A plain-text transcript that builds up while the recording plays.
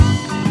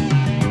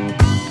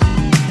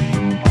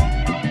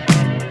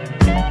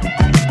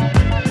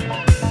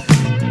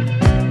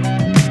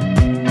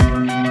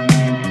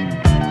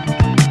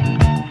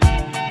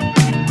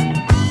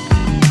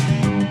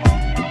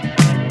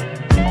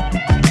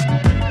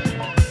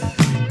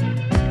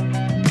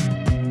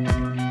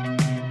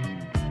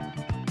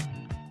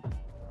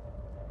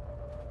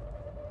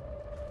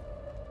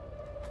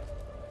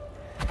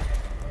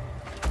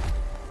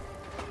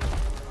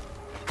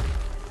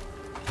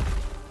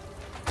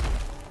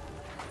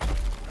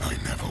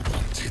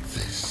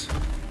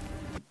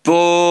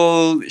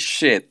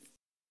Bullshit.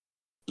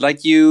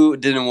 Like, you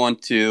didn't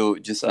want to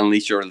just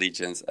unleash your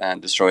allegiance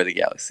and destroy the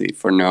galaxy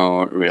for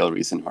no real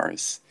reason,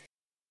 Horus.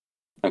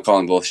 I'm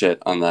calling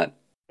bullshit on that.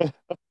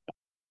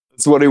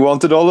 That's what he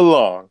wanted all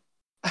along.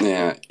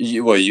 Yeah.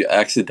 You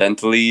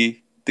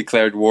accidentally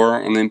declared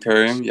war on the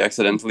Imperium? You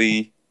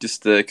accidentally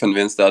just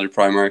convinced the other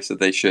Primarchs that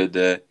they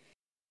should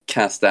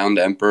cast down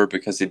the Emperor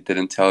because he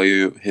didn't tell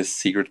you his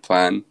secret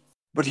plan?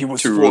 But he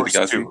was To rule the forced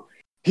galaxy? to.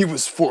 He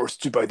was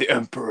forced to by the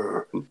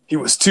Emperor. He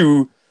was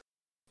too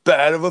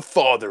bad of a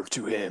father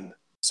to him.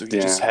 So he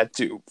just had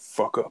to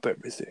fuck up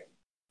everything.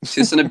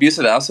 He's an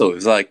abusive asshole.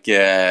 He's like,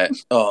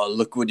 oh,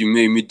 look what you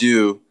made me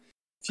do.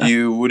 If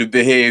you would have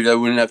behaved, I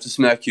wouldn't have to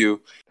smack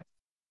you.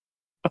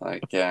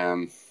 Like,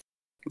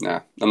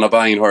 nah, I'm not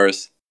buying it,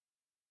 Horus.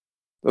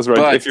 That's right.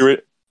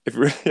 But, if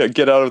you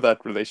get out of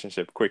that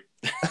relationship quick.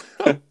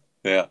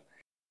 Yeah.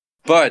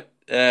 But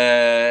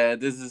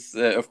this is,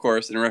 of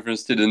course, in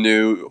reference to the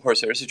new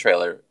Horus Heresy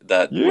trailer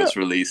that was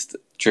released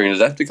during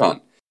the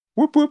Adepticon.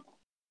 Whoop whoop.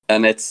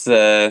 And it's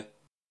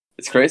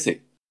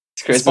crazy.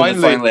 It's crazy that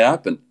it finally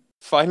happened.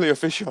 Finally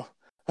official.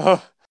 Yeah,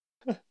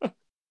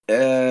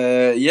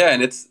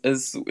 and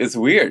it's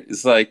weird.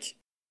 It's like,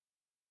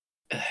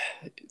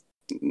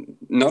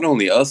 not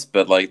only us,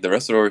 but like the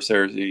rest of the Horus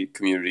Heresy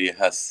community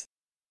has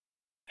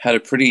had a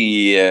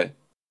pretty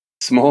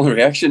small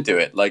reaction to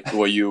it, like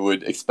what you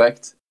would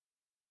expect.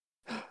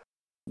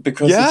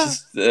 Because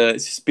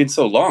it's just been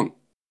so long.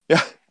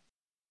 Yeah.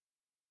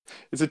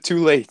 Is it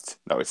too late?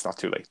 No, it's not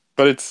too late.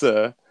 But it's,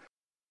 I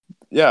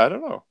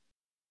don't know.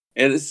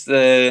 It's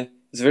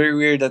very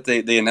weird that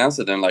they announced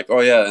it and like,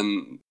 oh yeah,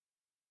 and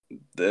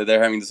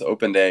they're having this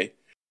open day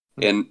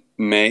in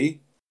May.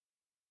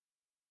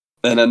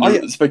 And then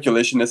the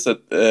speculation is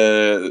that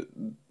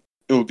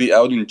it will be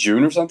out in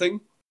June or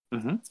something.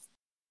 Mm-hmm.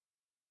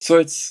 So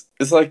it's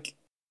like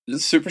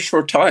super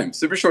short time,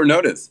 super short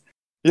notice.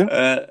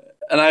 Yeah.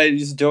 And I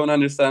just don't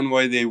understand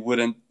why they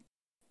wouldn't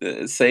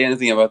say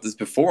anything about this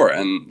before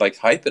and like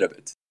hype it a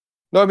bit.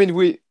 No, I mean,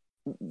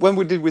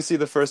 did we see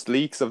the first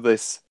leaks of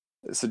this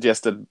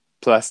suggested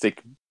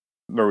plastic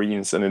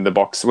Marines and in the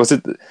box? Was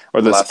it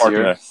or the last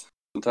year?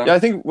 Yeah, I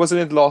think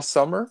wasn't it last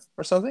summer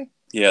or something?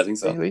 Yeah, I think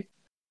so. Maybe.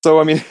 So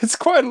I mean, it's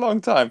quite a long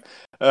time.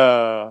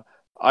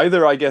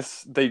 Either I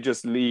guess they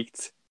just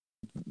leaked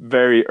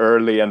very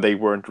early and they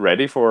weren't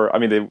ready for. I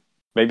mean,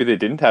 maybe they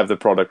didn't have the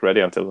product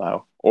ready until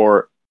now,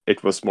 or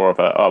it was more of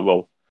a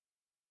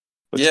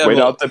let's wait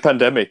out the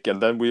pandemic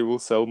and then we will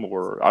sell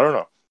more. I don't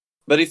know.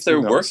 But if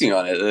they're working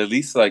on it, at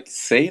least like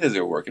say that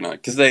they're working on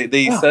it, because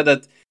they said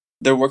that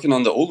they're working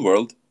on the old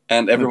world,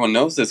 and everyone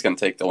knows it's going to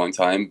take a long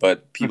time,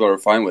 but people are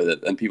fine with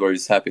it, and people are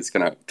just happy it's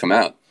going to come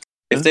out.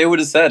 If they would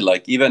have said,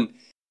 like, even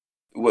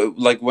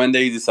like when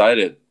they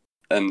decided,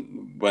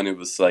 and when it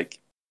was like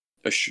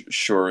a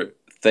sure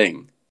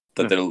thing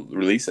that they'll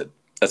release it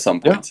at some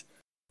point,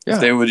 if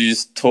they would have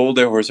just told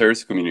their Horus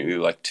Heresy community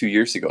like 2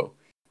 years ago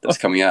that's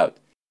coming out,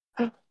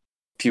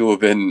 people have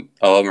been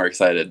a lot more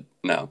excited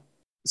now.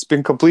 It's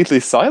been completely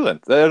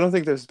silent. I don't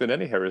think there's been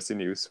any heresy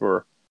news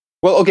for.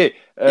 Well, okay,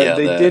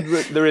 they did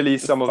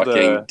release some of the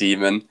fucking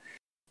demon.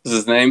 What's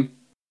his name?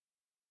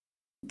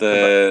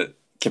 The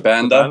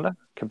Cabanda,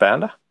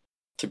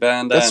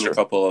 and a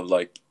couple of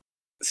like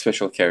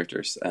special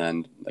characters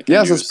and like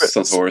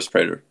some Horus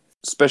Praetor.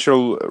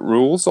 Special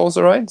rules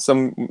also, right?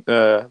 Some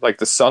like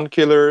the Sun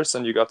Killers,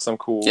 and you got some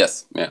cool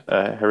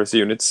heresy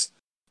units.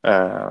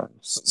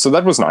 So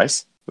that was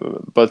nice,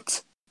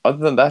 but. Other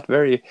than that,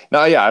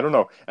 I don't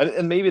know.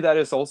 And maybe that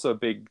is also a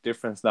big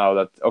difference now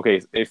that,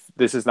 okay, if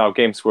this is now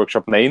Games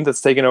Workshop Main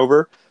that's taken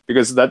over,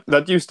 because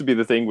that used to be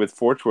the thing with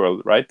Forge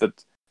World, right?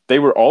 That they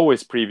were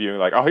always previewing,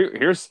 like, oh,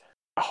 here's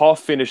a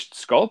half-finished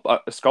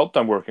sculpt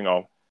I'm working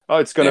on. Oh,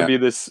 it's going to be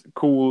this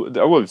cool,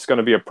 it's going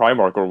to be a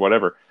Primarch or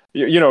whatever.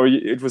 You know,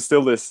 it was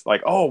still this,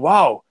 like, oh,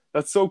 wow,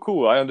 that's so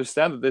cool. I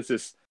understand that this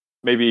is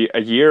maybe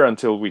a year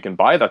until we can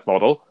buy that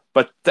model,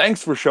 but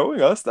thanks for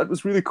showing us. That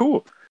was really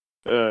cool.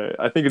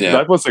 I think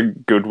that was a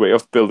good way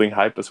of building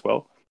hype as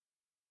well.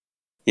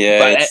 Yeah,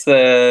 but it's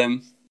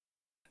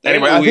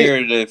anyway,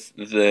 weird if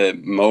the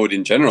mode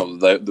in general,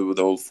 the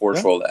whole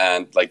Forge World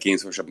and like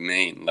Games Workshop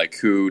Main, like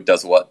who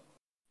does what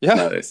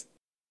nowadays.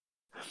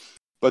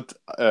 But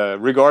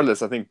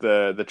regardless, I think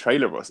the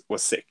trailer was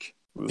sick.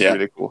 It was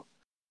really cool.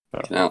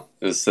 It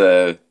was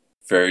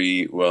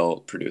very well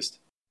produced.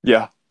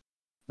 Yeah,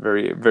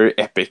 very very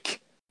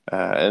epic.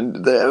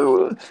 And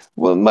there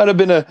might have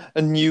been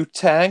a new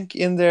tank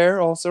in there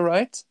also,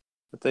 right?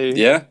 That they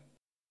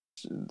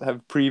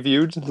have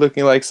previewed,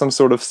 looking like some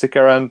sort of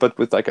Sicaran, but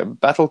with like a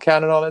battle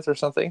cannon on it or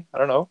something. I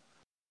don't know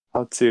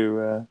what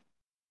to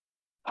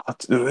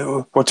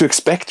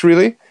expect,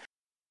 really.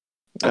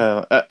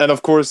 And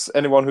of course,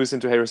 anyone who's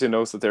into heresy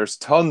knows that there's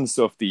tons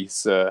of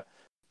these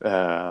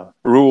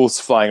rules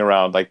flying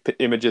around, like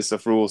images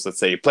of rules that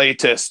say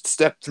playtest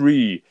step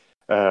 3.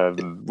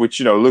 Which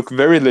look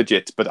very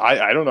legit, but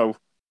I don't know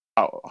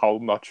how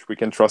much we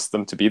can trust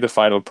them to be the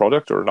final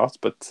product or not.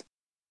 But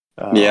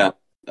I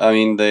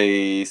mean,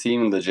 they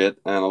seem legit,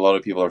 and a lot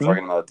of people are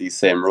talking about these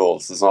same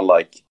rules. It's not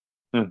like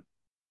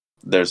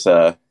there's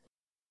a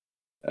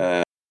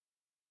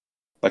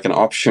like an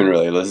option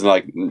really. There's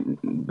like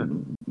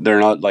there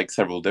are not like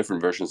several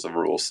different versions of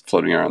rules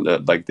floating around.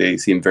 Like they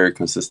seem very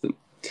consistent.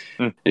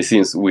 It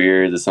seems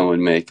weird that someone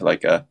would make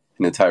like an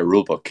entire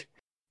rule book.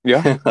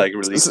 Yeah, like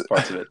release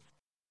parts of it.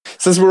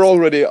 Since we're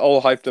already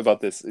all hyped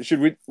about this,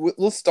 should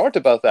we'll start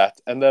about that,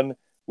 and then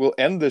we'll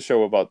end the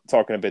show about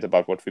talking a bit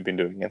about what we've been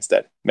doing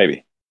instead,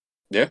 maybe.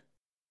 Yeah.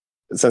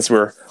 Since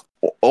we're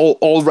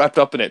all wrapped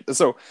up in it.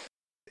 So,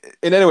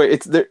 in any way,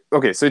 it's there.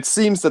 Okay, so it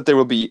seems that there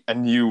will be a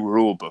new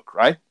rule book,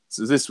 right?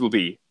 So this will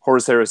be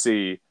Horus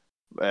Heresy,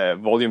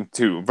 Volume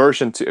 2,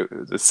 Version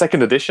 2, the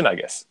second edition, I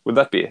guess. Would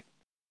that be it?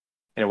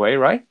 In a way,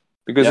 right?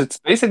 Because it's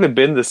basically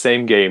been the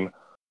same game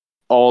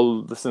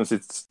since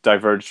it's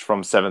diverged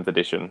from 7th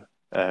edition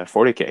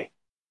 40k.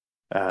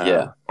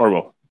 Or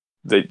well,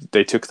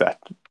 they took that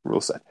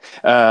rule set.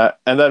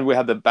 And then we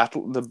had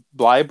the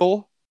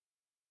Bible,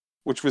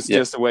 which was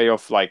just a way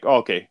of like,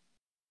 okay,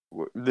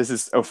 this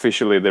is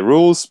officially the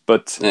rules,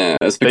 but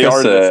it's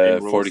because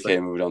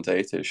 40k moved on to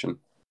 8th edition.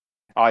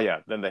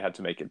 Then they had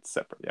to make it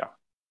separate.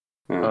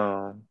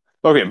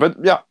 Okay,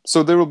 but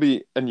so there will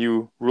be a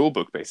new rule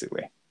book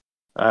basically,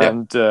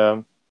 and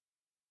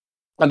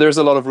there's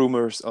a lot of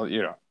rumors,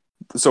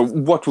 So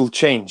what will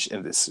change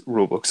in this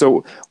rule book?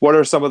 So what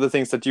are some of the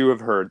things that you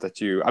have heard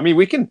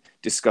we can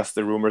discuss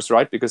the rumors,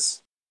 right?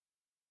 Because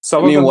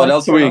what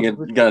else are we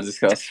gonna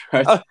discuss,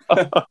 right?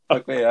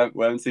 We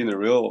haven't seen the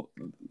real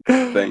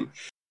thing.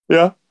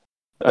 Yeah.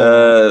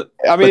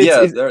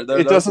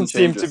 It doesn't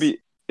seem to be.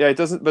 Yeah, it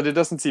doesn't. But it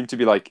doesn't seem to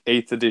be like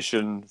 8th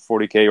edition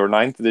 40k or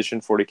 9th edition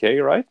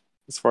 40k, right?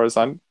 As far as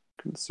I'm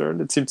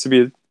concerned, it seems to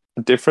be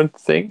a different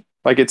thing,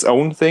 like its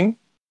own thing.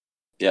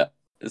 Yeah,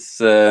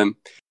 it's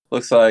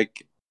looks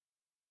like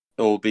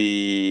it will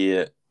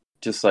be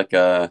just like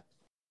a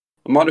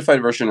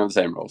modified version of the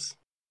same rules.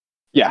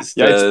 Yeah,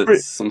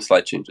 it's some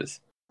slight changes.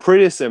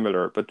 Pretty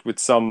similar, but with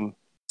some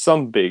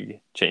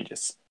big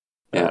changes.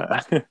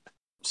 Yeah,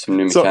 some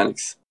new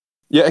mechanics.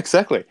 Yeah,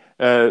 exactly.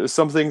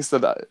 Some things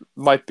that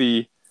might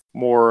be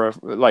more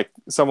like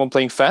someone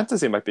playing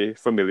fantasy might be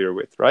familiar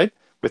with, right?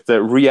 With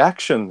the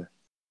reaction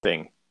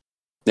thing.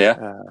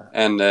 Yeah,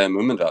 and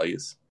movement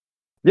values.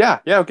 Yeah,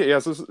 okay, yeah.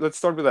 So let's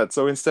start with that.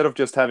 So instead of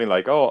just having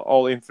like,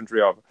 all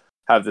infantry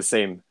have the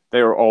same, they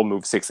are all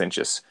move 6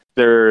 inches.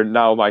 There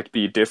now might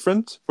be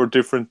different for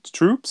different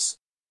troops.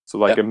 So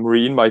like a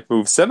Marine might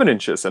move 7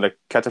 inches, and a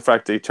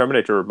Cataphractic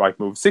Terminator might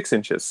move 6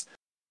 inches.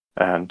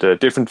 And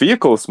different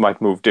vehicles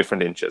might move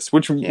different inches,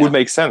 which would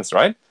make sense,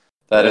 right?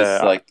 That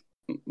is like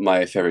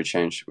my favorite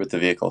change with the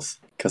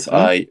vehicles, because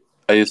I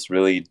just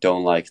really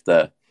don't like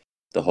the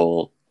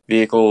whole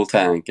vehicle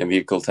tank and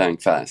vehicle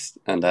tank fast,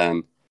 and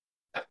then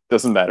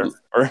doesn't matter.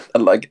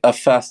 Like a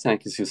fast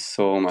tank is just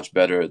so much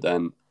better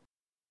than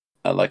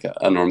like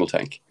a normal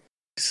tank.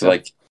 So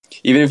like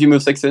even if you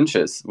move 6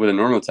 inches with a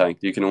normal tank,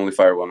 you can only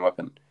fire one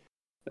weapon.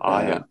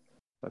 Yeah,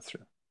 that's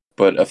true.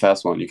 But a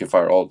fast one, you can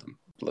fire all of them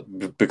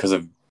because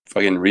of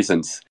fucking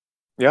reasons.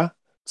 Yeah.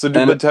 So,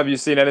 but have you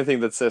seen anything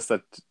that says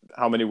that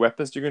how many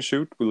weapons you can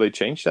shoot? Will they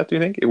change that? Do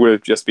you think it will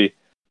just be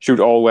shoot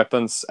all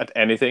weapons at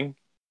anything?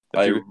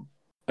 I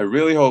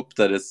really hope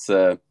that it's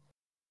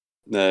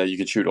you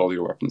can shoot all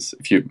your weapons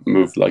if you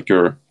move like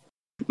your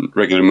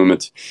regular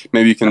movement.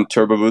 Maybe you can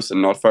turbo boost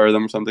and not fire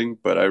them or something.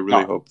 But I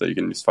really hope that you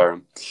can just fire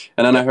them.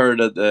 And then I heard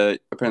that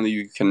apparently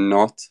you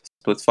cannot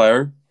split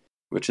fire,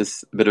 which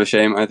is a bit of a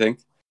shame, I think.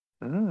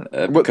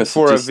 Because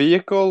for a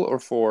vehicle or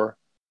for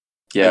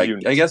I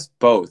guess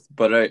both.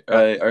 But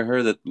I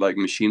heard that like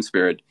Machine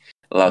Spirit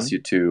allows you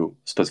to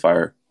split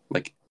fire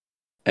like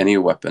any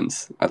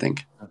weapons, I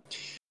think.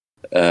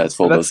 It's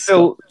full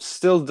that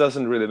still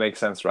doesn't really make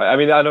sense, right? I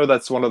mean, I know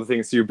that's one of the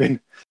things you've been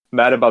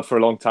mad about for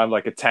a long time.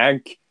 Like a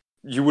tank,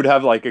 you would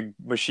have like a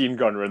machine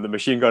gunner, and the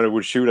machine gunner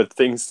would shoot at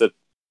things that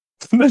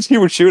he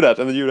would shoot at,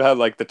 and then you would have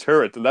like the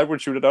turret, and that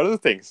would shoot at other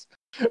things.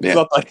 It's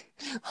not like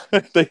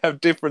they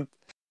have different.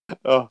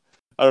 I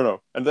don't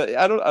know, and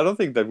I don't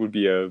think that would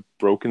be a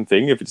broken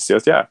thing if it's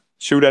just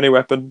shoot any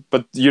weapon,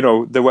 but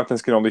the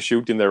weapons can only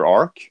shoot in their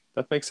arc.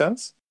 That makes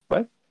sense,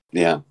 right?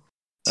 Yeah.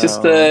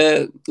 Just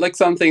like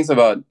some things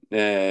about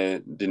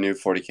the new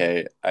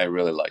 40k I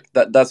really like.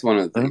 That's one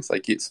of the things.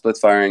 Like split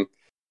firing.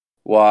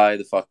 Why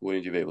the fuck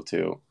wouldn't you be able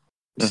to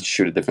just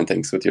shoot at different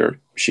things with your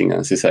machine gun,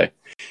 as you say?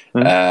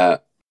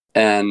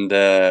 And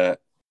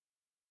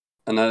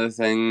another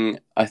thing,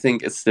 I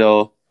think it's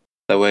still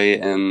the way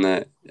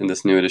in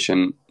this new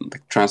edition,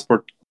 like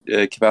transport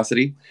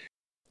capacity,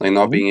 like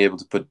not being able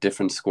to put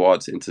different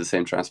squads into the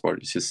same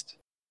transport is just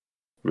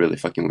really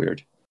fucking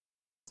weird.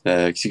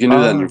 Because you can do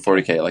that in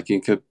 40k. Like you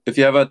could, if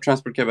you have a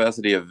transport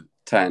capacity of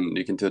 10,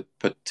 you can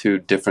put 2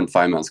 different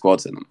 5-man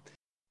squads in them.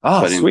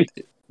 Sweet.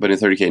 But in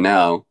 30k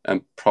now,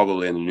 and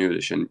probably in the new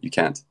edition, you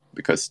can't,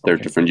 because they're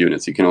different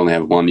units. You can only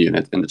have 1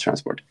 unit in the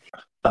transport,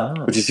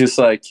 which is just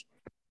like,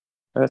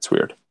 that's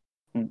weird.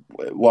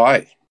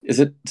 Why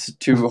is it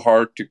too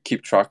hard to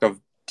keep track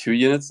of 2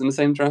 units in the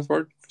same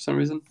transport for some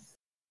reason?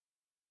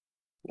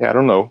 Yeah, I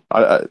don't know.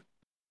 I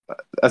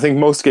think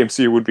most games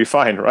you would be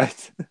fine,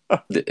 right?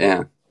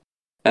 Yeah.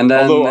 And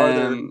then, although I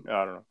don't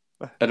know.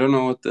 I don't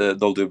know what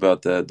they'll do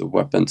about the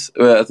weapons.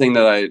 A thing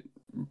that I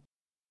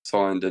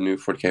saw in the new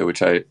 40K,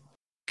 which I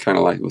kind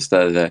of like, was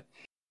that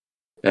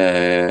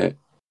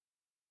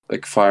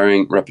like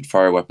firing rapid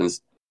fire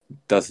weapons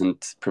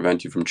doesn't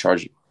prevent you from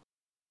charging.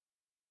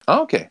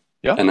 Oh, okay.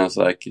 Yeah. And I was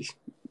like,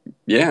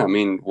 yeah, I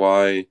mean,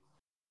 why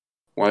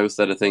was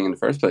that a thing in the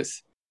first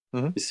place?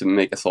 Mm-hmm. Is to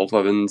make assault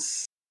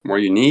weapons more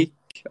unique?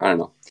 I don't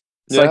know.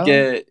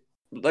 It's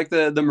like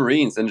the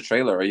Marines in the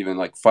trailer are even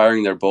like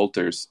firing their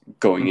bolters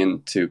going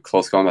into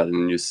close combat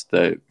and just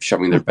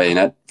shoving their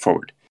bayonet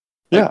forward.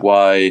 Like,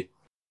 why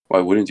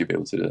wouldn't you be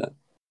able to do that?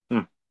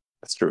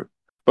 That's true.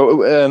 But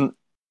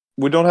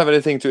we don't have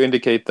anything to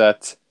indicate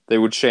that they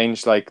would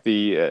change like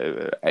the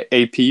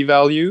AP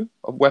value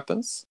of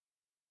weapons,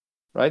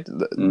 right?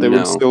 There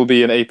would still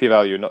be an AP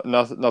value,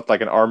 not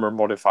like an armor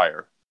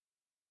modifier.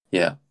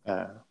 Yeah.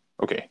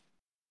 Okay.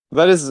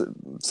 That is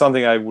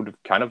something I would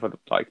have kind of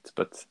liked,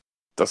 but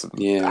doesn't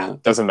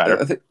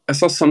matter. I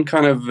saw some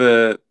kind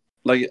of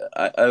like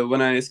I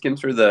when I skimmed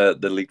through the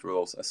leaked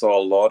rules, I saw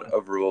a lot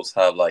of rules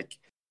have like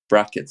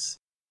brackets.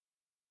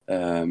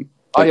 So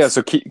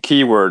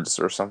keywords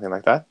or something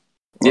like that.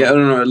 Yeah, I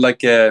don't know,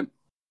 like a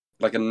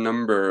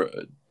number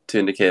to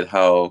indicate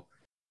how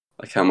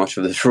much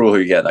of this rule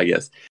you get, I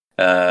guess.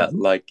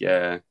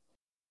 The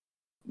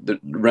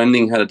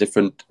rending had a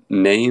different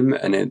name,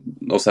 and it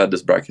also had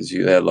this brackets.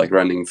 You had like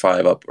rending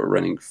 5 up or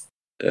rending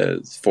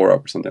 4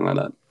 up or something like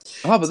that.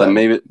 So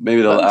maybe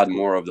they'll add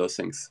more of those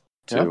things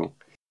to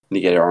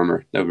negate your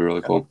armor. That would be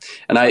really cool.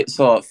 And I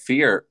saw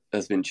fear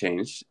has been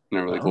changed in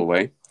a really cool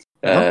way.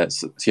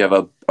 So you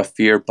have a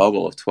fear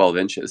bubble of 12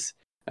 inches,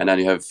 and then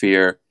you have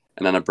fear,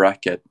 and then a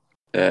bracket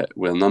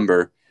with a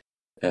number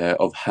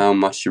of how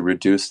much you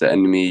reduce the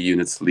enemy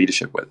unit's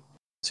leadership with.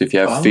 So if you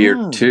have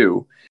fear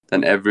 2,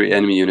 then every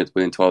enemy unit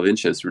within 12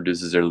 inches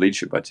reduces their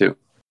leadership by 2.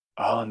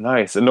 Oh,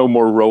 nice. And no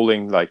more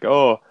rolling like,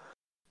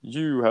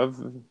 you have...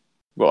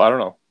 Well, I don't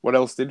know. What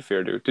else did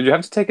fear do? Did you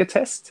have to take a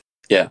test?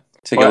 Yeah.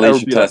 Take a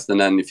leadership test, and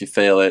then if you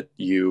fail it,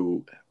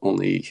 you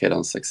only hit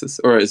on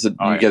 6s. Or is it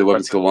you get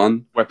weapon skill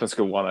 1? Weapon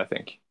skill 1, I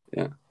think.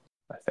 Yeah.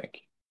 I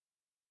think.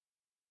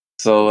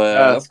 So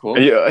that's cool.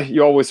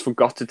 You always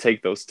forgot to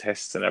take those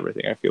tests and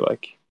everything, I feel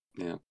like.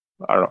 Yeah.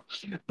 I don't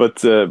know.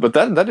 But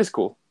that is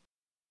cool.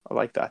 I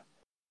like that.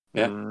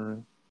 Yeah.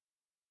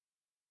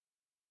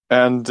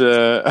 And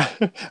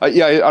I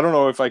don't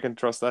know if I can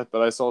trust that,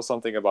 but I saw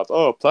something about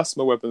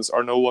plasma weapons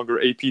are no longer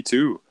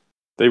AP2.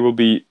 They will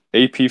be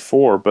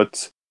AP4,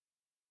 but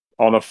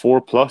on a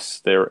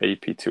 4+, they're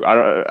AP2.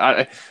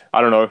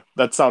 I don't know.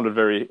 That sounded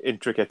very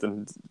intricate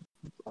and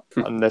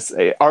unless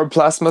are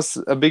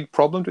plasmas a big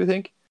problem, do you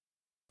think?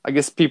 I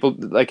guess people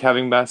like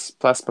having mass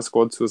plasma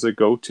squads was a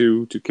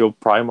go-to to kill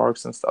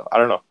Primarchs and stuff. I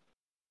don't know.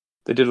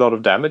 They did a lot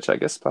of damage, I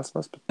guess,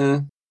 plasmas. But...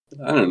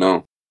 I don't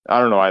know. I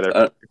don't know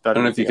either. I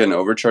don't know if you can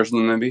overcharge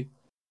them, maybe.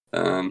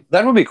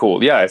 That would be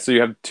cool. Yeah, so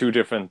you have 2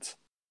 different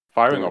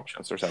firing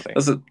options or something.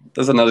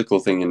 That's another cool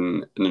thing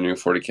in the new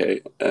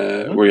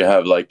 40K, where you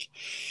have like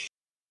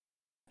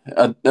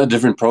a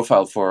different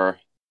profile for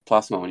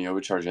plasma when you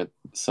overcharge it.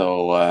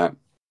 So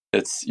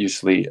it's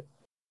usually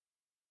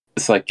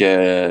like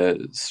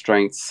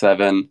strength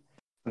 7,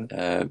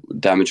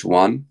 damage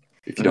 1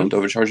 if you don't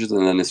overcharge it,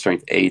 and then it's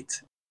strength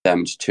 8,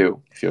 damage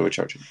 2 if you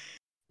overcharge it.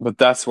 But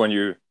that's when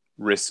you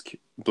risk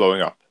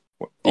blowing up.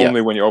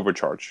 Only when you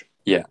overcharge.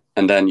 Yeah,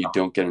 and then you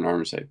don't get an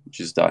armor save. You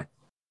just die.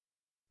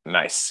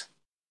 Nice.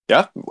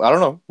 Yeah, I don't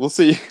know. We'll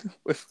see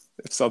if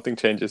something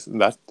changes in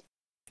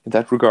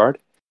that regard.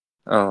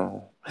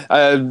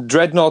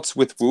 Dreadnoughts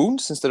with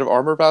wounds instead of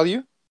armor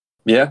value.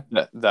 Yeah.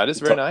 That is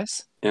very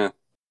nice. Yeah.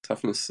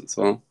 Toughness as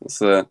well.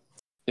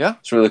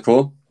 It's really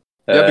cool.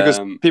 Yeah, because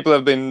people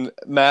have been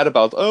mad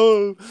about,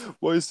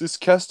 why is this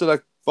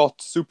Castellac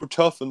bot super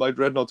tough and my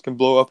Dreadnought can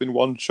blow up in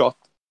one shot?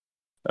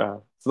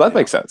 So that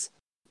makes sense.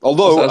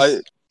 Although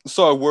I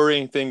saw a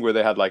worrying thing where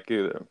they had like,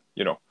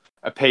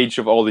 a page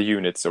of all the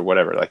units or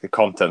whatever, like the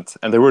content,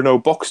 and there were no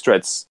box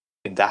dreads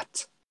in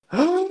that.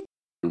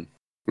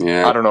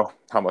 Yeah. I don't know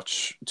how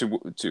much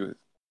to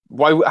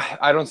why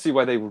I don't see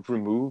why they would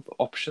remove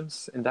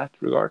options in that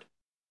regard.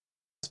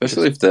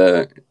 Especially if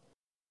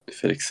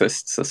it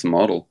exists as a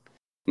model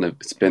and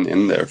it's been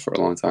in there for a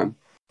long time.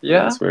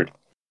 Yeah, that's weird.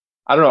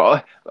 I don't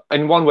know.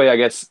 In one way, I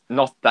guess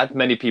not that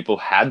many people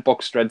had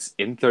box dreads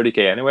in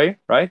 30K anyway,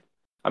 right?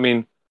 I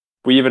mean,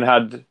 we even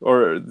had,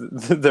 or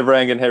the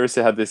Varangian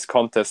Heresy had this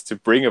contest to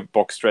bring a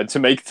box dread to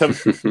make them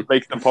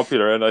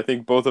popular, and I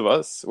think both of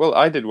us. Well,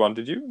 I did one.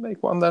 Did you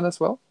make one then as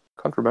well?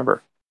 Can't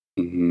remember.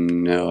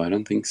 No, I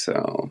don't think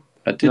so.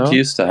 I did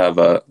used to have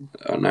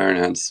an Iron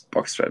Hands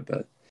box dread,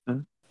 but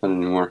not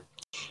anymore.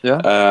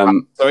 Yeah.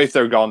 So if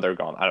they're gone, they're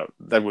gone.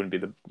 That wouldn't be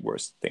the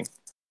worst thing.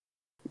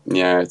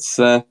 Yeah, it's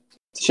a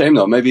shame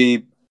though.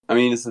 Maybe, I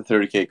mean, it's a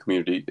 30K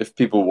community. If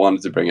people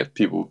wanted to bring it,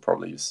 people would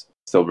probably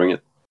still bring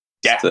it.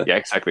 Yeah,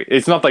 exactly.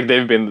 It's not like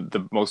they've been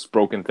the most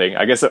broken thing.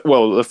 I guess,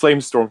 well, the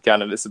Flamestorm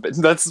cannon is a bit...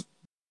 That's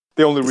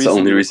the only reason. The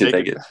only reason you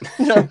take it.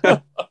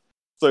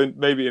 So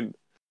maybe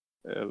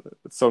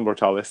Zone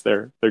Mortalis,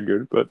 they're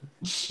good, but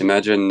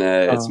imagine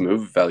its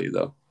move value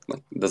though.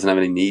 Like, it doesn't have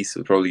any knees, so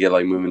it'll probably get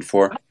like movement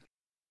 4.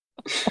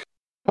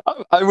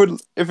 I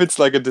would, if it's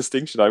like a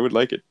distinction, I would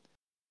like it.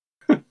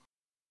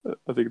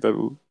 I think that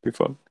will be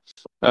fun.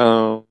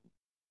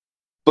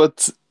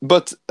 But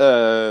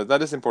that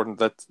is important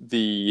that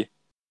the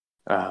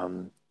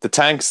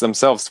tanks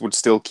themselves would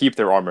still keep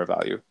their armor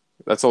value.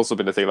 That's also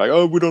been a thing, like,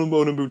 oh, we don't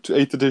want to move to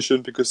 8th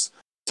edition because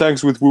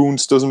tanks with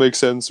wounds doesn't make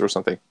sense or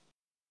something.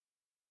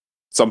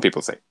 Some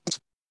people say.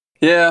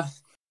 Yeah.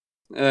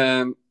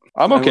 I'm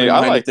okay.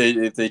 I like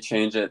if they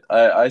change it.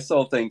 I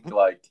still think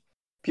like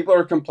people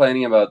are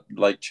complaining about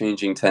like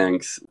changing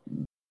tanks,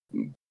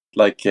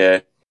 like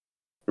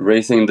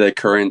raising the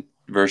current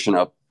version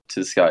up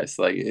to the skies.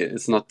 Like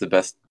it's not the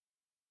best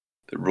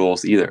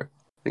rules either.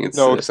 I think it's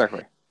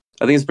exactly.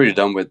 I think it's pretty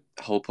dumb with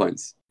hull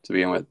points to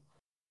begin with.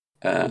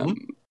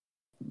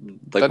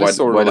 Like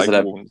why does it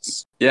have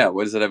wounds? Yeah,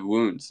 why does it have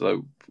wounds? Like,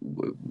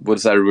 what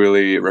does that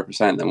really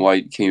represent? And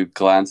why can you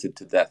glance it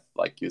to death?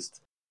 Like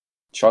just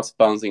shots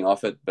bouncing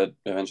off it, but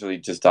eventually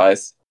it just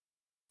dies.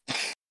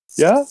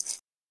 Yeah.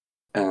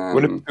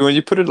 When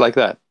you put it like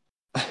that.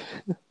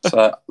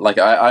 So like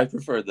I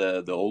prefer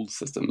the old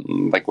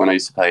system. Like when I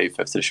used to play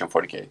 5th edition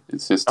 40k,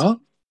 it's just what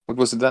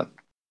was it then?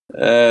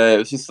 It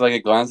was just like a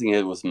glancing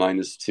hit was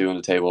 -2 on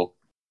the table.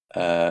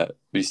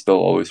 We still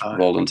always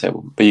rolled on the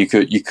table, but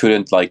you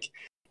couldn't like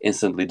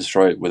instantly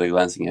destroy it with a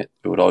glancing hit.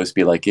 It would always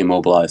be like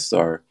immobilized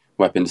or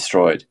weapon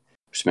destroyed,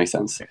 which makes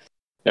sense.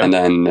 Yeah. And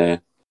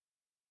then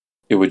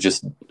it would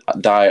just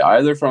die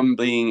either from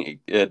being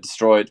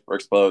destroyed or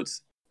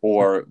explodes,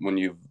 or when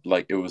you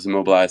like it was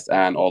immobilized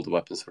and all the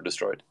weapons were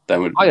destroyed.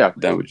 Then would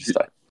just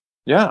die.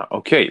 Yeah.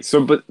 Okay.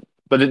 So, but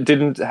it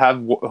didn't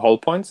have hull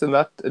points in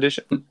that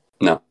edition.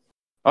 No.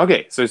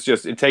 Okay, so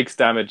it takes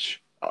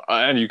damage,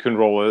 and you can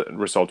roll a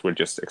result where it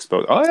just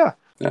explode. Oh yeah,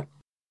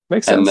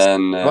 makes sense.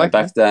 And then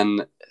back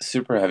then,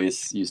 super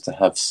heavies used to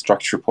have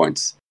structure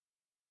points.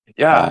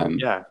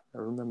 Yeah, I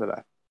remember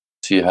that.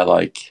 So you had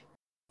like,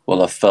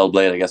 well, a fell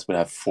blade I guess would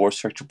have 4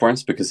 structure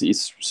points because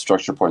each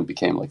structure point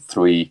became like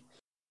 3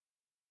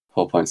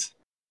 hull points.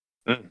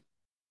 Mm.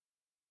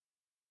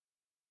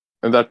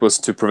 And that was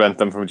to prevent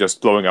them from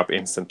just blowing up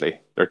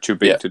instantly. They're too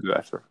big to do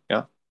that for.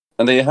 Yeah.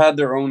 And they had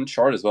their own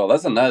chart as well.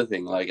 That's another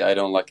thing like I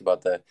don't like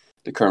about the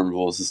current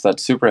rules is that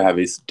super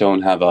heavies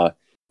don't have a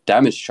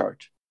damage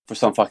chart for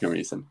some fucking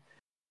reason.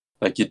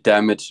 Like you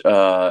damage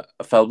a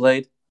fell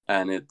blade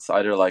and it's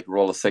either like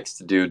roll a 6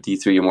 to do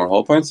D3 or more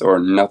hull points or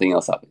nothing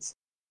else happens.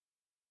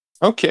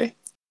 Okay.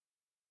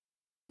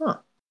 Huh.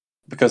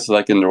 Because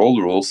like in their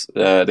old rules,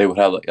 they would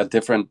have like a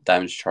different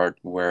damage chart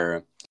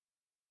where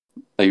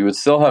like, you would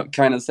still have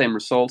kind of the same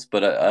results,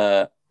 but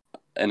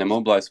an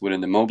immobilized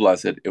wouldn't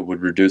immobilize it. It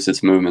would reduce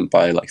its movement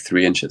by like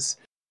 3 inches.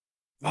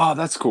 Oh,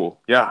 that's cool.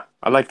 Yeah,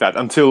 I like that.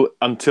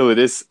 Until it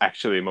is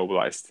actually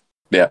immobilized.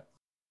 Yeah.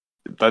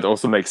 That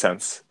also makes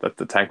sense, that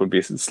the tank would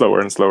be slower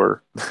and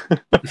slower.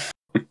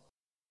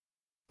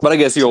 But I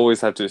guess you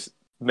always have to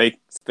make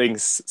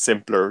things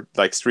simpler,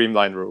 like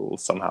streamline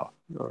rules somehow.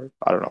 Or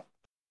I don't know.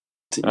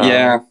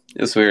 Yeah,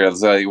 it's weird.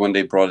 It's like when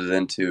they brought it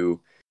into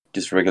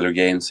just regular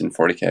games in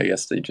 40k, I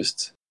guess they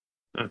just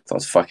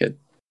thought, fuck it.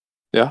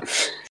 Yeah.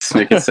 Just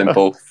make it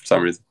simple for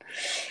some reason.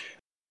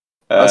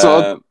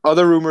 So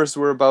other rumors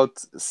were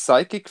about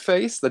psychic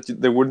phase, that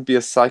there wouldn't be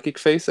a psychic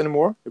phase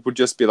anymore. It would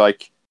just be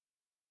like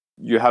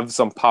you have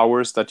some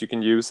powers that you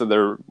can use, and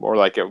they're more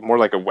like a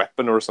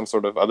weapon or some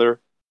sort of other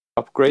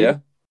upgrade. Yeah,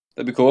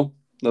 that'd be cool.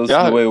 That was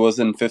the way it was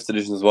in 5th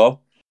edition as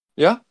well.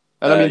 Yeah,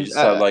 and I mean, you just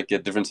had like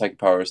different psychic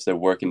powers that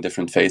work in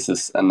different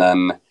phases, and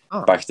then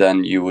back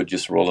then you would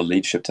just roll a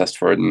leadership test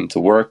for them to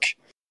work,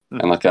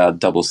 and like a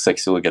double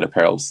 6, you would get a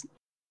perils.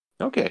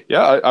 Okay,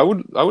 yeah, I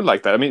would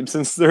like that. I mean,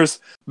 since there's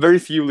very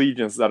few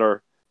legions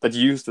that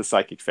use the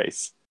psychic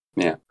phase.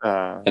 Yeah,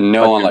 and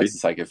no one likes the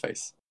psychic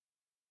phase.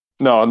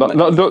 No,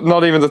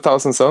 not even the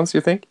 1,000 Zones,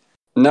 you think?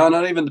 No,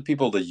 not even the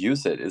people that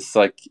use it. It's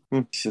like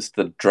it's just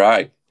the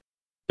drag.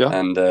 Yeah,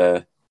 and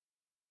the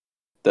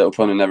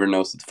opponent never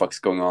knows what the fuck's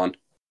going on.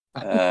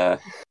 And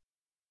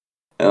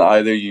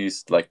either you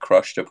like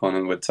crush the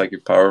opponent with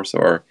psychic powers,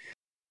 or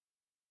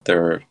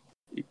they're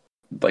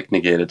like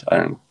negated. I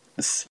don't know.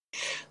 It's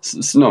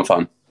no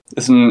fun.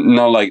 It's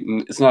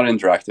not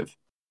interactive.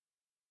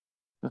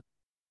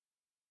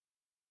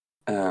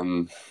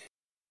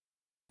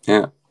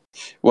 Yeah.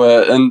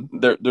 Well, and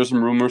there's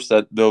some rumors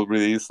that they'll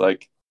release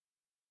like.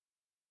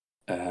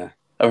 I've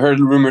heard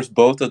rumors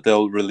both that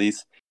they'll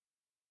release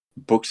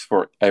books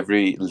for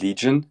every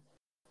legion,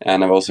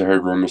 and I've also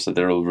heard rumors that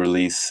they'll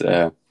release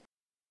like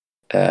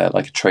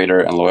a traitor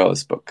and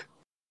loyalist book.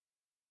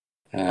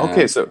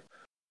 Okay, so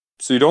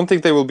you don't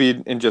think they will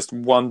be in just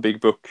one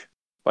big book?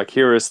 Like,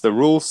 here is the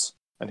rules,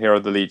 and here are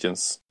the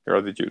legions, here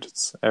are the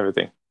duties,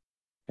 everything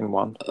in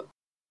one.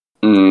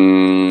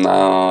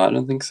 No, I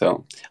don't think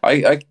so.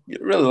 I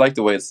really like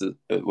the way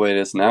it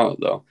is now,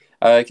 though.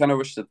 I kind of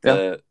wish that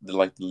the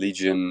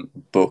legion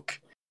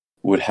book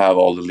would have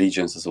all the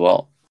legions as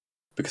well,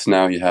 because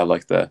now you have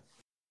like the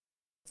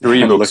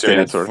 3 books in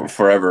it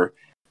forever.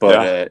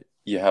 but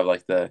you have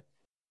like the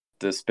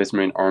Space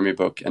Marine Army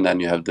book, and then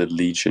you have the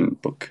Legion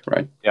book,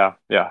 right? Yeah.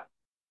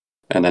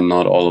 And then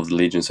not all of the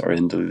Legions are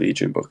in the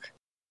Legion book.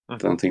 I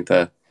don't think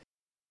the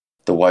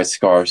White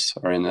Scars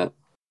are in it.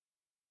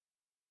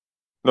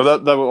 No,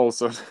 that will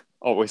also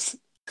always.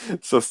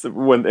 So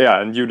when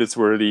and units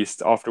were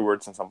released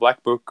afterwards in some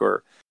black book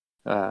or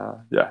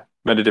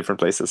many different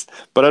places.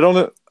 But I don't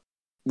know.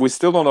 We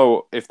still don't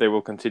know if they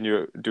will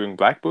continue doing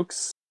black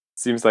books.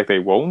 Seems like they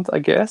won't, I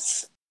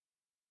guess.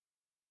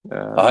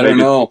 I don't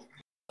know.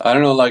 I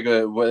don't know, like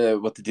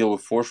what the deal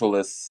with Forge World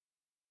is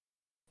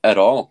at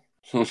all.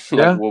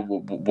 Like,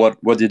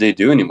 what did they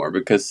do anymore?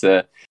 Because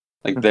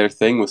like their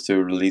thing was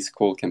to release a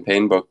cool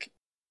campaign book,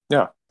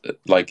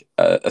 like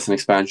as an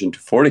expansion to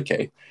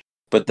 40k,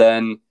 but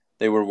then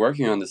they were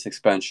working on this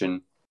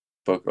expansion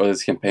book or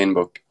this campaign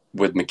book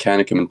with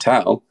Mechanicum and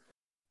Tau,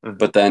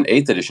 but then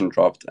 8th edition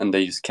dropped and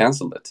they just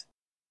canceled it.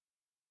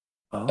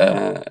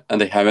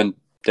 And they haven't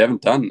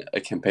done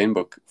a campaign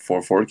book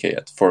for 40k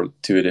yet for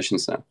 2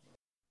 editions now.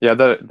 Yeah,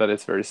 that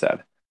is very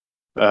sad.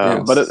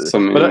 But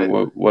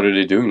what are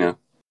they doing now?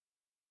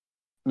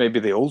 Maybe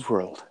the old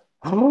world.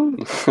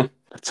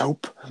 Let's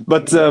hope.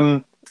 But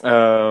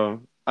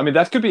I mean,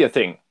 that could be a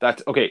thing.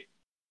 That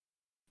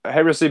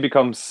Heresy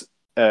becomes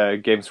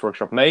Games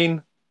Workshop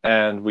main,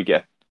 and we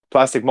get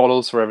plastic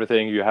models for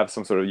everything. You have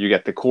you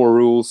get the core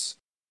rules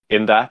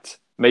in that.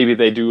 Maybe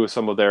they do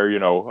some of their,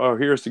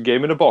 here's the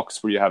game in a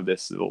box where you have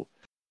this little,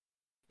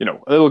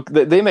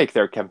 they make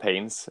their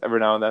campaigns every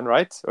now and then,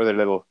 right? Or their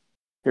little,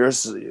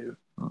 here's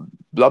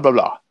blah, blah,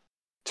 blah.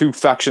 2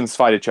 factions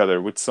fight each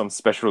other with some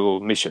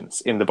special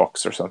missions in the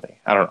box or something.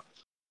 I don't know.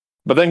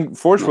 But then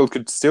Forge World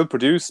could still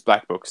produce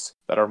black books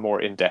that are more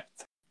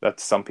in-depth, that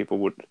some people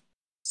would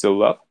still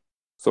love.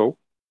 So,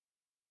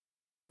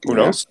 who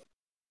knows?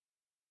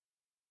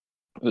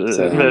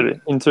 Very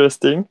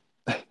interesting.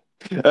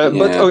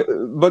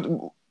 But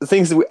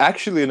things that we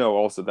actually know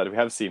also that we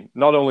have seen,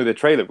 not only the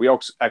trailer, we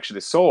also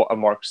actually saw a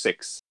Mark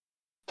 6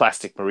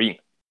 plastic marine.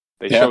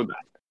 They showed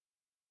that.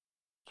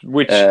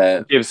 Which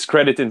gives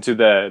credit into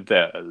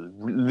the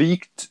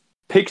leaked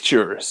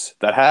pictures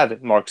that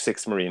had Mark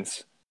 6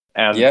 Marines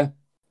and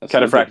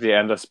Cataphractii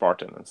and a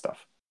Spartan and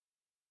stuff.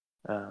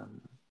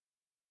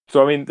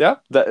 So I mean,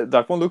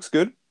 that one looks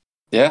good.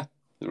 Yeah,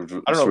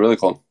 it's really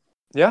cool.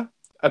 Yeah,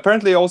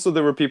 apparently also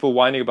there were people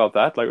whining about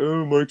that, like,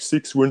 oh, Mark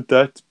 6 weren't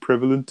that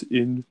prevalent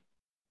in.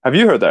 Have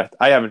you heard that?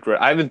 I haven't read.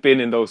 I haven't been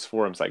in those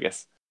forums, I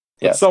guess.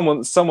 But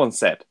someone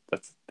said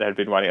that they had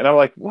been whining, and I'm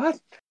like, what?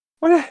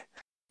 What?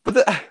 But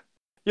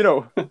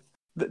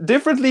the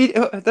different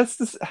that's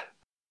this.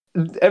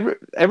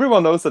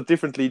 Everyone knows that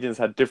different legions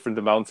had different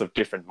amounts of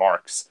different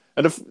marks,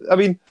 and I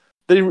mean,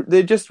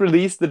 they just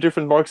released the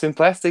different marks in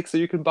plastic, so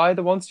you can buy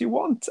the ones you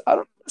want. I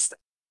don't understand.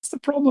 That's the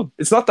problem.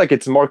 It's not like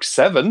it's Mark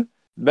 7.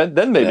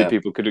 Then maybe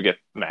people could get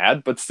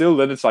mad, but still,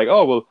 then it's like,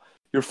 oh well,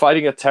 you're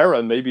fighting a Terra,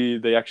 and maybe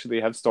they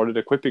actually have started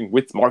equipping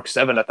with Mark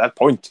 7 at that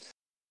point.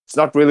 It's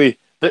not really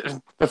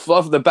the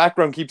fluff. The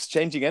background keeps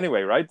changing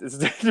anyway, right?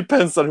 It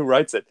depends on who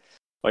writes it.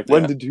 Like,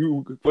 when did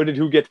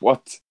who get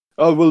what?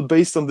 Oh, well,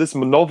 based on this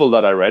novel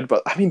that I read.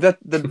 But, I mean,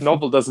 the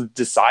novel doesn't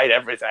decide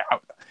everything.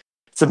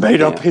 It's a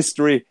made-up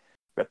history.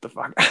 What the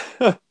fuck?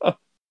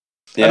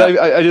 And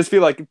I just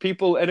feel like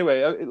people,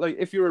 anyway, like,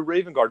 if you're a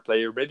Raven Guard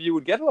player, maybe you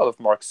would get a lot of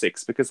Mark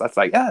 6, because that's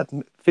like,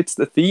 it fits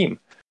the theme.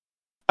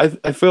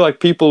 I feel like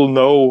people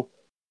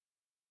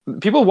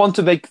want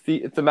to make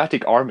the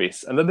thematic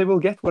armies, and then they will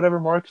get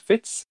whatever mark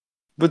fits.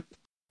 But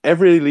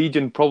every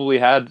legion probably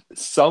had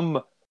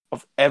some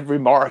of every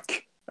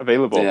mark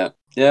available.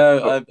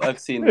 I've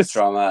seen this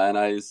drama, and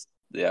I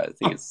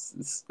think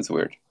it's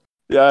weird.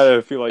 Yeah,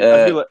 I feel like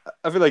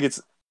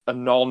it's a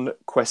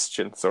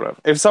non-question, sort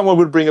of. If someone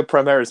would bring a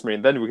Primaris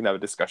Marine, then we can have a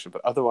discussion.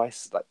 But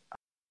otherwise, like,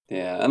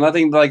 and I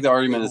think like the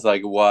argument is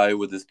like, why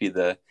would this be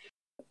the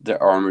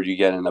armor you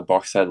get in a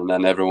box set, and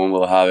then everyone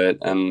will have it,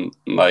 and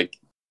like,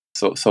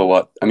 so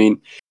what? I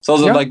mean, it's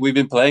also like we've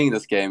been playing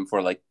this game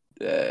for like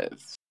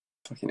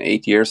fucking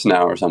 8 years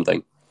now or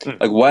something.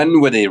 Like,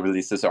 when would they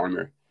release this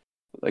armor?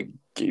 Like,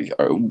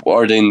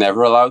 are they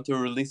never allowed to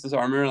release this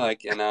armor,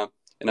 like in a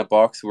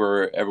box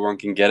where everyone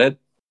can get it?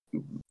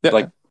 Yeah.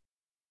 Like,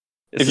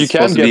 if you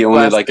can get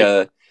only like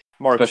a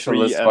Mark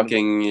specialist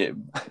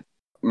fucking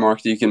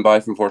mark that you can buy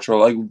from Forge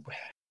World, like,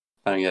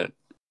 I don't get it.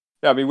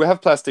 Yeah, I mean, we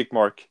have plastic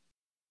Mark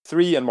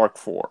 3 and Mark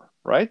 4,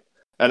 right?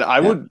 And I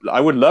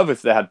would love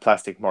if they had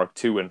plastic Mark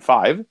 2 and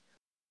 5.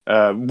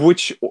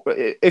 Which,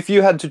 if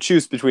you had to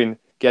choose between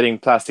getting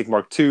plastic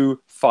Mark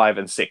 2, 5,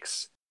 and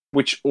 6,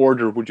 which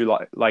order would you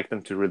like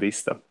them to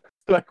release them?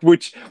 Like,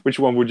 which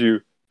one would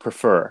you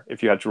prefer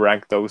if you had to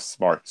rank those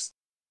marks?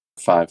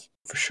 5,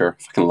 for sure.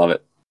 Fucking love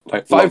it.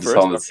 Like, 5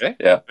 first, okay.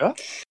 Yeah.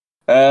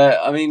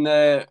 I mean,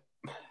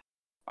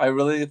 I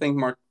really think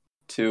Mark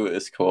 2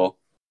 is cool.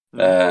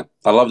 I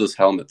love those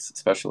helmets,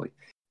 especially.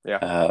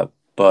 Yeah.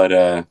 But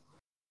I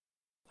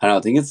don't know.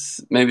 I think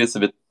maybe it's a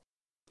bit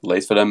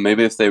late for them.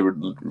 Maybe if they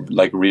would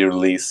like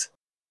re-release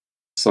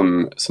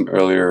some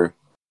earlier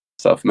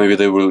stuff, maybe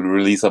they will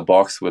release a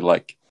box with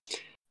like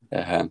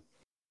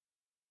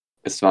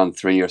Istvan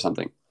 3 or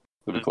something.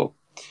 Would be cool.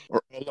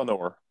 Or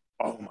Eleanor.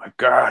 Oh my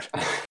god.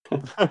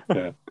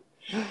 Yeah.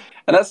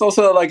 And that's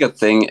also like a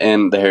thing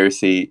in the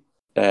Heresy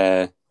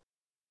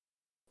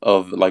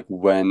of like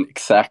when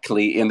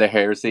exactly in the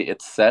Heresy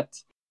it's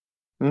set,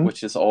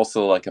 which is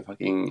also like a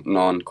fucking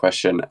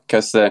non-question.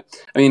 Because I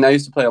mean, I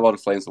used to play a lot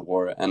of Flames of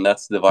War, and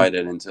that's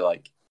divided into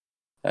like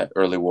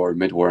early war,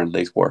 mid war, and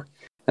late war.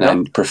 And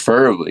then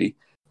preferably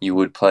you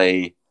would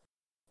play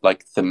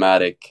like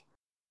thematic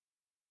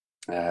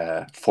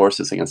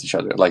forces against each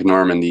other, like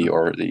Normandy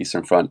or the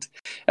Eastern Front.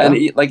 And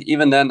like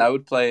even then, I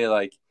would play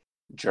like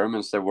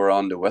Germans that were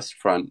on the West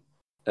Front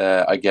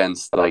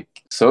against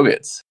like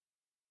Soviets.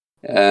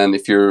 And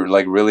if you're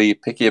like really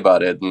picky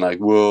about it, and like,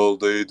 well,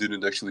 they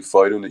didn't actually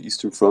fight on the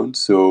Eastern Front,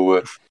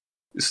 so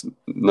it's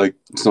not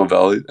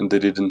valid, and they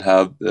didn't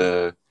have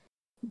the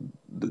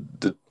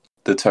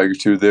Tiger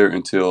II there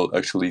until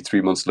actually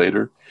 3 months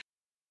later.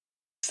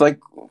 It's like,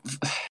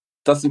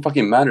 doesn't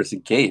fucking matter. It's a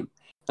game.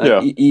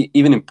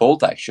 Even in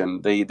bolt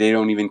action, they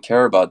don't even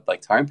care about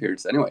like time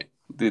periods anyway.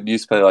 They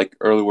used to play like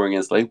early war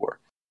against late war.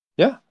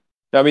 Yeah,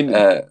 I mean.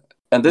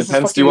 And this is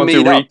fucking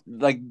made up.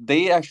 Like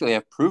they actually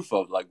have proof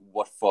of like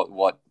what fought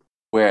what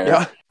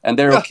where, and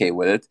they're okay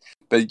with it.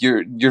 But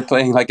you're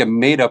playing like a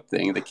made up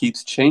thing that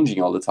keeps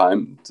changing all the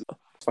time.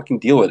 Fucking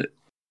deal with it.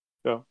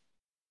 Yeah.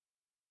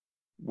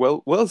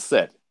 Well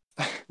said.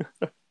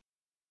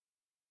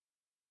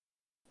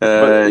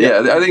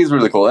 Yeah, I think it's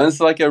really cool, and it's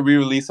like a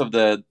re-release of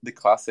the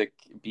classic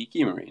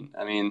Beaky Marine.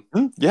 I mean,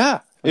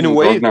 in a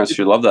way, organizers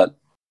should love that.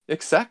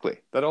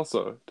 Exactly. That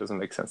also doesn't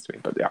make sense to me,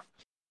 but yeah.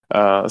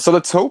 So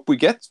let's hope we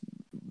get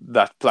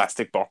that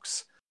plastic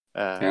box.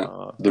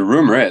 The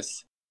rumor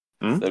is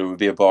that it would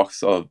be a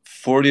box of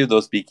 40 of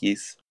those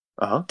Beakies,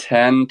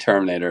 10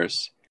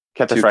 Terminators,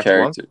 2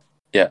 characters.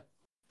 Yeah.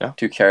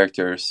 2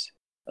 characters,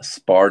 a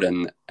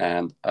Spartan,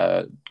 and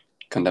a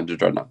Condemned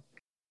Dreadnought.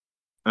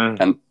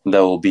 And that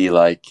will be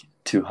like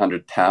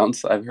 200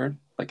 pounds, I've heard.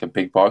 Like a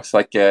big box.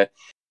 Like I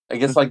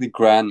guess like the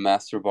Grand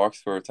Master box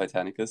for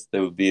Titanicus. They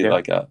would be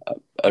like a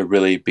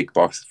really big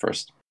box at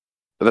first.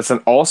 That's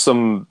an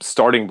awesome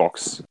starting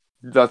box.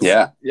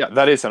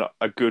 That is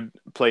a good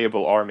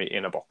playable army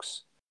in a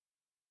box.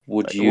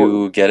 Would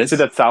you get it? Is it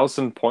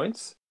 1,000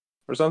 points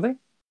or something?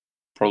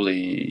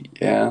 Probably,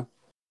 yeah.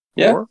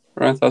 Yeah,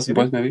 around 1,000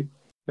 points maybe.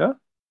 Yeah.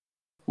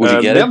 Would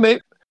you get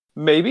it?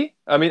 Maybe.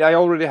 I mean, I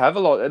already have a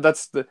lot.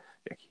 That's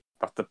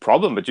not the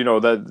problem, but you know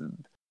that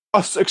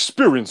us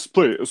experienced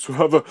players who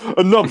have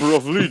a number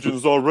of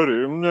legions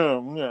already.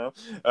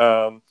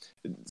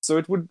 So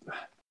it would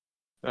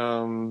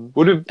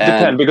it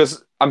depend,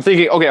 because I'm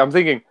thinking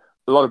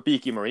a lot of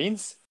Beaky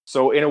Marines.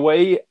 So in a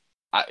way,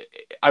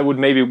 I would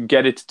maybe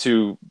get it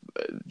to,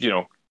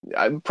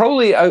 I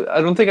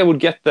don't think I would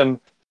get them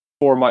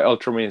for my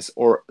Ultramarines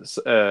or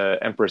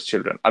Emperor's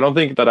Children. I don't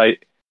think that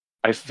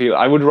I feel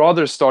I would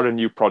rather start a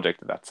new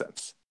project in that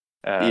sense.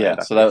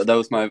 So that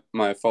was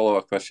my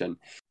follow-up question.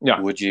 Yeah.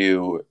 Would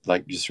you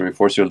like just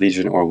reinforce your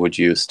Legion, or would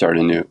you start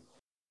a new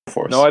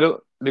force? No, I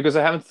don't, because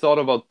I haven't thought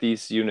about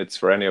these units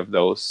for any of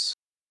those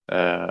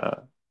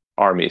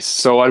armies.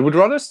 So I would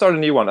rather start a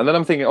new one. And then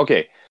I'm thinking,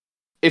 okay,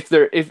 if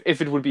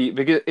it would be,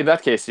 because in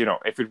that case,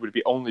 if it would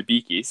be only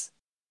Beakies,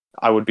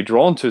 I would be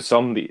drawn to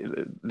some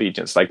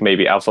legions, like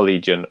maybe Alpha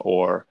Legion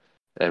or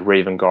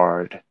Raven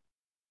Guard,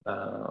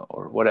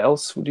 or what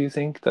else would you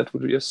think that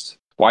would just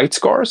White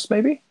Scars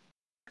maybe?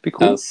 Be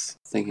cool. I was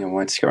thinking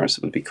White Scars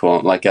would be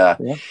cool, like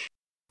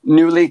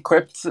newly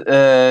equipped,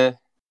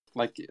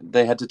 like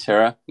they had to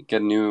Terra,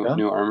 get new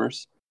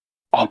armors.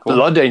 Oh, cool.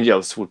 Blood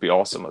Angels would be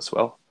awesome as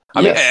well.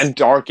 I mean, and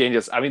Dark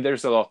Angels. I mean,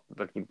 there's a lot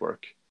that would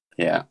work.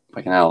 Yeah,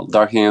 like hell.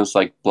 Dark Angels,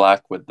 like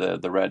black with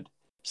the red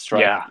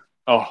stripe. Yeah.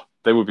 Oh,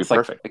 they would be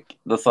perfect.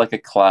 That's like a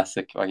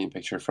classic fucking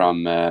picture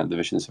from the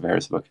Visions of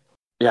Heresy book.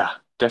 Yeah,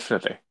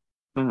 definitely.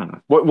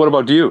 What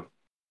about you?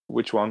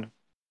 Which one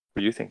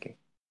were you thinking?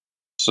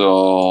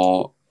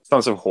 So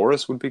Sons of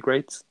Horus would be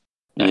great.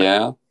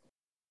 Yeah.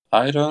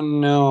 I don't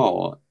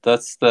know.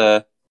 That's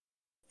the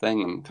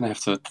thing I'm gonna have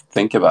to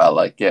think about.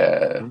 Like,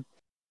 so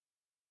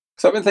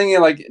I've been thinking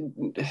like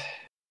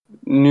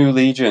new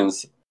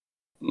legions.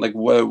 Like,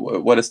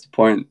 what is the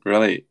point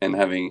really in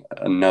having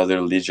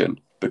another legion?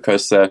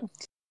 Because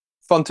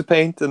fun to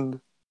paint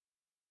and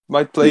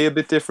might play a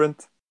bit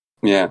different.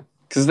 Yeah,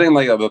 because the thing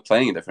like about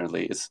playing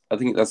differently is, I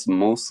think that's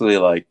mostly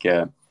like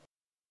the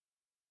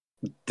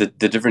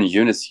different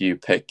units you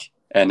pick,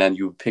 and then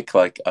you pick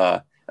like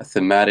a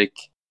thematic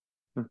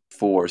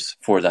force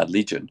for that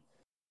legion.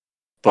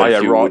 But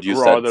if you would use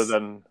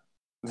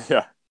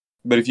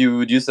But if you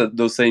would use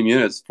those same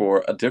units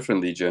for a different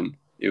legion,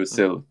 it would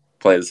still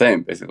play the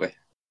same, basically.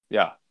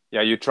 Yeah,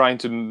 you're trying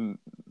to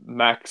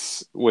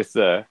match with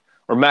the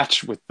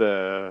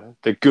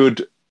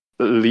good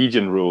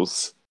legion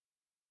rules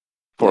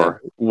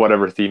for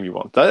whatever theme you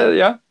want.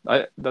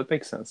 That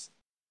makes sense.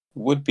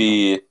 Would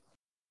be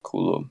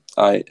cool.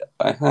 I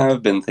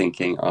have been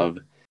thinking of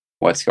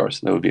White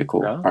Scars. That would be a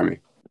cool army.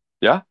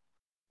 Yeah,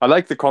 I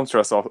like the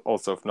contrast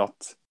also of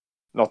not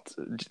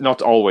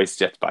not always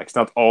jet bikes,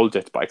 not all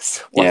jet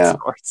bikes. Yeah,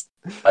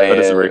 that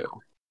is very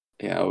cool.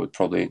 Yeah, I would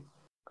probably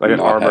like an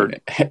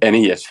armored have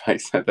any jet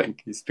bikes. I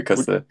think it's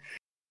because they're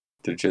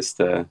just.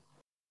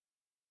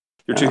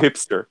 You're too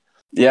hipster.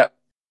 Yeah.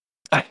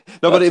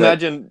 No, but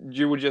imagine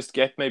you would just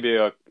get maybe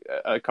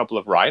a couple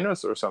of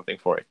rhinos or something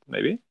for it,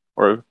 maybe,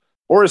 or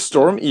a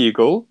Storm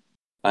Eagle.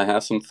 I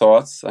have some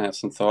thoughts.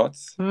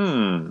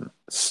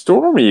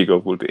 Storm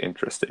Eagle would be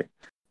interesting.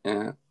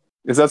 Yeah.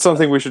 Is that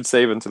something we should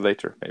save until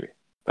later, maybe?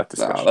 That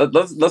discussion.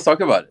 No, let's talk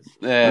about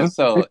it.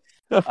 So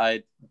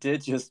I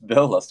did just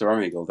build a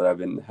Storm Eagle that I've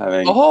been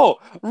having. Oh,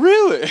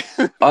 really?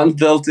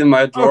 Unbuilt in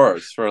my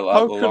drawers for a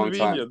long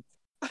time.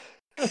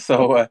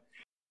 So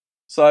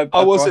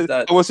how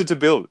was it to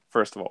build,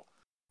 first of all?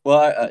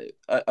 Well,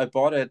 I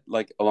bought it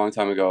like a long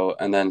time ago,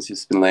 and then it's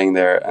just been laying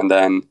there, and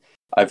then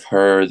I've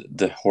heard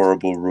the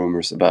horrible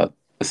rumors about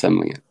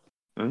assembling it.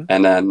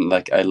 And then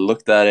like I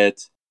looked at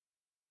it,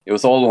 it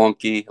was all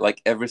wonky,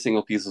 like every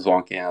single piece was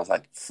wonky, and I was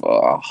like,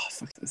 fuck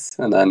this.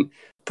 And then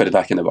put it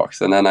back in the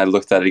box. And then I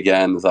looked at it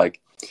again, it's like,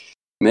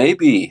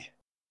 maybe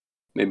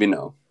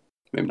no,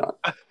 maybe not.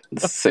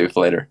 Let's save it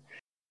for later.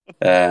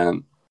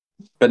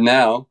 But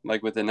now,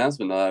 like with the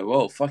announcement, I'm like,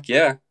 whoa, fuck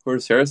yeah,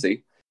 Horus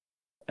Heresy.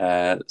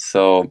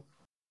 So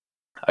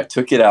I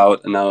took it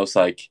out, and I was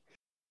like,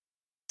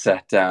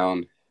 sat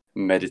down,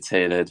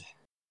 meditated,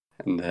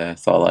 and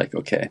thought like,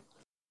 okay,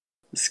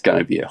 it's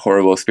gonna be a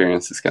horrible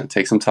experience. It's gonna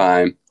take some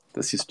time.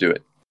 Let's just do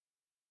it.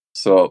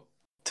 So it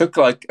took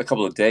like a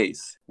couple of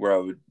days where I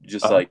would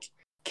just like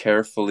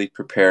carefully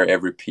prepare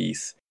every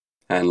piece,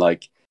 and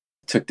like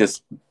took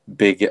this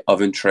big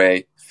oven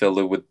tray, filled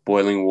it with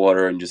boiling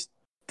water, and just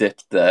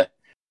dipped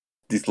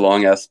these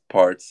long ass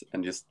parts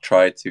and just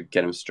tried to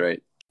get them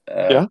straight.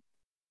 Yeah.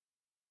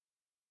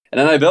 And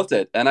then I built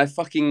it, and I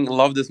fucking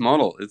love this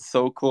model. It's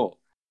so cool.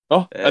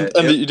 Oh, and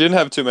you didn't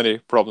have too many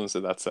problems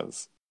in that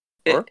sense.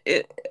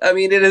 I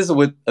mean, it is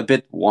a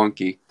bit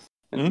wonky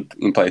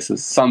in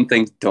places. Some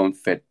things don't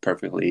fit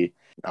perfectly.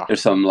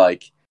 There's some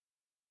like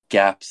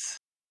gaps,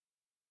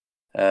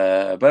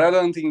 but I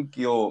don't think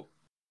you'll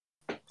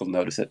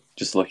notice it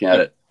just looking at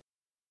it.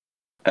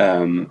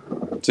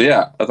 So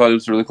yeah, I thought it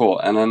was really cool.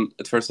 And then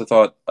at first I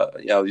thought,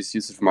 I'll just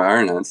use it for my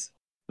Iron Hands,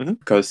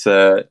 because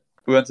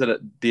we went to the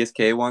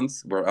DSK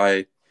once where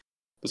I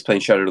was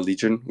playing Shattered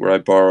Legion, where I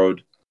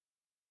borrowed.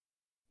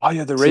 Oh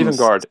yeah, the Raven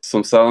Guard.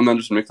 Some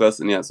Salamanders from Nicholas,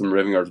 and some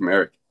Raven Guard from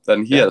Eric.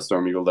 Then he had a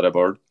Storm Eagle that I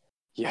borrowed.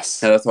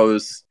 Yes. And I thought it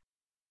was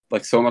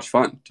like so much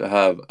fun to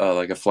have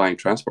like a flying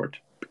transport,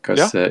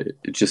 because it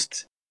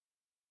just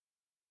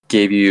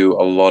gave you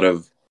a lot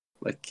of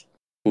like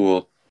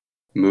cool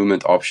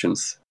movement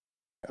options.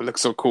 It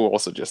looks so cool.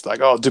 Also, just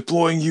like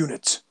deploying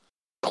units.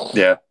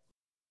 Yeah.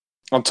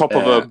 On top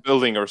of a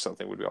building or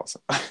something would be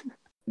awesome.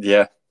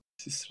 Yeah,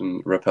 just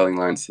some rappelling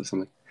lines or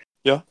something.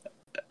 Yeah.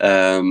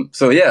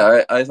 So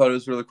yeah, I thought it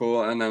was really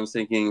cool, and I was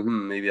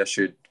thinking, maybe I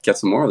should get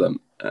some more of them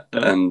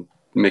and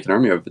make an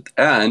army of it.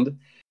 And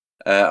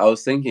I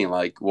was thinking,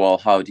 like, well,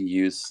 how do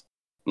you use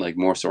like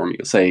more Storm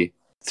Eagles? Say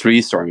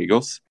 3 Storm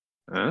Eagles.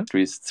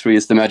 3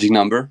 is the magic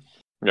number.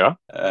 Yeah.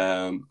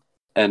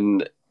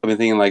 And I've been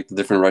thinking like the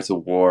different rights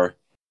of war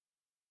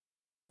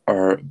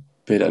are a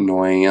bit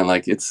annoying, and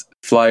like it's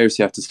flyers,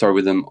 you have to start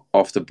with them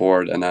off the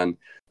board, and then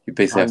you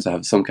basically have to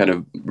have some kind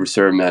of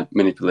reserve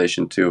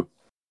manipulation to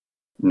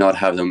not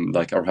have them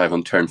like arrive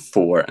on turn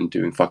 4 and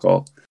doing fuck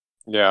all.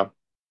 Yeah.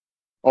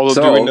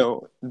 Although, do we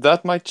know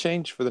that might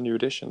change for the new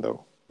edition,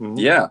 though?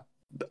 Yeah,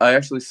 I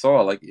actually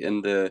saw like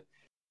in the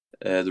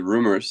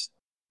rumors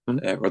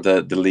or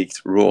the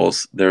leaked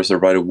rules, there's a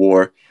right of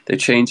war. They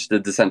changed the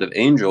Descent of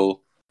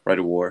Angel right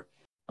of war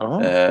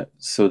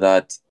so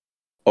that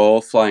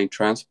all flying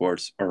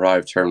transports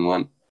arrive turn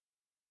 1.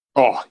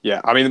 Oh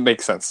yeah, I mean it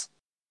makes sense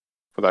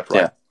for that,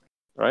 right? Yeah.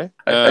 Right.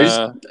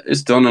 I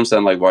just don't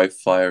understand like why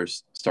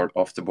flyers start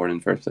off the board in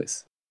the first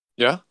place.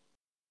 Yeah.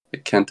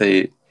 Can't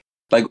they?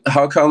 Like,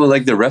 how come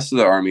like the rest of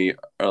the army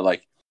are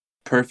like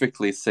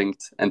perfectly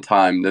synced and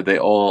timed that they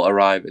all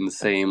arrive in the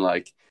same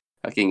like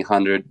fucking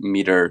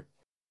 100-meter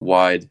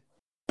wide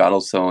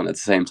battle zone at the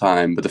same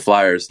time, but the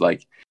flyers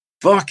like,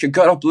 fuck, I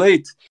got up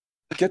late.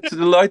 Get to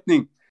the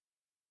lightning.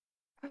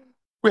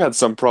 We had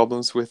some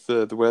problems with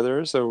the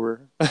weather, so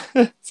we're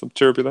some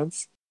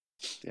turbulence.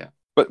 Yeah.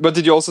 But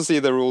did you also see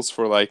the rules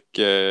for like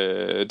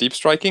deep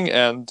striking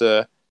and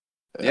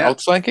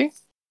outflanking?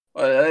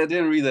 I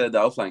didn't read the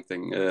outflank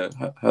thing.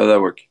 How did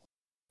that work?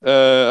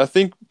 I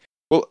think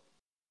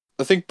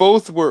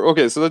both were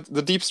okay. So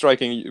the deep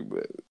striking,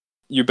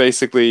 you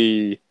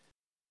basically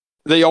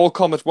they all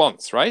come at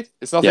once, right?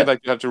 It's nothing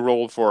like you have to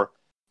roll for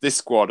this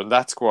squad and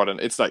that squad, and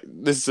it's like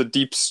this is a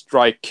deep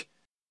strike.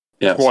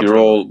 Yeah, squadron, so you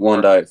roll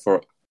 1 die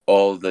for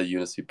all the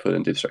units you put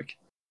in deep strike.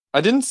 I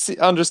didn't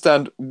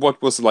understand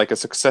what was like a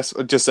success.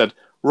 It just said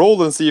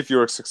roll and see if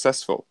you're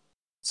successful.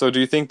 So do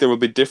you think there will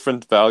be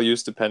different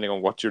values depending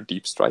on what you're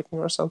deep striking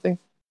or something?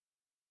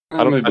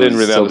 I didn't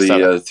really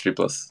understand.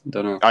 3+.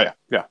 Don't know. Oh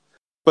yeah.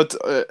 But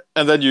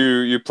and then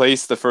you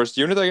place the first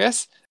unit, I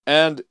guess,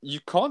 and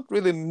you can't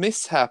really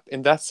mishap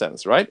in that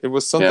sense, right? It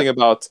was something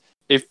about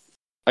if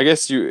I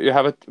guess you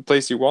have a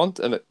place you want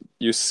and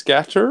you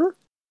scatter,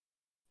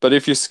 but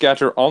if you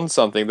scatter on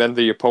something, then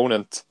the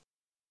opponent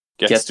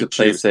gets to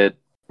place it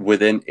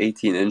within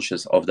 18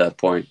 inches of that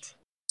point.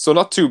 So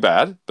not too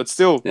bad, but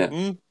still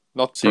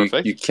not so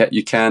perfect.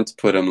 You can't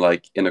put them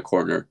like in a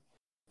corner,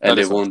 and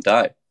they won't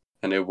die,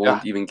 and they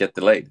won't even get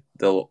delayed.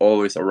 They'll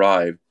always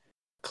arrive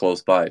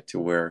close by to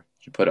where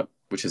you put them,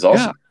 which is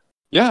awesome.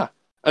 Yeah.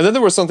 And then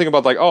there was something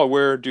about like, oh,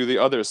 where do the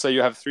others? Say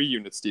you have 3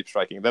 units deep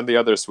striking, then the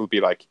others will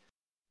be like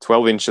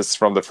 12 inches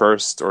from the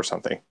first or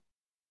something.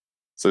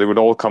 So they would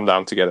all come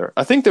down together.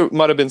 I think there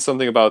might have been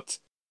something about,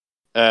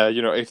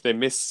 if they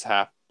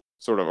mishap,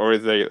 sort of, or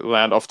if they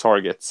land off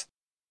target,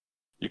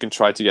 you can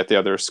try to get the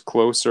others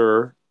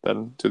closer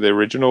than to the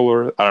original,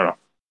 or I don't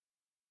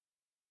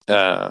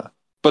know.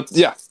 But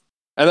yeah,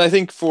 and I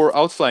think for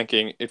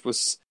outflanking, it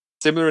was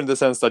similar in the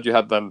sense that you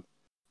had them,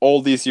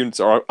 all these units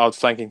are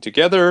outflanking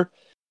together,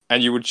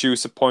 and you would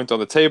choose a point on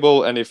the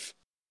table, and if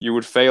you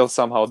would fail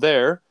somehow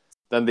there,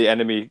 then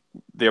the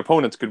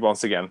opponent could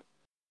once again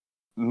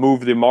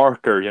move the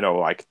marker,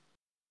 like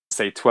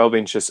say 12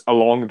 inches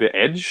along the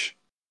edge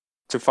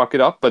to fuck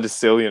it up, but it's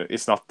still,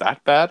 it's not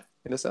that bad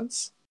in a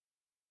sense.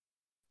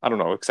 I don't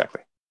know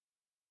exactly.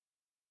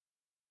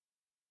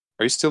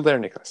 Are you still there,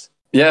 Nicholas?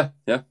 Yeah.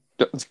 You're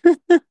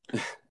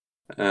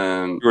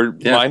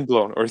mind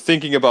blown, or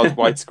thinking about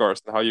White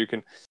Scars and how you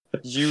can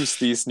use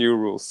these new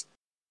rules.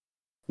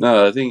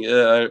 No, I think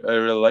I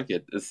really like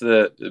it. It's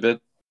a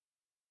bit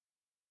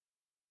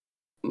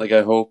like,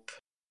 I hope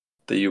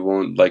that you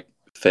won't like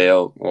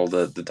fail all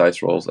the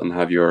dice rolls and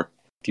have your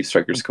deep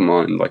strikers come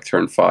on in like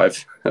turn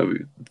 5. That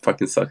would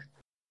fucking suck.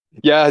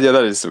 Yeah,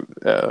 that is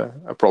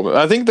a problem.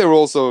 I think they're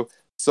also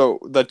so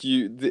that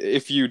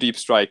if you deep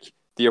strike,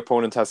 the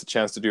opponent has a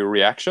chance to do a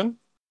reaction,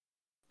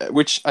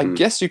 which I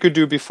guess you could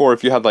do before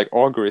if you had like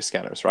augury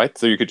scanners, right?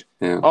 So you could.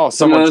 Yeah. Oh,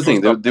 someone. Another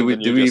thing. Do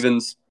we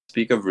even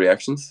speak of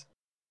reactions?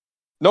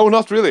 No,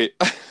 not really.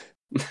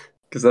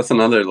 Because that's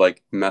another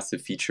like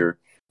massive feature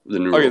of the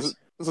new rules.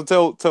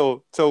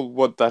 So tell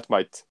what that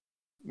might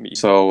mean.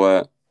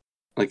 So,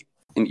 like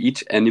in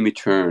each enemy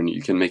turn,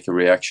 you can make a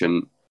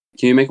reaction.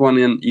 Can you make one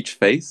in each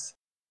phase,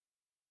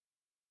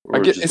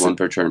 or just one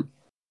per turn?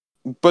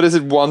 But is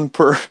it one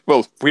per?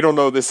 Well, we don't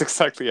know this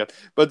exactly yet.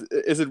 But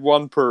is it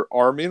one per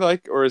army,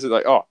 like, or is it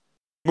like,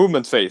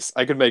 movement phase?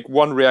 I can make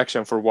one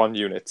reaction for one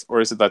unit, or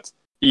is it that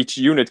each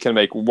unit can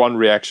make one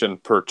reaction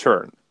per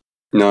turn?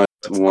 No,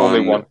 it's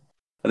only one.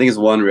 I think it's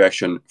one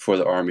reaction for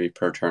the army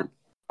per turn.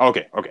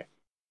 Okay.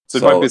 So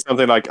it might be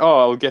something like,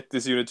 I'll get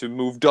this unit to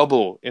move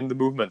double in the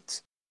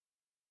movement.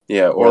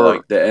 Yeah, or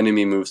like the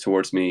enemy moves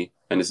towards me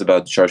and is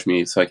about to charge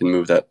me, so I can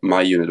move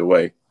my unit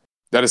away.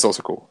 That is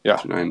also cool.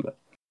 Yeah.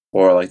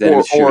 Or like the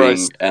enemy's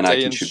shooting and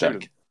I can shoot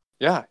back.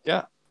 Yeah.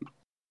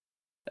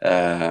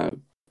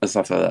 And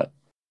stuff like that.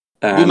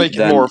 We'll make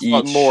it more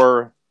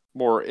fun,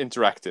 more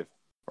interactive.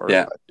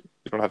 You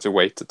don't have to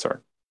wait a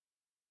turn.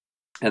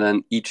 And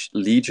then each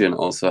legion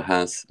also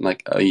has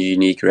like a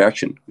unique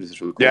reaction, which is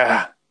really cool.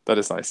 Yeah, that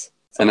is nice.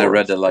 And I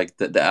read that like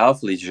the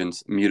Alpha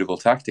Legion's mutable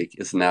tactic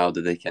is now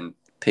that they can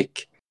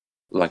pick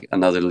like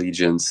another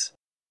legion's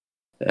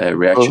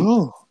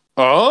reaction.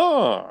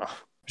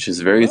 Which is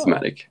very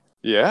thematic.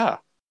 Yeah.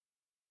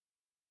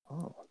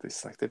 Oh,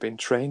 it's like they've been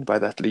trained by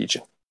that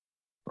legion,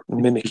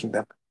 mimicking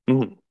them.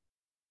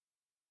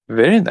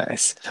 Very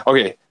nice.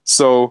 Okay,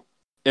 so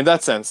in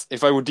that sense,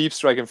 if I would deep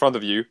strike in front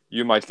of you,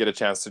 you might get a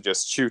chance to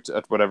just shoot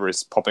at whatever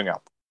is popping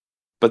up.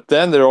 But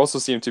then there also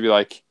seemed to be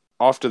like,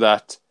 after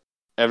that,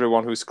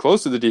 everyone who's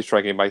close to the deep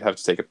striking might have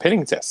to take a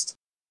pinning test.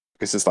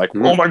 Because it's like,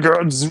 oh my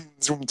god,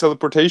 zoom,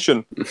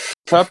 teleportation. It's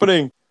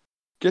happening.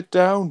 Get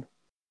down.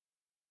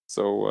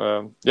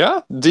 So,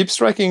 deep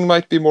striking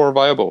might be more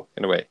viable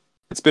in a way.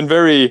 It's been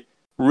very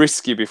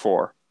risky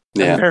before.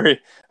 Yeah. And very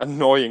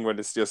annoying when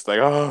it's just like,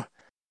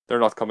 they're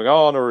not coming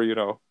on, or,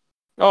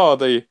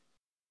 they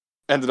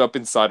ended up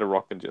inside a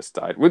rock and just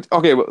died.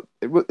 Okay, well,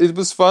 it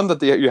was fun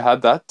that you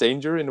had that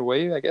danger in a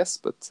way, I guess,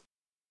 but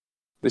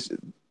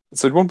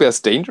so it won't be as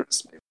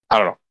dangerous. Maybe. I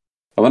don't know.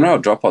 I wonder how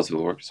drop pods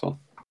will work as well.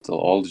 They'll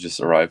all just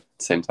arrive at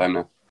the same time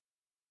now.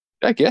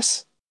 I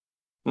guess.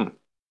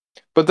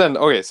 But then,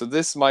 okay, so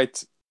this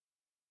might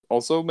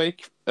also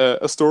make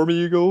a Storm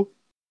Eagle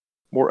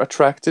more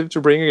attractive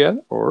to bring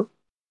again, or?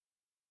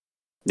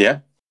 Yeah.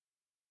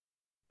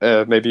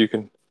 Maybe you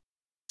can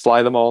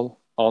fly them all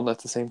on at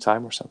the same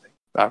time or something.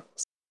 But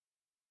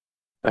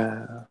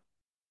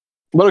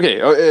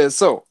okay,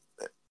 so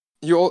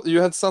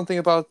you had something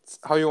about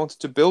how you wanted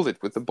to build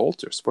it with the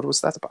bolters. What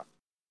was that about?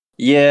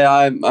 Yeah,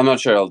 I'm not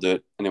sure I'll do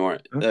it anymore.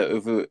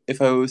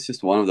 If I was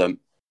just one of them,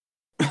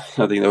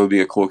 I think that would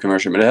be a cool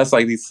conversion. But it has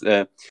like these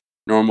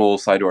normal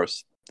side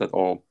doors that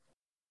all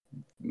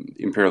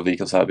Imperial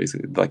vehicles have,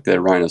 basically, like the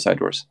Rhino side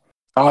doors.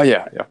 Oh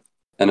yeah.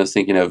 And I was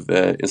thinking of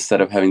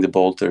instead of having the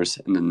bolters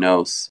in the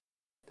nose,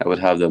 I would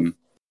have them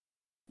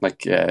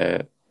like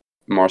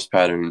Mars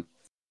pattern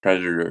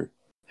Predator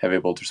heavy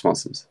bolter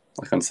responses,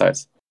 like on the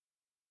sides.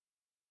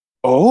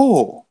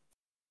 Oh,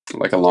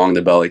 like along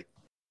the belly.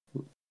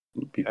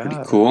 Would be pretty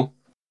cool.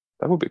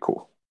 That would be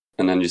cool.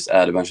 and then just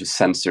add a bunch of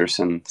sensors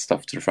and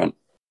stuff to the front,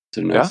 to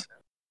the nose. Yeah.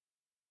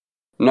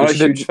 I'm not a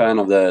huge fan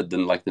of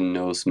the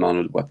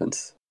nose-mounted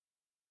weapons.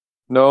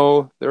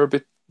 No, they're a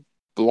bit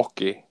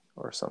blocky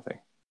or something.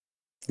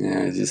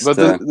 Yeah, just. But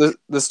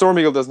the Storm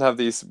Eagle doesn't have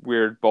these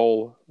weird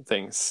ball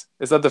things.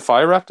 Is that the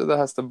Fire Raptor that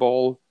has the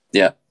ball?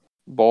 Yeah.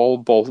 Ball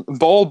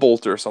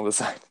bolters on the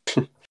side.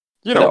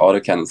 You know, the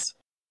autocannons.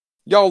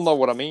 Y'all know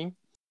what I mean.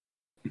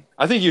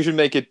 I think you should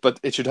make it, but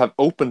it should have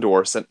open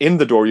doors, and in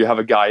the door you have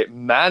a guy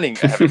manning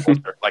a heavy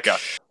bolter,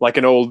 like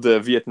an old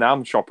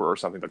Vietnam chopper or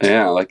something.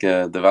 Yeah, like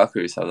the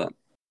Valkyries have that.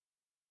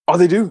 Oh,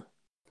 they do.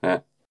 Yeah.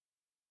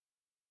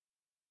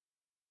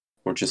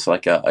 Or just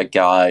like a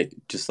guy,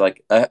 just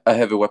like a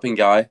heavy weapon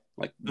guy,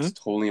 like just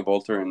holding a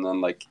bolter, and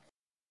then like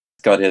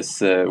got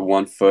his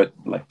 1 foot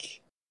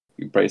like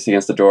braced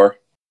against the door.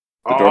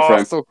 The door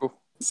frame. So cool.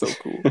 So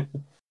cool.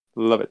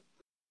 Love it.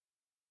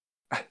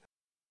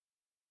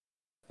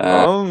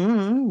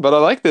 But I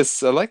like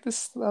this.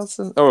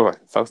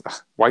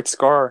 White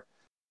Scar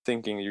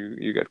thinking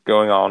you get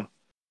going on.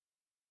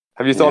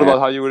 Have you thought about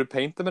how you would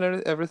paint them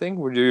and everything?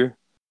 Would you?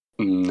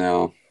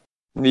 No.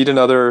 Need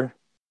another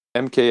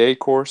MKA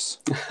course?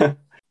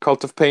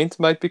 Cult of Paint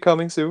might be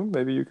coming soon.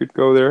 Maybe you could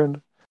go there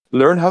and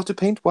learn how to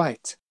paint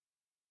white.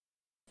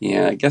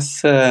 Yeah, I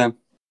guess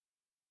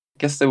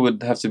they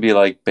would have to be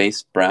like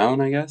base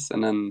brown, I guess,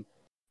 and then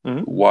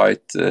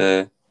white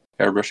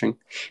airbrushing.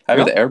 I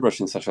haven't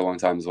airbrushing in such a long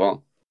time as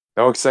well.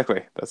 Oh,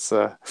 exactly. That's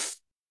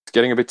it's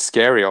getting a bit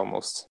scary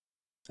almost.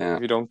 Yeah.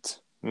 If you don't.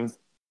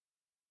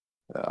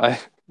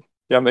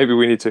 Maybe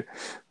we need to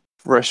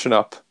freshen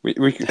up. We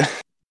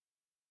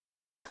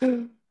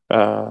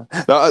I've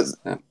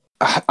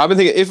been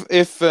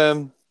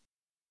thinking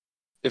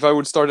if I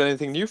would start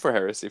anything new for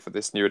Heresy for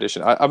this new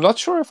edition. I'm not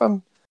sure if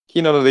I'm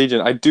keen on a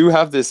Legion. I do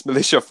have this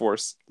militia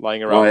force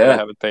lying around that I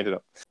haven't painted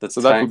up.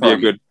 So that would be a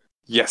good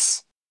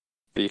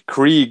the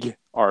Krieg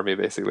army,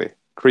 basically.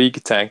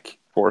 Krieg tank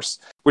force,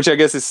 which I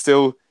guess is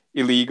still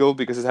illegal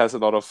because it has a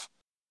lot of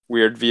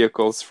weird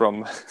vehicles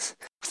from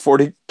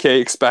 40k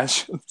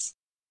expansions.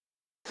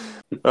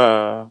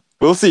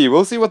 We'll see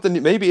what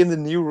maybe in the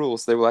new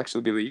rules they will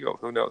actually be legal.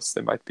 Who knows?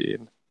 They might be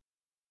in,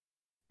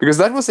 because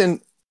that was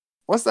in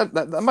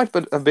that might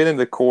have been in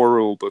the core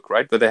rule book,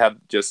 right? That they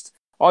had just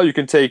you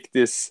can take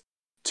this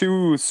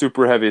 2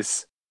 super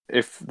heavies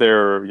if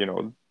they're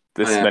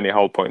many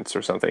hull points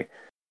or something,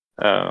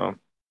 and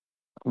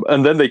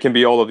then they can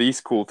be all of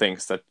these cool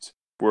things that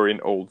were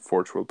in old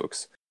Forge rule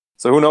books.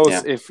 So who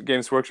knows if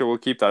Games Workshop will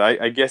keep that?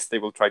 I guess they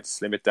will try to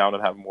slim it down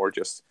and have more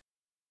just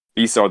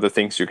these are the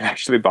things you can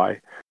actually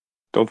buy.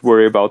 Don't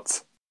worry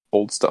about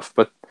old stuff.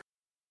 But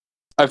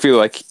I feel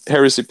like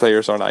Heresy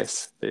players are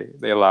nice.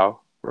 They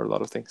allow for a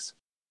lot of things.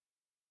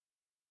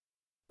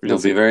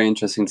 It'll be very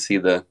interesting to see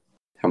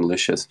how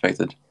militia is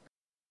affected.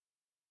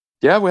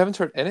 Yeah, we haven't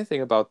heard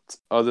anything about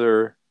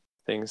other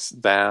things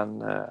than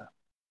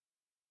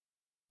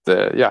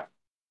the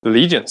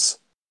Legions.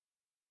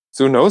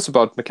 So who knows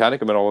about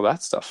Mechanicum and all of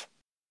that stuff?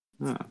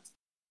 Do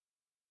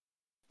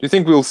you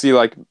think we'll see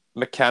like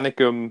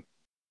Mechanicum,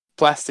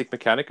 plastic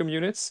Mechanicum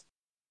units?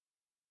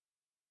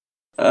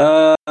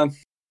 I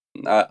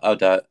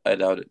doubt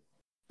it.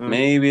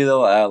 Maybe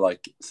they'll add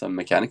like some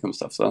Mechanicum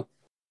stuff though.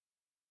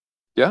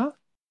 Yeah?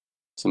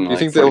 Some like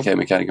 40k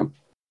Mechanicum.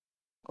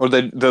 Or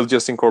they'll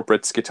just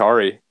incorporate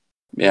Skitarii.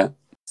 Yeah.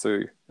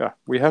 So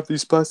we have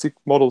these plastic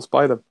models,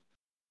 buy them.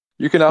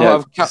 You can now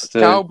have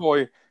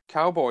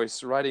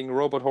cowboys riding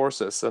robot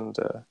horses and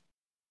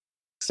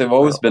they've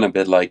always been a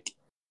bit like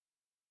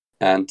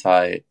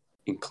anti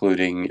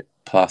including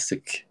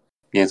plastic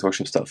Games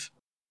Workshop stuff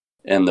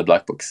in the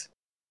black books.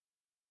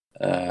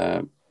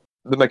 The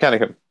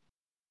Mechanicum.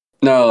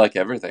 No, like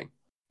everything.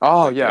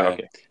 Oh, yeah,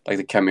 okay. Like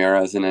the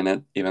Chimera isn't in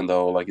it, even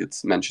though like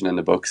it's mentioned in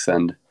the books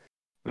and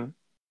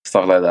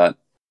stuff like that.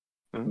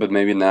 But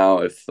maybe now,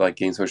 if like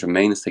Games Workshop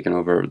Main is taken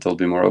over, they'll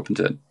be more open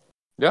to it.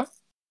 Yeah.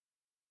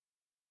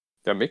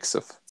 A mix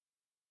of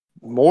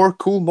more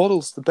cool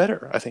models, the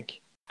better, I think.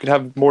 You could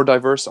have more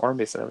diverse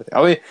armies and everything.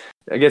 I mean,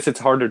 I guess it's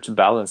harder to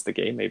balance the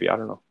game, maybe. I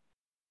don't know.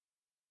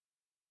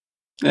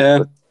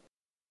 Yeah.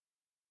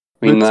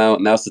 I mean,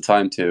 now's the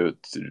time to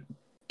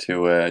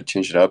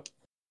change it up.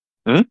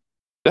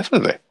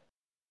 Definitely.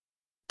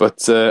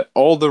 But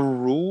all the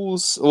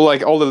rules,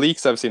 like all the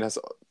leaks I've seen,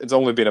 it's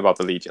only been about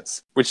the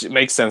Legions, which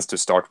makes sense to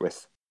start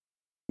with.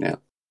 Yeah.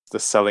 The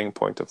selling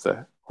point of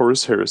the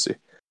Horus Heresy.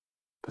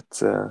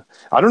 But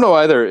I don't know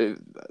either,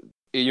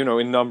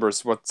 in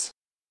numbers,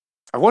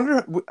 I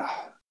wonder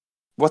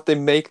what they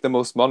make the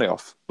most money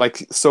off.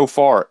 Like, so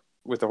far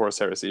with the Horus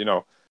Heresy,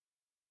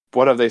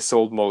 what have they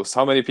sold most?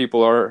 How many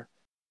people are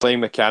playing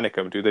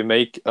Mechanicum? Do they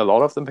make a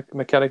lot of the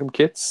Mechanicum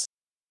kits?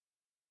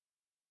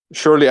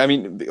 Surely, I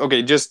mean,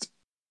 okay, just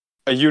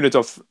a unit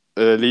of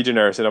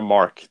Legionnaires in a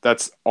Mark.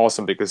 That's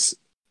awesome because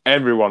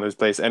everyone who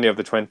plays any of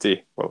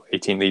the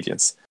 18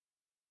 Legions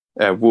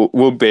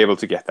will be able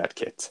to get that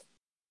kit.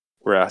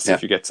 Whereas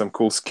if you get some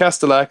cool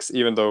Castellax,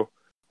 even though,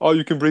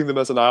 you can bring them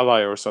as an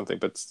ally or something,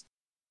 but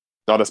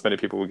not as many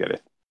people will get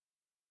it.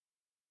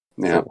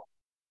 Yeah.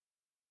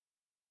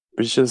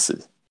 We shall see.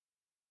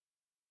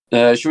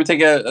 Should we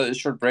take a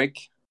short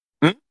break?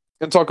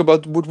 And talk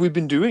about what we've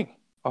been doing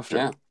after.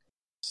 Yeah.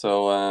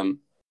 So,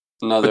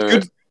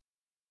 another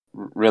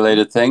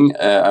related thing.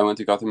 I went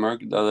to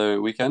Gothenburg the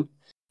other weekend.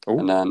 Oh.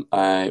 And then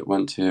I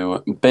went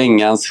to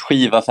Bengans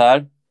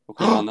skivaffär.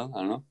 I don't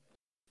know.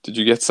 Did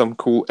you get some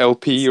cool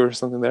LP or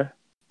something there?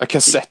 A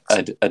cassette?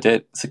 I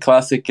did. It's a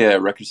classic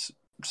record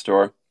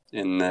store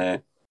in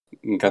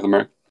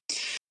Gothenburg.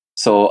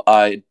 So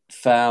I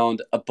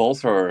found a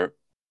Bolter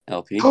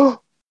LP.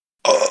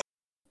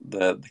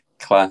 the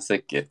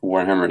classic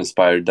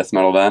Warhammer-inspired death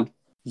metal band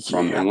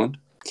from England.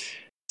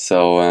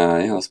 So,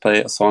 let's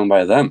play a song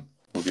by them.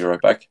 We'll be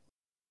right back.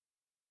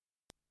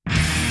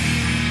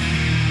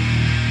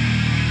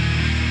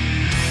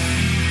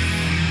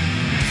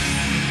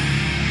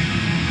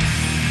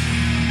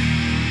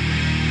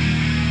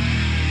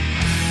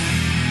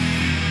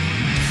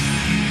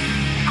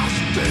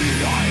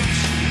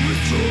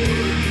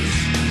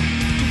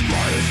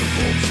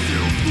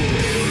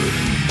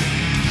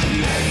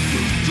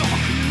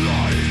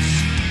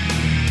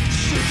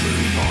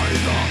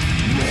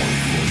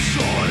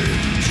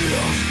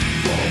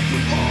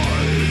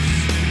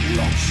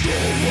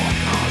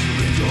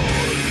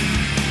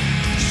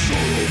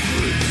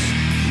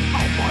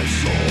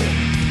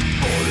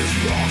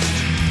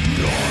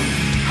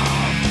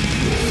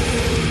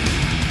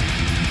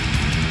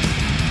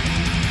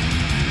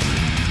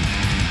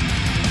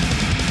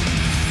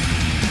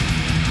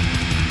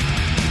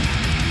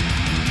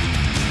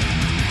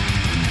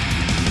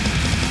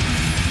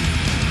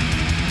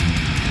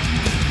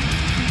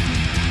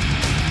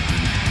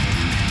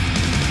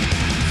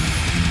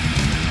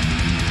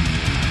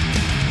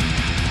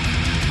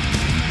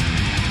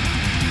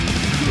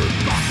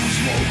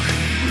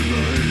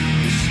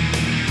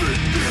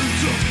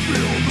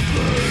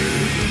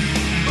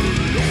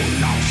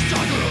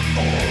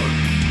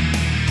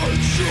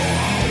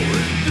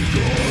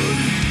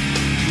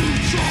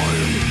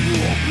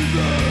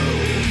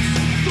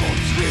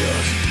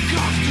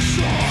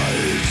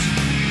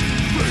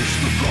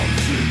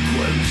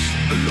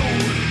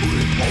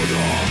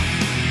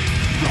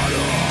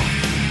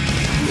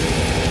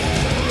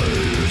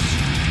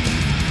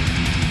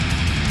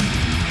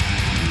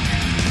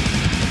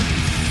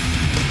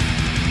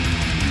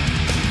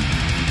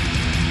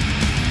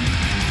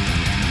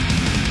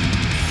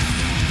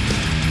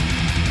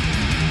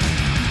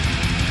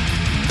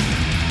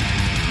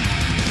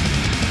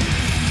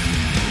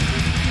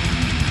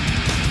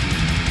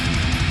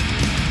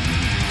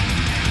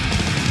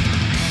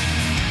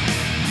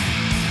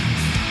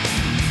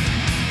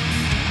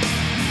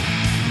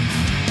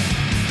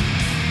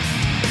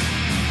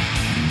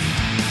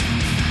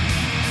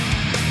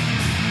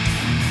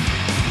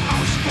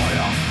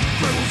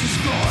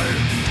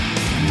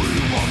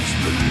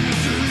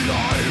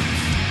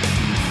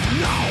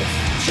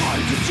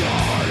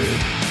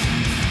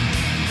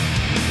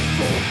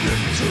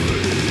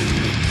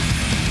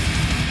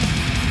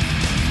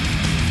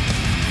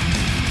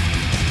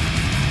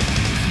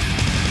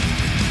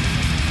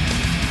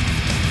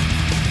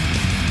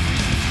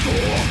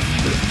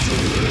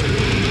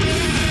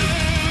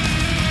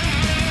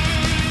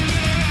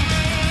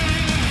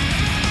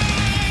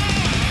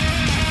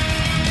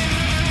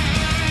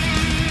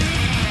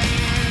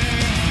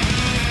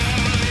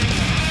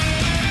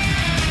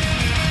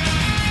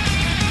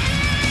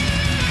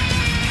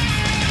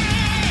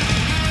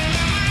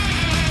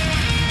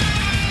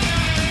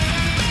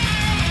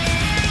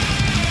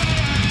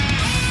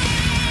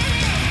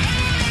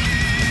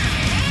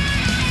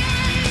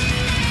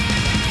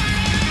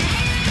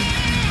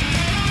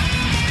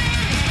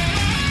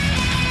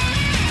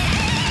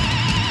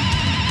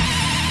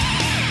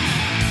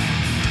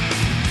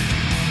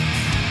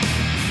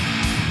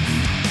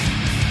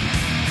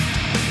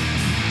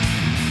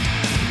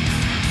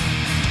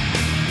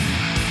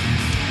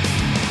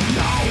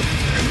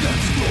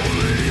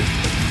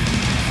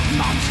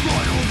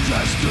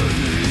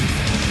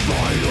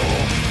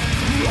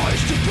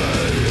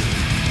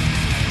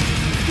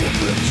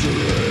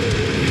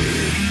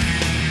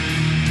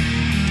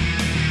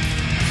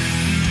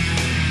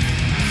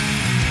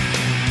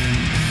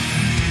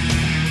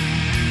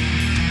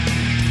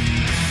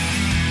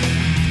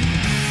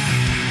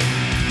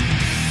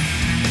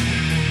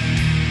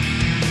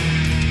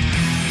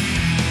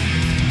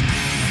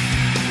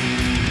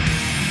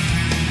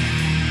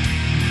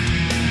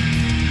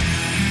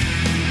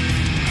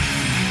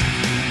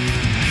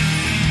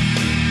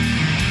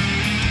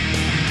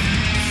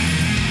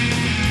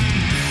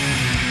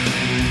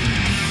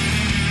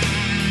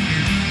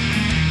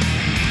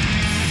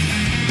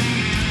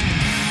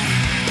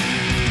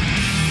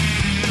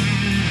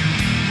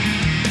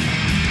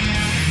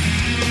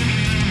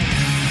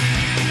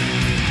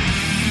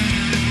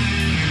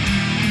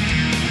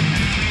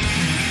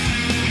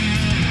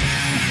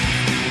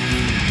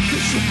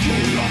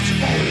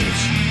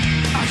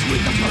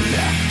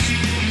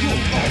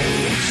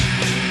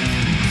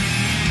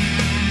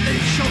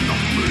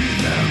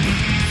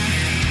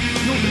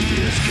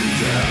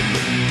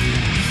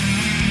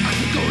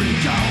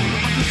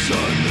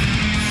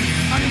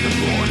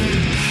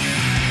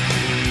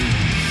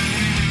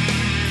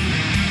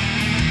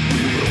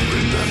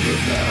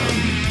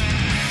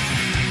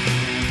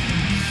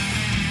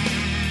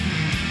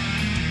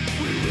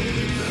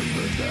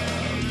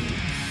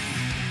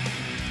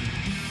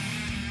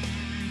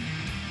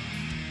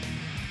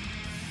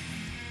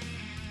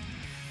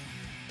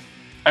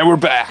 And we're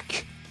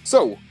back.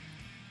 So,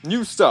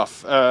 new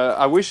stuff.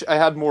 I wish I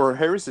had more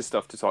Heresy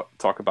stuff to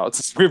talk about.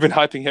 We've been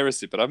hyping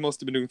Heresy, but I've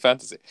mostly been doing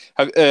fantasy.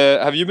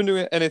 Have you been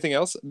doing anything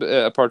else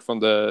apart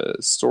from the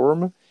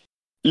Storm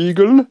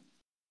Eagle?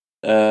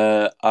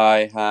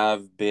 I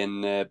have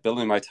been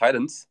building my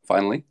Titans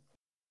finally.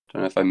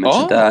 Don't know if I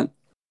mentioned that.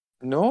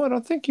 No, I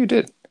don't think you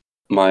did.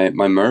 My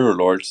Murder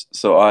Lords.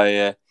 So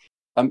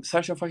I'm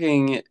such a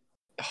fucking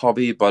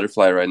hobby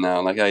butterfly right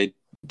now. Like I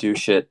do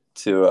shit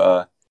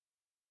to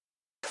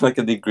like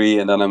a degree,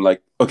 and then I'm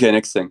like, okay,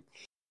 next thing,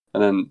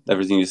 and then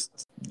everything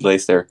just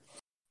lays there.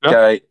 Yeah.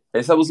 Okay, I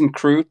established some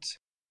Kroot.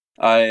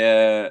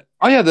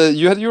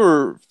 You had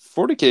your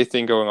 40k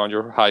thing going on,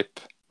 your hype.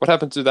 What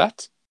happened to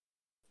that?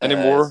 Any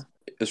more?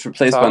 It's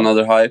replaced by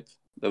another hype.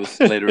 That was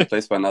later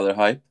replaced by another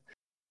hype.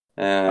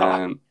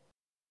 I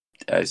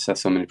just have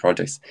so many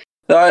projects.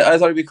 So I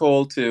thought it'd be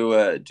cool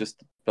to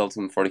just build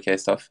some 40k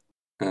stuff.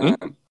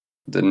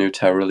 The new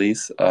Tau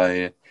release.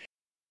 I've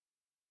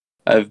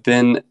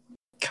been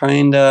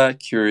kinda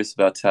curious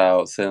about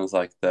Tau since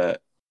I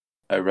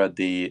read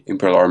the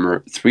Imperial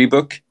Armor 3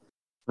 book,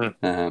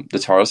 the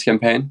Taros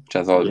campaign, which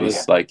I thought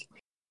was like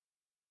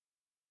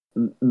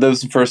that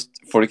was the first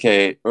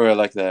 40k or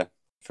like the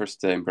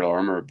first Imperial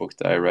Armor book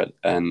that I read,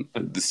 and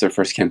this is their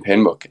first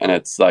campaign book, and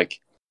it's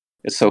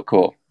so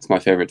cool. It's my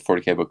favorite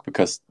 40k book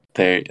because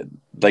they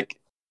like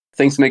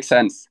things make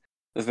sense.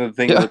 That's the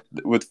thing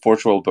with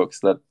Forge World books,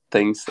 that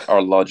things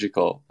are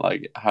logical,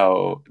 like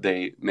how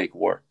they make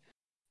war.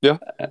 Yeah,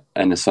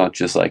 and it's not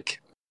just like,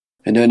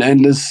 and then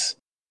endless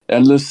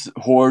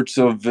hordes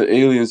of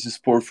aliens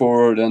just pour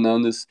forward, and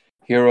then this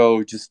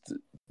hero just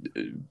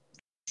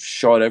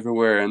shot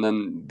everywhere, and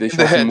then they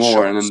shot some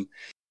more, and then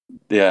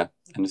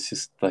and it's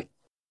just like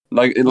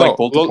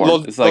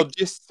Baltimore. It's like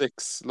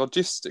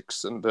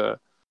logistics, and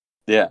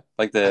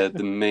like the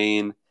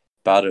main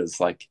battle is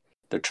like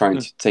they're trying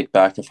to take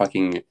back a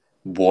fucking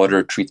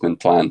water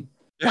treatment plant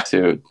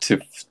to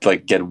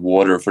like get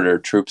water for their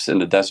troops in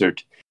the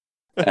desert.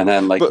 And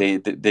then like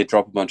they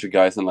drop a bunch of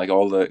guys, and like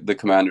all the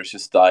commanders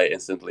just die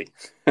instantly.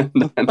 And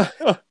then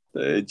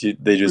they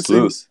just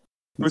lose.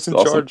 Who's in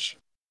charge?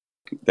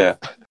 Yeah.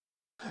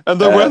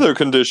 And the weather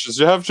conditions,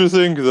 you have to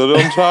think that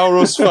on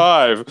Taurus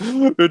 5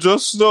 it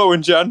does snow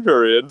in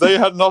January, and they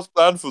had not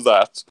planned for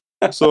that.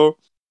 So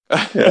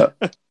you're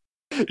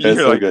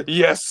so like, good.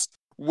 Yes,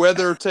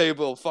 weather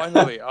table,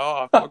 finally.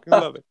 I fucking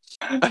love it.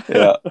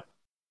 Yeah.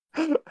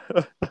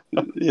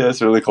 Yeah,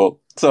 it's really cool.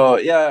 So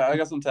yeah, I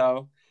got some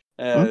Tau.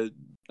 And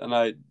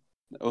I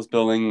was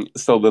still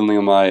building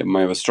on my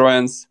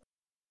Vestroyans.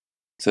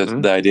 So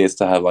the idea is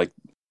to have like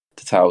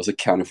the Tau as a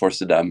counterforce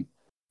to them.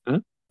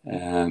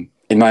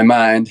 In my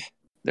mind,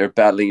 they're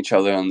battling each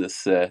other on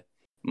this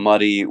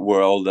muddy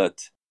world,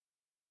 that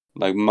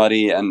like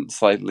muddy and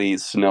slightly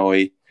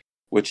snowy,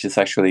 which is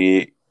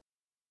actually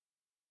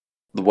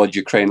what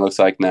Ukraine looks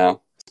like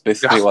now. It's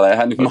basically what I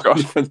had in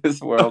mind for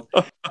this world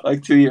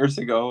like 2 years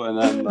ago, and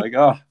I'm like,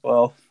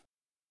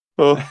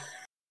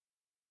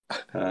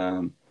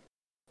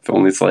 if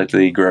only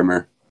slightly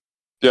grimmer.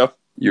 Yeah.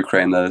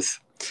 Ukraine, that is.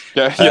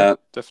 Yeah,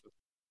 definitely.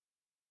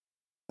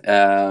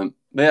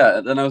 But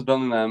yeah, then I was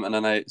building them, and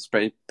then I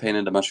spray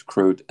painted a bunch of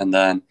Kroot, and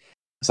then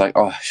it's like,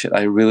 oh shit,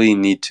 I really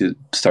need to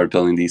start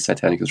building these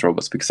Titanicus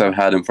robots because I've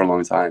had them for a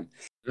long time.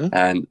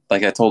 And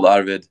like I told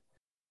Arvid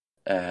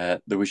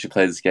that we should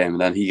play this game,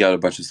 and then he got a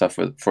bunch of stuff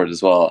for it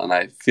as well, and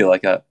I feel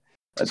like a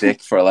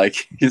dick for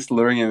like just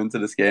luring him into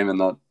this game and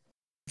not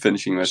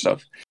finishing my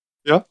stuff.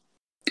 Yeah.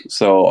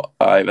 So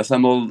I've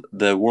assembled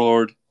the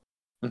Warlord,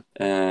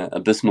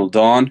 Abysmal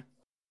Dawn,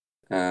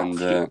 and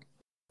the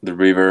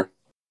Reaver.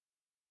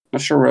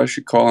 Not sure what I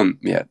should call him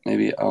yet.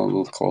 Maybe I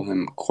will call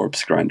him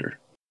Corpse Grinder.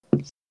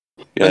 My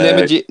name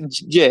is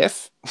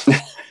Jeff.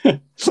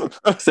 So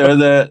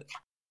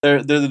they're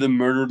the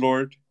Murder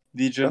Lord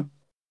Legion,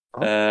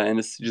 and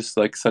it's just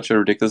like such a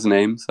ridiculous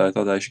name. So I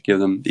thought I should give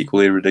them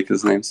equally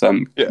ridiculous names. So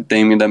I'm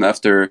naming them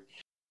after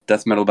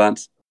death metal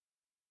bands.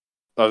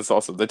 That is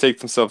awesome. They take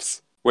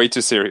themselves way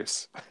too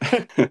serious.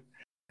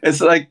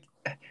 It's like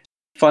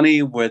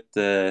funny with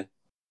the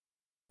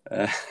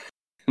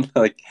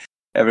like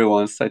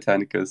everyone's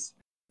Titanicus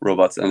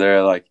robots, and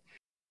they're like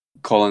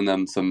calling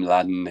them some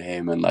Latin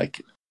name, and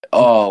like,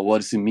 oh,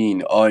 what does it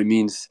mean? Oh, it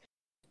means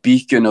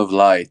beacon of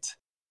light.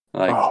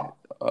 Like,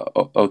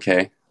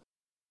 okay,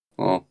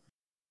 well,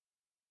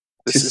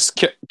 this is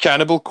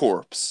Cannibal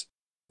Corpse.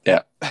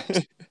 Yeah,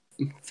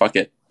 fuck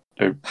it.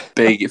 They're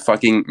big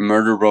fucking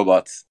murder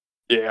robots.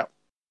 Yeah.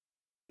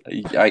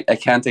 I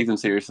can't take them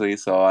seriously,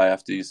 so I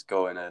have to just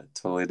go in a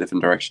totally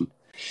different direction.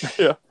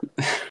 Yeah.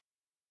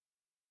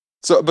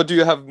 So, but do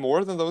you have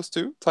more than those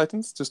two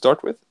Titans to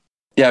start with?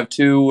 Yeah, I have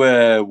two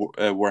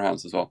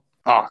Warhounds as well.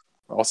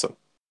 Awesome.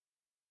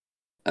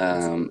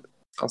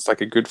 Sounds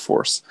like a good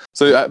force.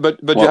 So, but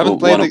you haven't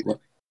played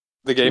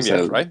the game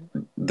yet, right?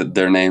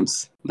 Their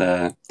names.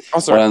 Sorry.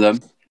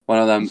 One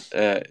of them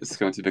is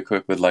going to be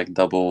equipped with like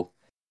double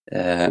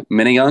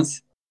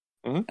miniguns,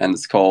 and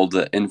it's called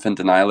Infant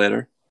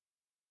Annihilator.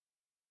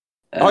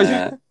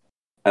 Yeah.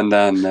 And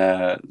then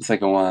the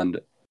second one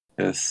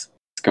is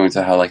going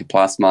to have like a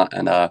plasma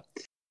and a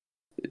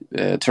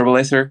turbo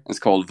laser. It's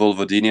called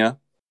Volvodinia.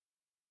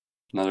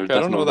 Another I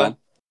don't know that.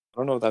 I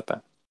don't know that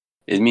band.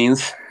 It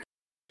means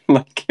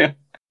like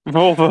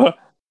Volva.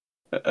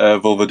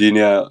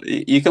 Volvodinia.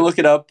 You can look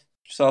it up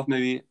yourself,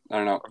 maybe. I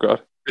don't know. Oh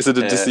God, is it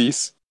a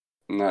disease?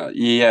 No,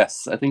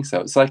 yes, I think so.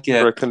 It's like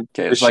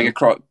it's like a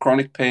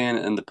chronic pain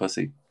in the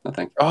pussy, I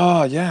think.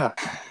 Oh yeah,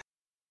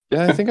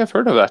 I think I've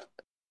heard of that.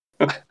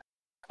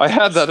 I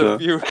had that a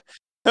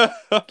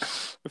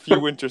few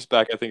winters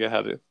back. I think I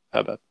had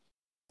that.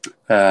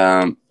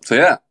 So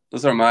yeah,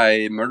 those are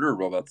my murder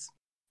robots.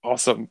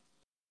 Awesome.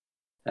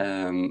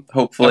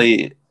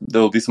 Hopefully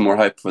there will be some more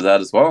hype for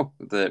that as well.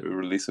 The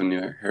release of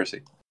New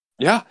Heresy.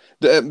 Yeah,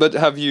 but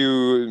have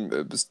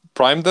you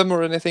primed them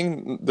or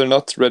anything? They're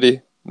not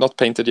ready, not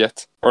painted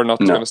yet, or not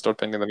going to start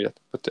painting them yet.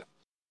 But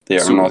they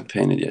are not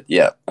painted yet.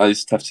 Yeah, I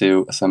just have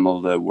to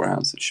assemble the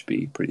warhounds. It should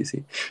be pretty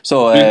easy.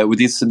 So with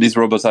these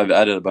robots, I've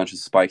added a bunch of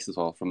spikes as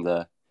well from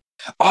the.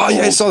 Oh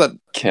yeah, I saw that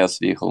Chaos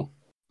vehicle.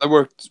 That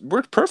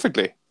worked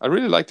perfectly. I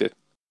really liked it.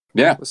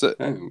 Yeah, it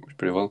worked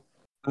pretty well.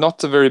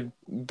 Not a very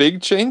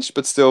big change,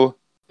 but still,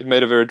 it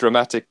made a very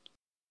dramatic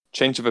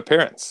change of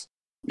appearance.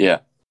 Yeah.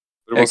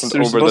 It wasn't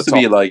over supposed to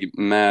be like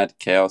mad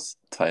chaos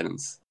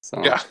titans.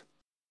 So yeah,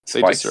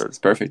 they deserve it. It's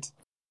perfect.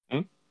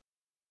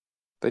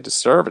 They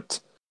deserve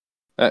it.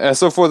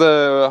 So for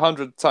the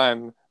 100th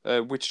time,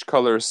 which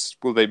colors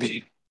will they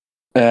be?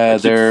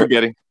 They're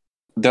forgetting.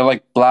 They're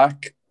like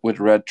black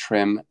with red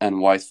trim and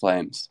white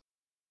flames.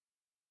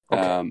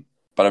 Okay.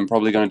 But I'm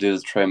probably gonna do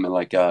the trim in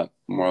like a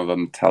more of a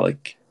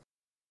metallic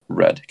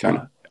red kind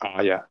of.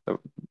 Yeah, that would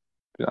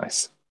be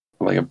nice.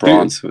 Like a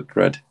bronze with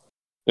red.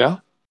 Yeah.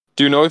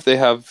 Do you know if they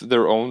have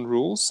their own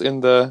rules in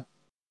the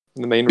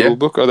main rule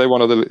book? Are they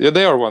one of the? Yeah,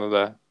 they are one of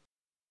the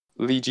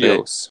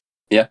Legios.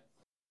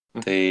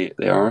 They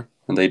are,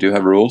 and they do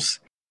have rules.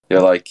 They're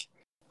like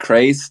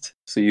crazed,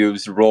 so you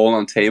just roll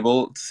on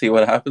table to see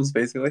what happens,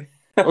 basically.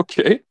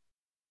 Okay.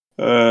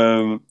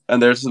 And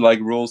there's like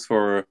rules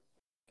for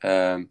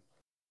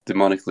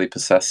demonically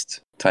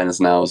possessed Titans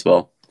now as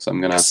well. So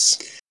I'm gonna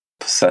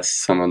possess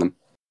some of them.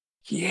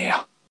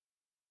 Yeah.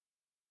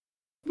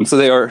 So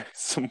they are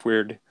some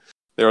weird.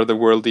 They are the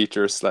world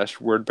eaters /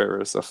 word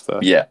bearers of the.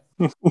 Yeah,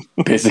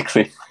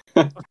 basically.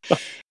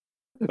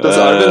 Does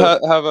Arvid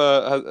have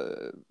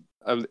a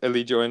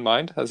Legio in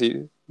mind? Has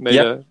he made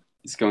a?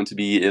 It's going to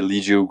be a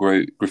Legio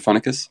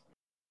Gryphonicus.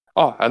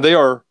 Oh, and they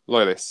are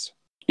loyalists.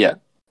 Yeah,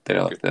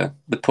 they're like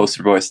the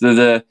poster boys.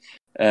 They're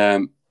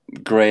the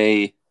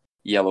gray,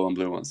 yellow, and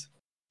blue ones.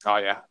 Oh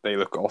yeah, they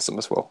look awesome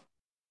as well.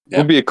 Yeah.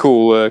 Would be a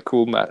cool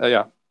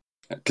yeah.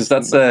 Because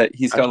that's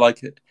he's got like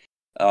his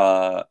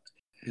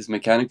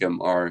Mechanicum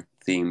are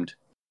themed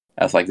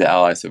as like the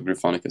allies of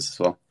Gryphonicus as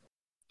well.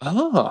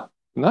 Ah,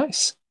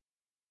 nice.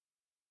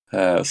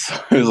 So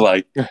it was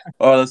like,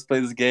 oh, let's play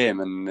this game,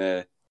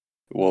 and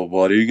well,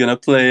 what are you gonna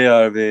play,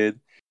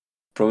 Arvid?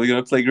 Probably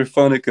gonna play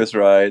Gryphonicus,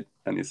 right?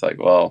 And he's like,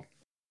 well,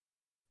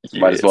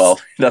 might as well.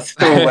 That's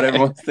what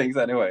everyone thinks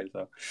anyway.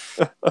 So,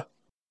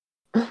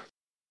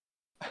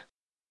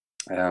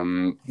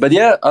 but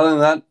yeah, other than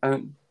that, I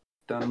haven't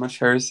done much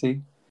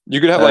Heresy.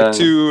 You could have like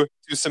two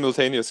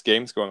simultaneous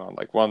games going on,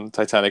 like one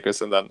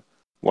Titanicus and then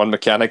one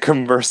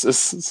Mechanicum versus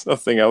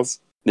something else.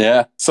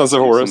 Yeah, Sons of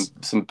Horus.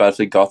 Some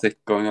Battlefield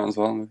Gothic going on as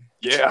well. Maybe.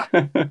 Yeah,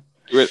 do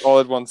it all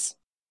at once.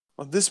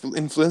 Well, this will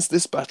influence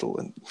this battle,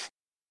 and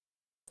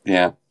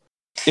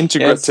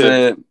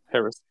integrative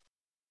Heresy.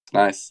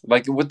 Nice,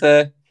 like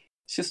it's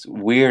just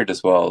weird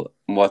as well.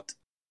 What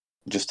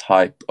just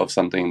hype of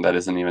something that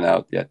isn't even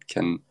out yet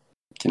can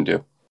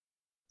do.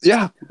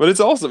 Yeah, but it's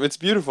awesome. It's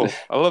beautiful.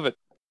 I love it.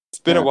 It's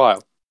been a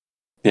while.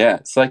 Yeah,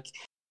 it's like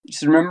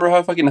just remember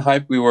how fucking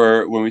hyped we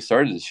were when we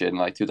started this shit in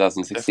like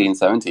 2016,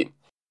 17.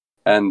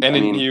 And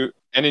any new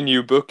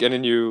book, any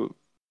new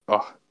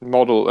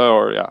model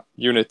or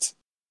unit,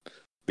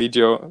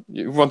 Legio.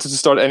 You wanted to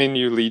start any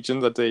new Legion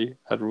that they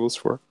had rules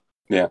for.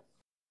 Yeah.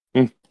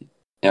 Yeah,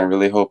 I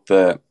really hope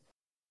the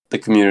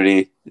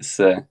community is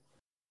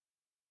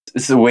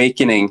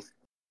awakening.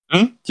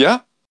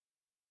 Yeah.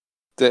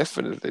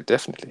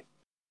 Definitely.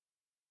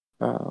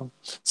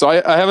 So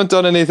I haven't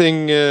done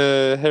anything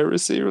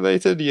heresy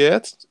related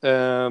yet,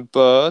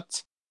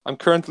 but I'm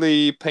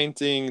currently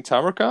painting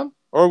Tamarkan,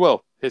 or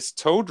well, his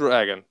tow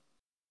dragon,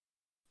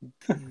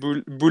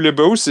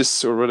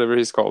 Bulebosis or whatever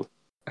he's called.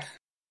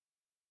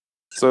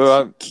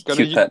 So I'm gonna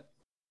cute pet.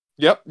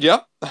 Yep.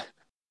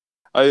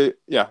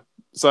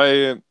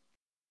 So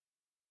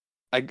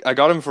I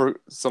got him for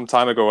some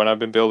time ago, and I've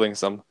been building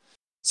some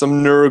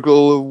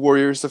Nurgle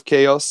Warriors of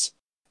Chaos.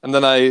 And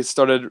then I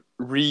started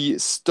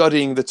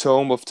re-studying the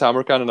Tome of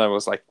Tamarkan, and I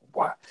was like,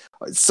 "Wow,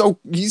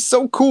 he's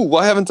so cool!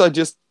 Why haven't I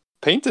just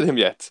painted him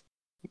yet.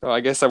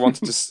 I guess I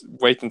wanted to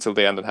wait until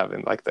the end and have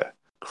him like the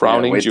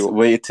crowning jewel.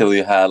 Wait till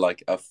you had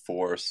like a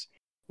force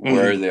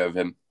worthy of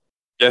him.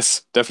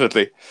 Yes,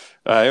 definitely.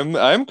 I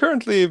am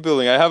currently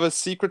building. I have a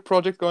secret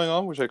project going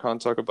on, which I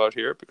can't talk about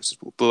here because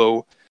it will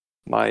blow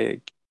my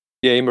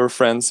gamer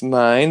friends'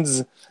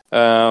 minds.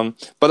 But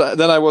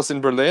then I was in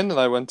Berlin, and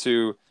I went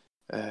to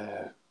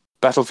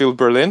Battlefield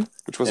Berlin,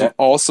 which was an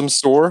awesome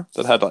store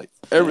that had like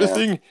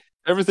everything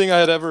I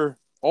had ever,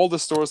 all the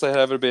stores I had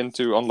ever been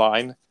to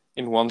online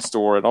in one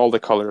store, and all the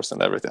colors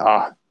and everything.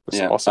 It was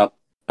awesome.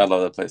 I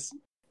love that place.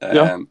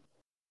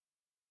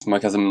 My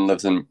cousin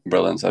lives in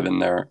Berlin, so I've been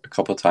there a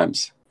couple of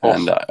times,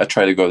 and I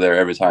try to go there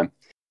every time.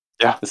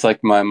 Yeah, it's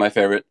like my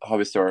favorite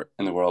hobby store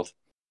in the world.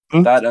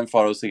 That and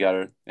Photos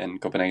Together in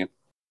Copenhagen.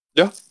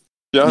 Yeah.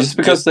 Just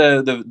because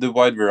the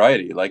wide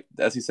variety, like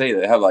as you say,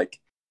 they have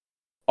like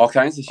all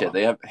kinds of shit.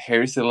 They have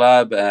Heresy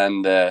Lab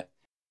and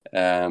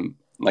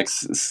like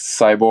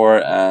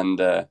Cyborg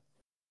and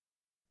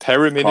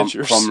Perry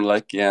miniatures,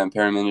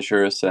 Perry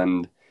miniatures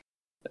and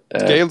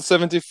scale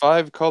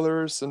 75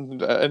 colors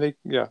and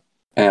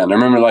And I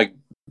remember, like,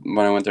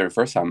 when I went there the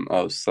first time,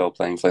 I was still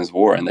playing Flames of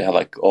War, and they had,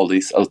 like, all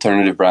these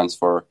alternative brands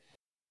for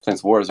Flames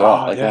of War as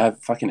well. They have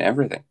fucking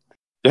everything.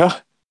 Yeah.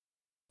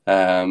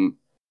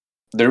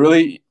 They're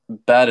really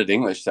bad at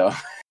English, though.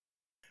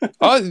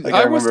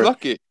 I was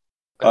lucky.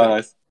 Oh,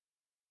 nice.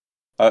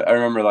 I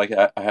remember, like,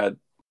 I had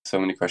so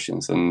many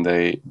questions, and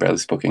they barely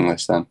spoke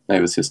English then.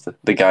 It was just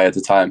the guy at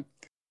the time.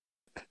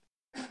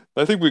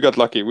 I think we got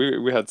lucky.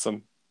 We had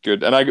some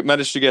good, and I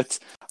managed to get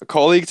a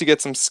colleague to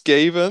get some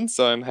Skaven,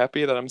 so I'm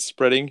happy that I'm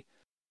spreading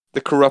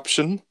the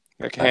corruption.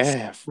 Like,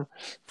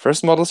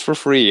 first models for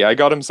free. I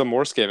got him some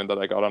more Skaven that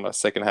I got on a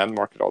second-hand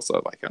market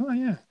also. Like,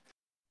 here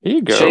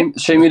you go.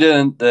 Shame you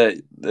didn't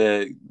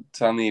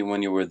tell me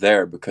when you were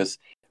there, because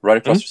right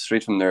across the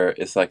street from there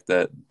is like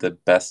the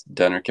best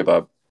doner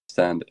kebab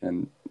stand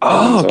in.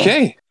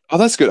 Okay. Oh,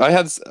 that's good. I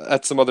had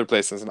at some other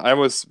places, and I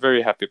was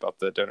very happy about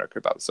the doner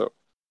kebab. So,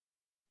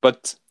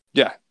 but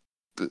yeah.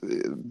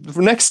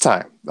 For next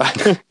time.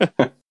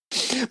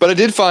 But I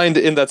did find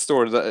in that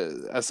store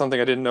as something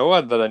I didn't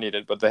know that I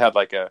needed, but they had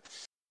like a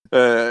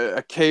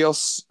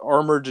Chaos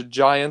Armored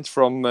Giant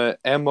from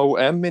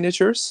MOM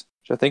Miniatures,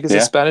 which I think is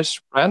a Spanish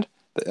brand.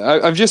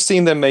 I've just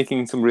seen them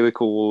making some really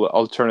cool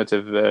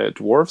alternative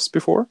dwarves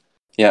before.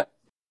 Yeah.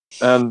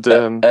 And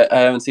I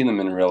haven't seen them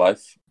in real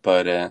life,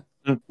 but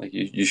like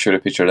you showed a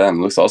picture of them.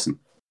 It looks awesome.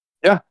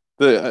 Yeah.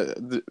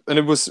 And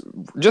it was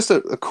just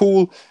a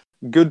cool,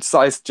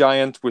 good-sized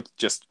giant with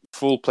just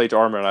full plate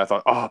armor, and I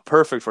thought,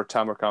 perfect for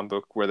Tamarkan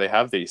book where they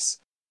have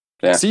these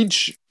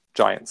siege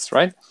giants,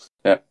 right?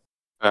 Yeah.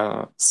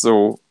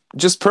 So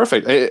just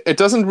perfect. It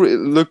doesn't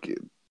look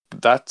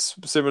that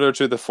similar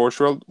to the Forge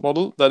World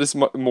model. That is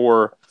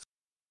more.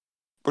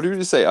 What do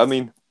you say? I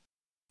mean,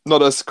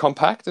 not as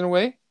compact in a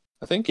way.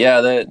 I think.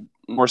 Yeah,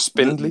 more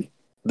spindly.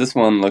 This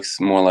one looks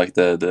more like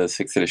the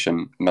 6th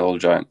edition metal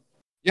giant.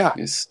 Yeah,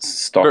 it's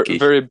stocky,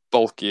 very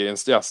bulky and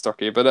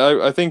stocky. But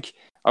I think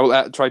I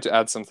will try to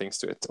add some things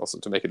to it also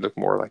to make it look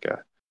more like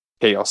a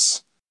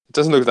chaos. It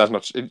doesn't look that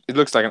much. It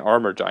looks like an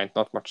armor giant,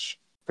 not much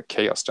a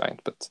chaos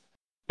giant. But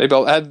maybe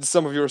I'll add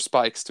some of your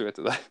spikes to it.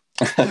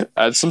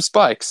 Add some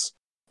spikes.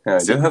 Yeah, I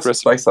do have some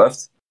spikes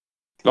left.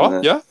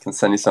 Can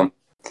send you some.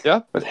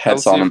 Yeah, with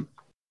heads on them.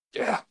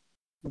 Yeah,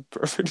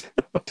 perfect.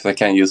 Because I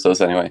can't use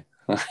those anyway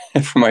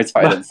for my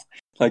titans.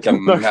 Like a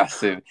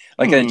massive,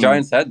 like a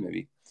giant's head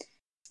maybe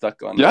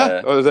stuck on.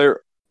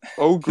 They're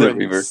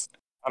Ogres.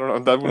 I don't know.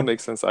 That wouldn't make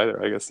sense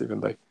either. I guess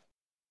even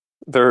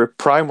they're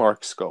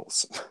Primarch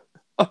skulls.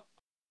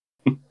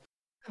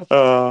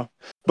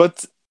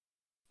 But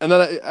and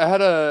then I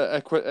had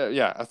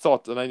a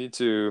thought, and I need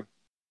to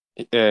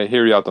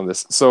hear you out on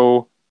this.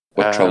 So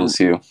what troubles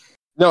you?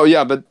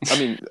 No, but I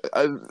mean,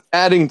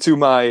 adding to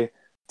my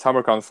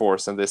Tamarkan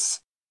force and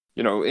this,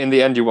 in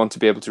the end, you want to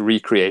be able to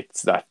recreate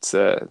that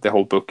the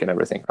whole book and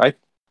everything, right?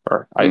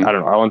 Or I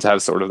don't know. I want to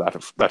have sort of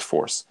that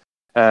force,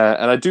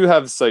 and I do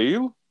have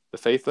Sail, the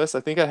Faithless.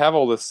 I think I have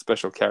all the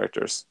special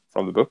characters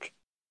from the book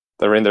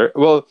that are in there.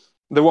 Well,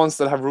 the ones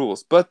that have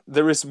rules, but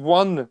there is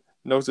one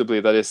notably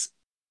that is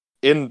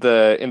in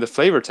the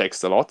flavor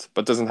text a lot,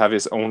 but doesn't have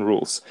his own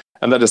rules,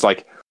 and that is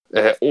like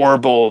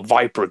Orbal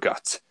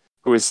Vipergut,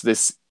 who is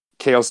this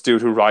chaos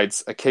dude who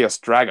rides a chaos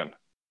dragon.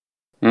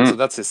 So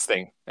that's his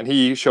thing, and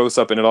he shows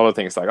up in a lot of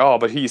things like,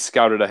 but he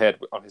scouted ahead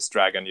on his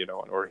dragon,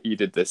 or he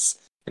did this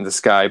in the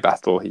sky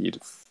battle. He,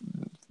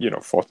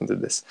 fought and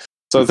did this.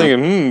 So I'm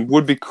thinking,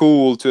 would be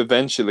cool to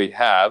eventually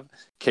have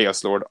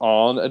Chaos Lord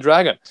on a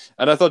dragon.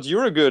 And I thought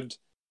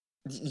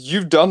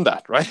you've done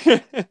that, right?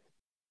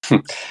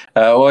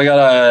 Well, I got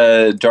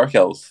a Dark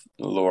Elf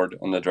Lord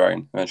on the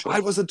dragon eventually.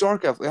 I was a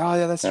Dark Elf.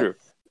 Yeah, that's true.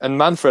 And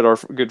Manfred, our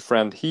good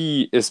friend,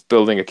 he is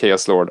building a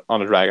Chaos Lord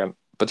on a dragon,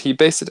 but he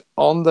based it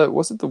on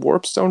was it the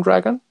Warpstone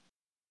dragon?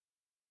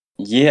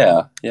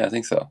 Yeah, I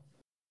think so.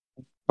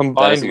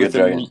 Combined with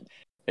dragon.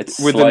 It's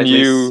with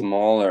slightly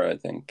smaller, I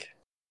think.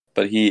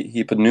 But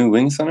he put new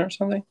wings on it or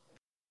something?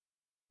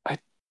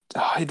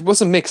 It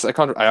was a mix. I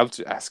have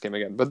to ask him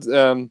again. But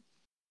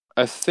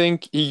I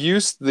think he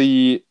used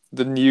the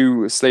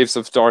new Slaves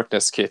of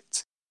Darkness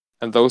kit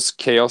and those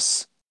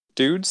Chaos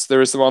dudes.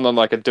 There is the one on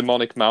like a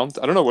demonic mount.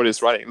 I don't know what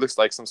he's riding. It looks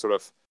like some sort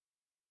of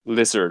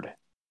lizard,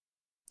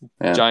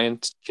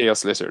 giant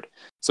Chaos lizard.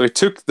 So he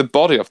took the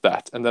body of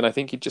that, and then I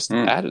think he just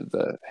added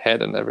the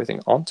head and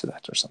everything onto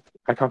that or something.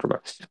 I can't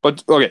remember.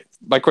 But okay,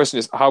 my question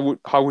is,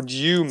 how would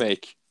you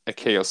make a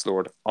Chaos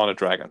Lord on a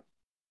dragon?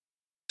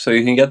 So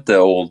you can get the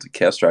old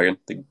Chaos Dragon,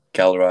 the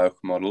Galraok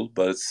model,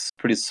 but it's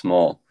pretty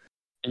small.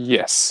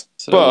 Yes,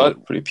 so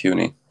but pretty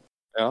puny.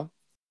 Yeah.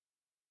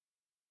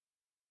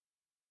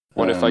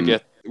 What if I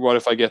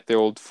get the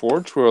old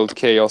Forge World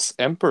Chaos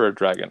Emperor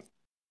Dragon?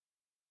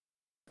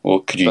 Well,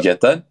 could you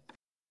get that?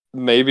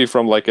 Maybe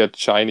from like a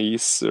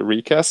Chinese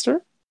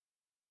recaster?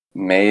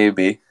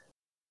 Maybe.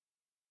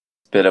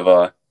 Bit of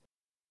a...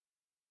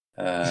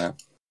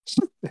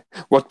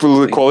 what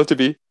will the quality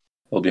be?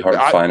 It'll be hard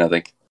to find, I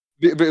think.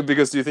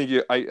 Because do you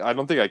think I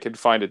don't think I could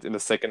find it in the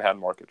second-hand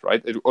market,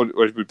 right? Or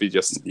it would be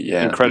just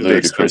incredibly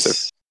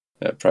expensive.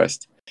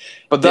 Priced.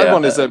 But that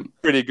one is a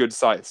pretty good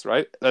size,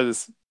 right? That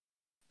is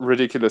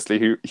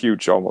ridiculously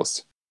huge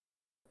almost.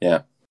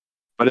 Yeah.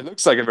 But it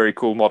looks like a very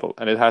cool model,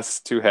 and it has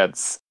 2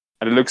 heads,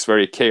 and it looks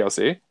very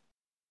chaosy.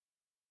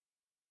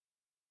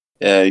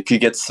 Yeah, you could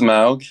get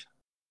Smaug.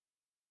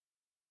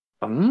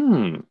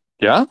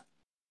 Yeah.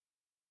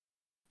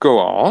 Go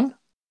on.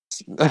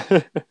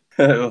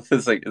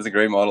 It's a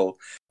great model,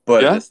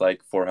 but it's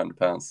like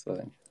 £400, I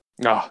think.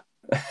 Ah.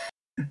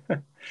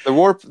 The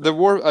warp.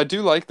 I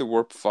do like the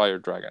warp fire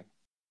dragon.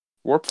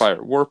 Warp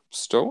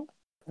stone.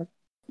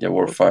 Yeah,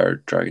 warp fire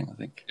dragon, I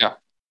think. Yeah.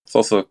 It's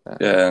also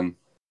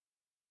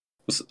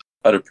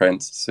other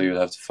prints, so you'd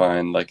have to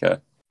find like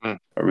a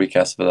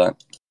recast for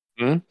that.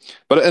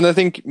 But I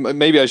think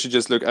maybe I should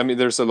just look. I mean,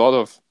 there's a lot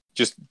of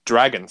just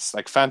dragons,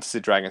 like fantasy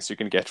dragons, you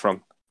can get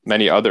from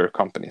many other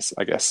companies,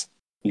 I guess.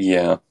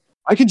 Yeah.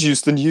 I could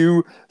use the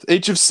new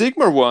Age of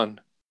Sigmar one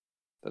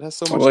that has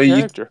so much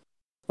character.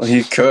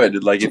 You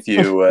could, like, if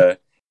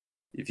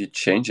you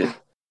change it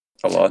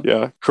a lot.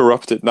 Yeah,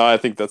 corrupt it. No, I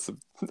think that's a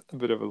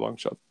bit of a long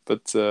shot.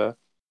 But I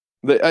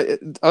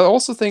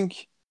also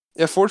think,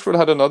 Forge World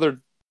had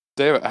another.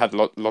 They had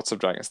lots of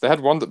dragons. They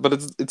had one, but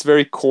it's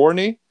very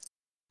corny.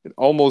 And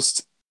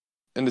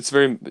it's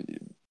very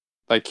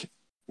like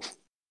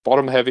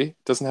bottom heavy. It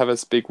doesn't have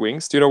as big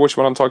wings. Do you know which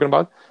one I'm talking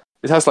about?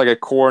 It has like a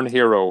Khorne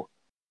hero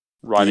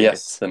riding it.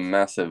 Yes, the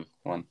massive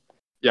one.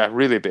 Yeah,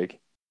 really big.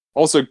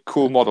 Also a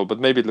cool model, but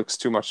maybe it looks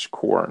too much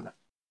Khorne.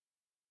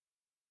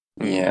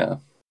 Yeah.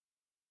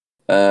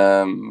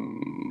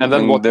 And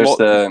then there's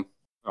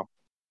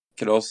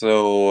could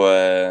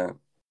also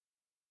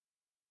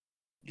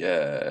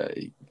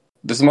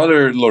there's some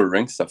other Lord of the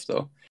Rings stuff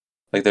though.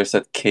 Like there's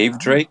that cave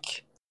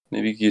drake.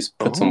 Maybe you could just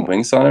put some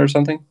wings on it or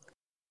something.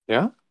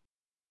 Yeah.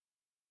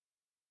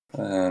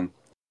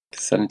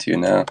 Send it to you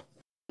now.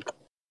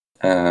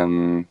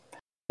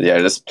 Yeah,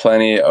 there's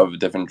plenty of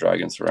different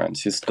dragons around.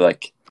 It's just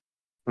like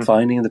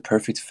finding the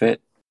perfect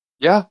fit.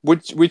 Yeah.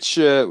 Which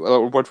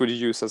what would you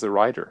use as a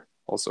rider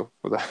also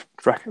for that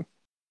dragon?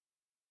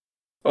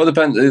 Oh, it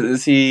depends.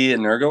 Is he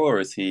Nurgle or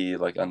is he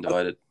like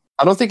undivided?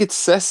 I don't think it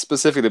says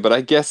specifically, but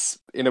I guess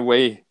in a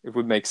way it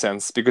would make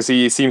sense because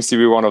he seems to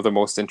be one of the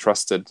most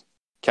entrusted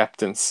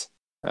captains.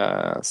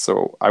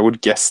 So I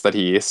would guess that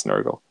he is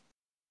Nurgle.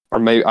 Or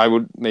I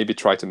would maybe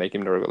try to make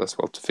him Nurgle as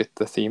well to fit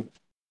the theme.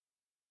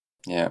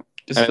 Yeah.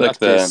 Just like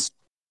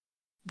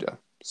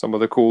some of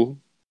the cool.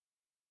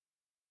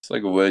 It's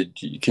like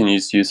you can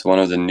use one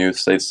of the new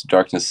Slaves to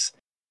Darkness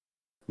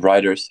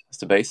riders as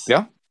the base.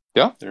 Yeah.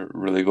 They're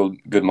really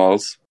good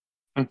models.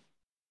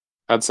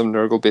 Add some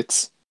Nurgle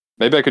bits.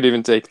 Maybe I could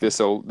even take this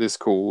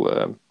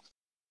cool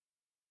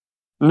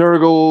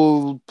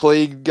Nurgle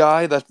plague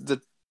guy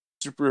the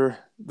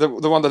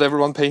one that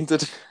everyone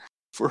painted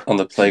for on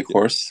the plague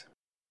horse,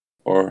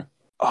 or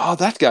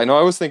that guy. No,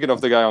 I was thinking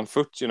of the guy on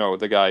foot. You know,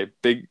 the guy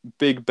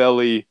big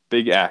belly,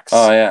 big axe.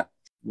 Oh yeah,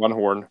 one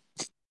horn.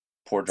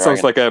 Poor dragon.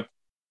 Sounds like a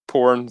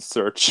porn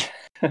search.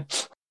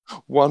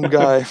 One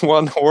guy,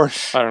 one horn.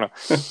 I don't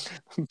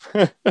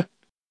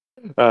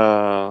know.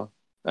 I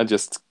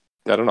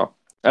don't know.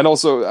 And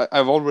also,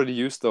 I've already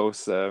used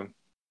those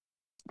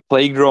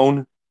plague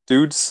drone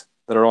dudes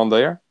that are on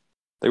there.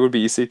 They would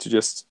be easy to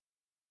just.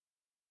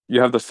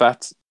 You have the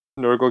fat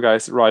Nurgle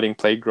guys riding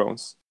plague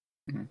drones.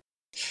 Mm-hmm.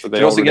 So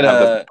they also get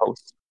a. You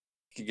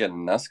could get a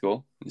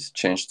Nazgul. Just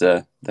change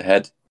the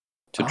head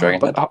to dragon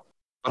head. But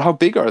how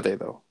big are they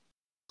though?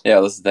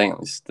 Yeah, that's the thing.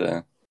 At least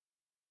I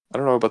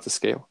don't know about the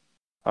scale.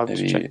 I'll have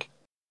to check.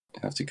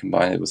 You have to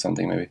combine it with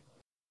something, maybe.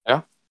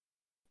 Yeah,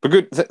 but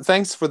good.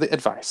 Thanks for the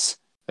advice.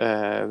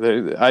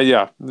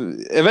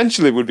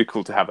 Eventually it would be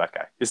cool to have that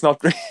guy. It's not.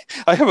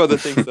 I have other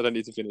things that I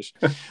need to finish.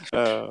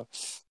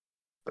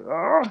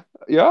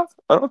 Yeah,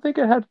 I don't think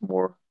I had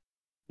more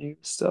new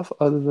stuff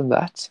other than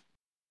that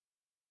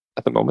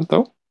at the moment,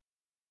 though.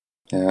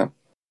 Yeah.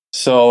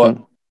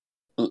 So,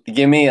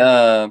 give me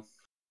a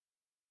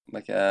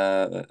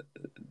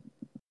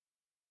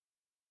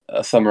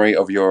summary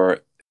of your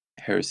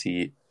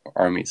heresy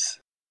armies.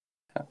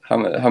 How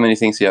many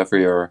things do you have for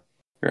your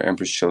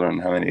Emperor's Children?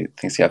 How many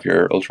things do you have for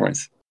your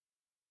Ultramarines?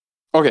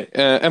 Okay,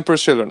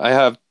 Emperor's Children. I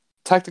have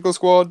Tactical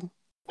Squad,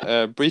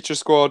 Breacher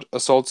Squad,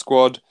 Assault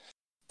Squad,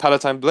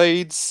 Palatine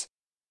Blades,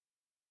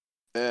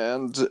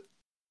 and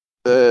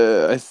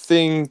I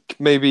think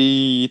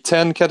maybe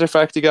 10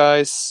 Cataphracti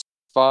guys,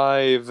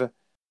 5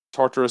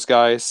 Tartarus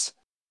guys,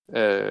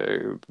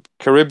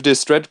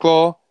 Charybdis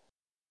Dreadclaw,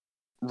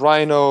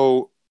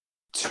 Rhino,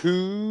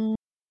 2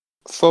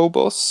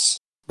 Phobos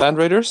Land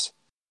Raiders,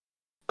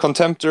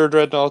 Contemptor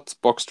Dreadnought,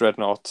 Box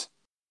Dreadnought,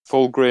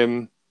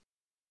 Fulgrim,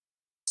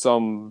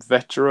 some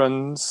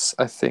veterans,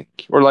 I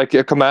think, or like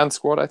a command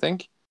squad, I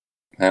think.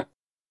 Yeah.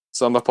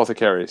 Some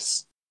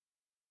apothecaries,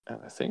 and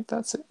I think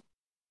that's it.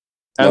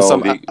 And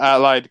some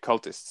allied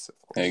cultists.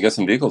 Yeah, you got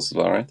some vehicles as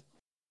well, right?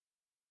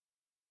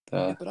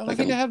 But I don't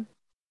think I have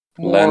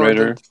Land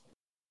Raider.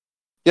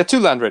 Yeah, 2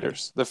 Land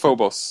Raiders, the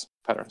Phobos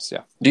patterns.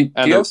 Yeah. Do you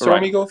have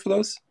Storm Eagle for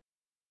those?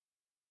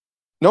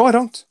 No, I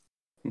don't.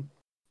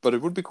 But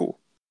it would be cool.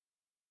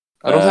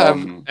 I don't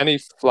have any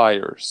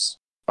flyers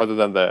other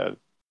than the.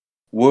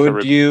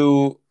 Would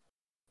you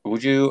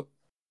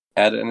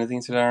add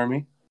anything to the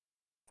army?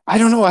 I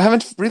don't know. I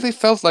haven't really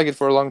felt like it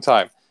for a long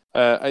time.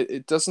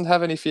 It doesn't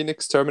have any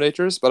Phoenix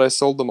Terminators, but I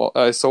sold them.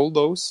 I sold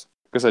those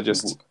because I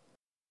just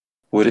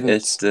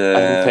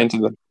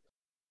painted them.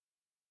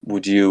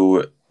 Would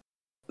you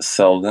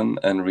sell them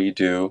and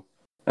redo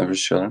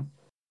Emperor's Children?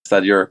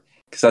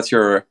 Because that's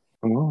your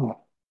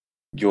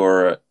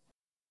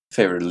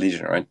favorite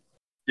Legion, right?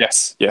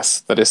 Yes,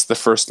 that is the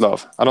first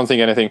love. I don't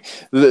think anything.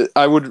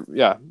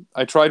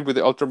 I tried with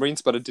the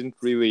Ultramarines, but it didn't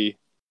really.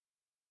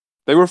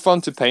 They were fun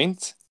to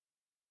paint,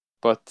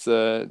 but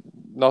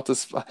not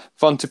as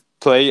fun to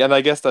play. And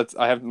I guess that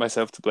I have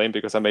myself to blame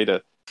because I made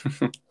a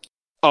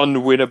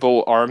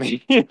unwinnable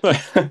army.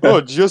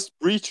 Just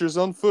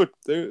breachers on foot.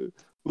 They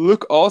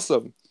look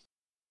awesome.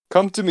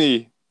 Come to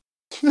me.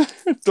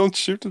 Don't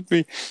shoot at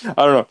me.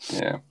 I don't know.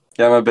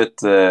 Yeah, I'm a bit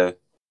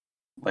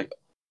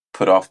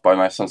put off by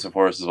my Sons of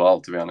Horus as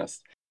well, to be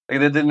honest. Like,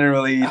 they didn't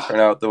really turn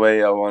out the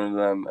way I wanted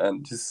them,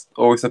 and just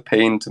always a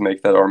pain to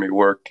make that army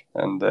work.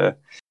 And that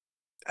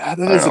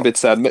is a bit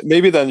sad.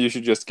 Maybe then you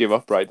should just give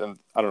up, right? And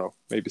I don't know,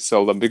 maybe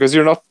sell them because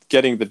you're not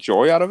getting the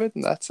joy out of it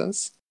in that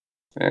sense.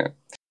 Yeah,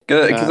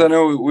 because I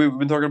know we've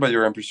been talking about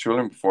your Emperor's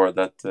Children before.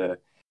 That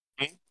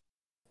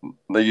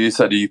like you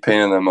said, you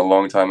painted them a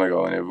long time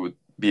ago, and it would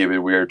be a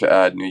bit weird to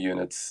add new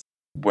units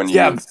when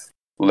you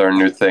learn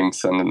new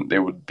things, and they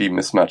would be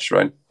mismatched,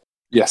 right?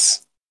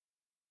 Yes,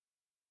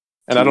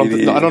 and I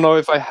don't know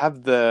if I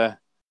have the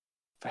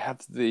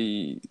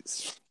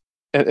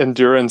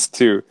endurance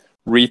to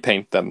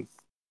repaint them.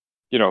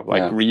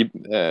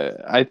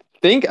 I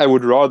think I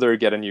would rather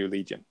get a new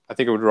Legion. I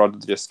think I would rather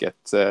just get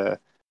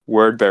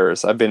Word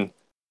Bearers. I've been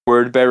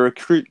Word Bearer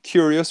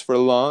curious for a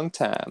long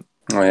time.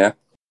 Oh yeah,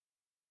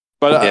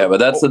 but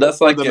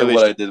that's like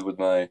what I did with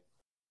my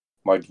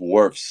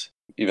dwarves.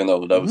 Even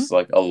though that was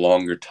like a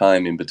longer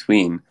time in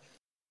between.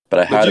 But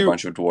I had a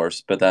bunch of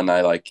dwarves, but then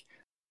I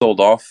sold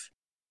off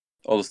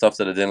all the stuff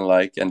that I didn't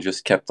like and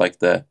just kept like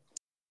the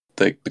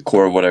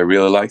core of what I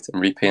really liked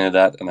and repainted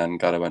that, and then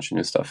got a bunch of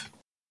new stuff.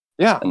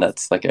 Yeah, and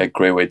that's like a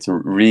great way to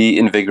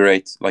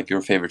reinvigorate like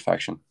your favorite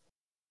faction.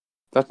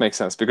 That makes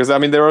sense because I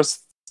mean there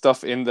was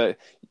stuff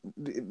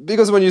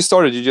because when you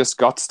started you just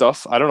got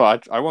stuff. I don't know.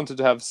 I wanted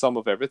to have some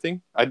of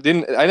everything. I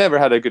never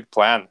had a good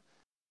plan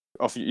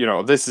of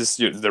this is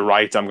the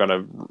right I'm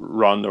gonna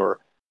run or.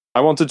 I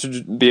wanted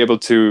to be able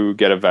to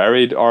get a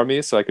varied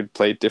army so I could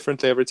play it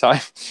differently every time,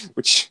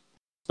 which is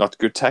not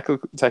good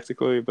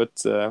tactically, but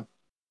I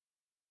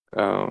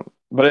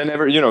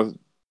never,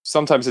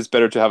 sometimes it's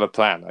better to have a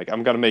plan. Like,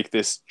 I'm going to make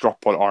this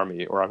drop pod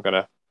army or I'm going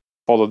to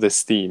follow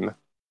this theme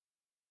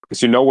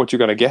because you know what you're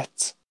going to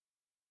get.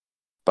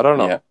 But I don't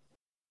know.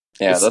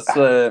 Yeah, that's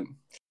the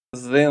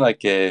thing.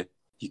 Like, you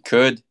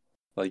could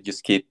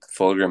just keep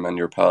Fulgrim and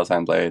your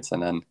Palatine Blades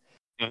and then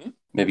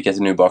maybe get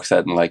a new box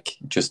set and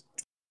just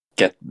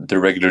get the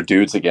regular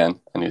dudes again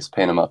and just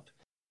paint them up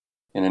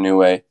in a new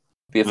way.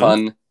 Be a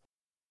fun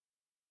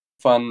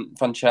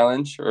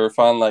challenge or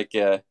fun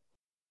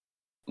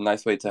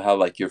nice way to have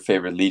your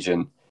favorite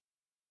Legion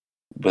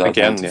without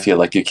having to feel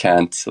like you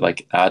can't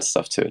add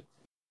stuff to it.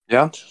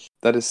 Yeah,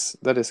 that is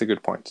a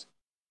good point.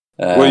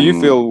 What do you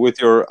feel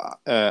with your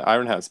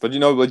Iron Hands? But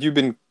but you've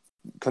been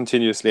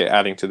continuously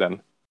adding to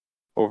them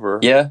over.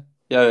 Yeah,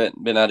 I've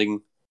been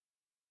adding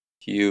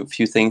few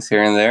things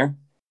here and there.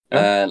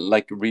 Yeah.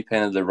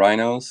 Repainted the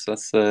rhinos.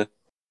 That's the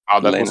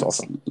was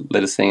awesome.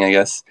 Latest thing, I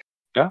guess.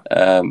 Yeah.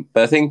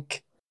 But I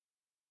think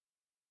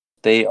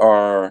they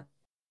are.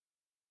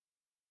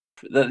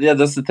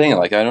 That's the thing.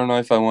 I don't know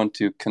if I want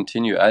to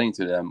continue adding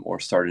to them or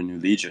start a new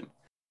Legion.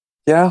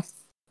 Yeah.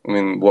 I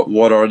mean,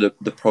 what are the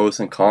pros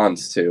and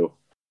cons to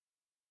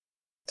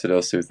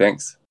those two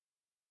things?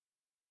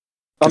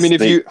 I mean,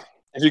 if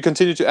you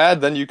continue to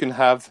add, then you can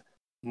have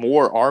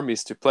more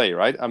armies to play,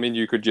 right? I mean,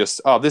 you could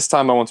just, this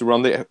time I want to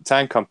run the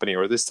tank company,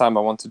 or this time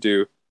I want to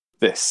do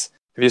this.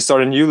 If you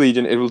start a new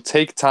Legion, it will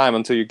take time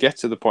until you get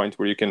to the point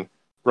where you can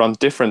run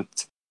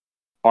different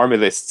army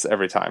lists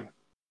every time.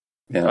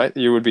 Yeah. Right?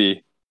 You would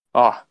be,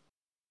 I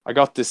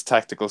got this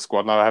tactical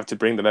squad, now I have to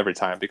bring them every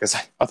time because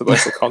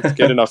otherwise I can't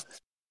get enough.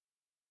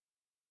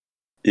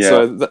 Yeah.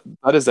 So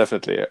that is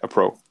definitely a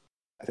pro,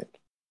 I think.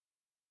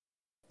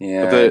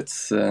 Yeah,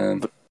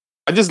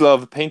 I just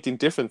love painting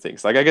different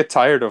things. Like I get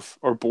tired of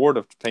or bored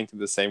of painting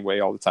the same way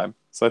all the time.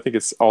 So I think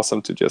it's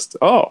awesome to just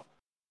let's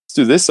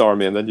do this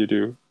army, and then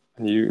you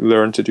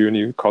learn to do a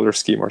new color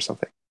scheme or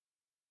something.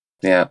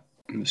 Yeah,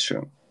 that's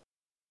true.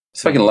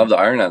 So I fucking love the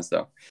Iron Hands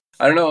though.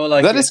 I don't know,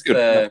 like that is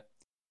good.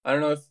 I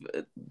don't know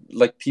if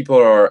like people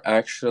are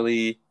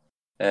actually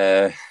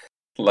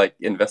like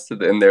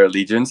invested in their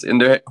allegiance in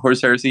the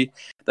Horus Heresy.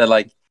 That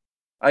like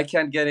I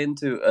can't get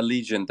into a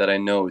legion that I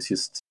know is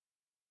just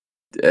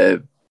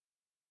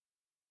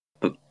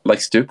like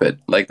stupid,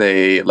 like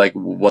they like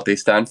what they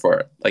stand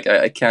for. Like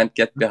I can't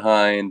get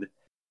behind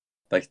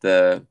like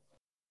the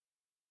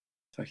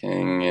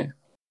fucking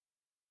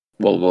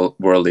world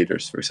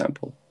leaders, for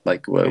example.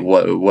 Like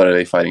what are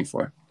they fighting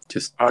for?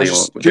 Just they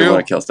want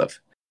to kill stuff.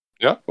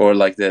 Yeah. Or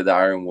like the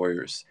Iron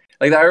Warriors.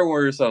 Like the Iron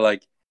Warriors are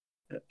like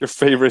your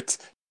favorite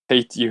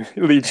hate you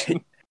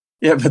legion.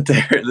 Yeah, but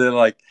they're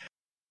like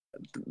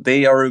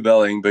they are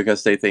rebelling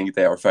because they think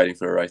they are fighting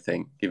for the right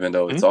thing, even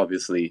though it's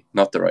obviously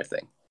not the right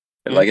thing.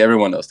 And like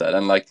everyone knows that,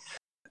 and like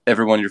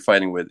everyone you're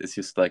fighting with is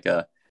just like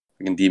a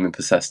fucking demon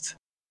possessed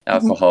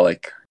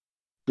alcoholic.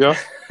 Yeah.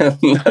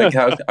 Like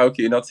how can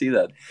you not see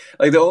that?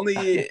 Like the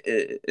only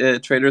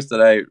traders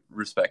that I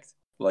respect,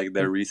 like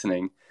their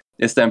reasoning,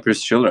 is the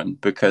Emperor's Children,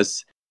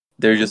 because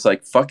they're just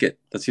like, fuck it,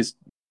 let's just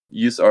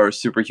use our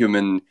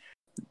superhuman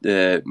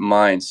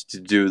minds to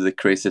do the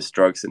craziest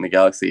drugs in the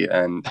galaxy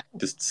and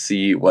just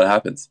see what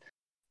happens.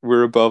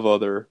 We're above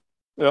other.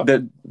 Yeah.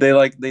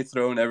 They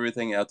thrown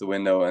everything out the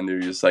window and they're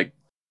just like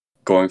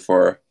going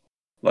for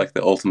like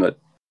the ultimate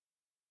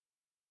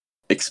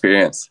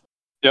experience.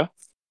 Yeah.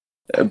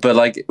 But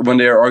like when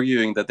they're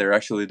arguing that they're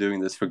actually doing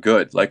this for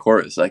good, like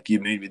Horus, like you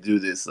made me do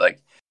this,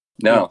 like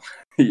no,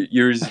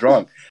 you're just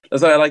wrong.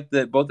 That's why I like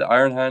both the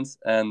Iron Hands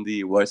and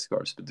the White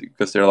Scars,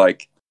 because they're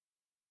like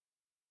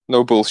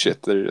no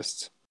bullshit. They're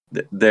just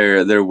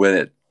they're with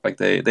it. Like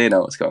they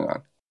know what's going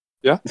on.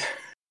 Yeah.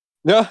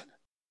 Yeah.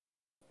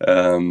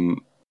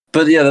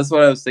 But yeah, that's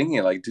what I was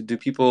thinking. Like, do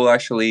people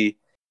actually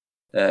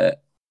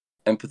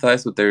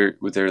empathize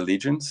with their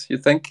legions? You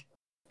think?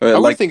 I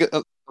would think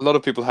a lot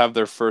of people have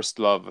their first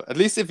love. At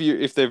least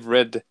if they've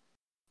read,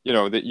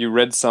 that you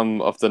read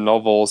some of the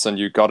novels and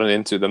you gotten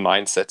into the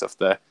mindset of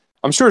the.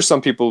 I'm sure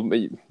some people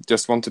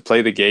just want to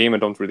play the game and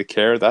don't really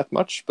care that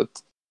much,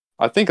 but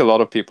I think a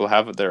lot of people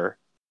have their.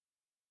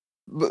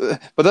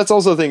 But that's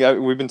also a thing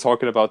we've been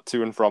talking about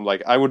to and from.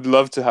 Like, I would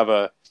love to have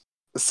a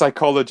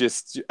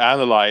psychologist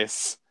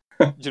analyze.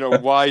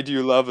 Why do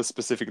you love a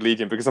specific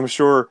legion? Because I'm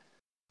sure,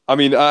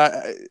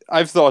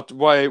 I've thought,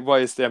 why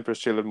is the Emperor's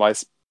Children my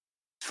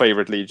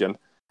favorite legion?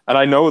 And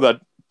I know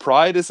that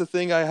pride is a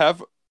thing I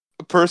have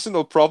a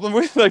personal problem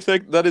with. Like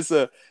that is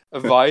a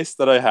vice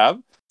that I have.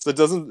 So it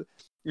doesn't,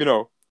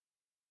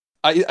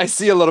 I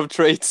see a lot of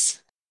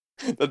traits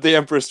that the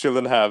Emperor's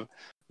Children have.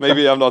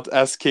 Maybe I'm not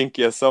as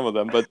kinky as some of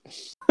them, but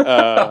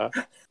but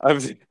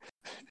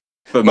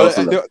most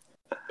of them.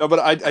 No, but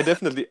I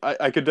definitely,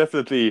 I could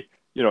definitely,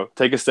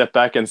 take a step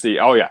back and see,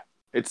 oh yeah,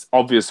 it's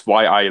obvious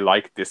why I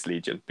like this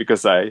legion,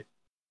 because I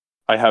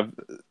have,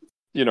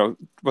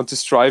 want to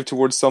strive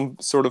towards some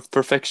sort of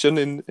perfection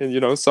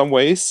in some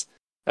ways,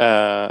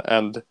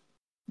 and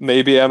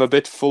maybe I'm a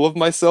bit full of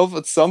myself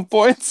at some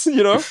points,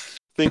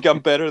 think I'm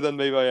better than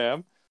maybe I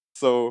am.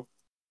 So,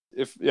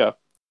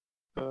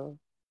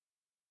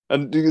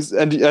 and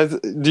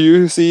do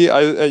you see?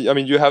 I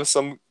mean, you have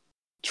some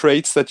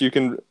traits that you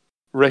can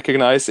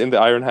recognize in the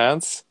Iron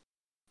Hands,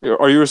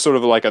 or you're sort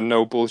of like a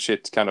no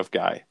bullshit kind of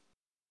guy?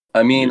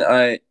 I mean,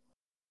 I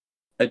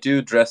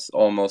do dress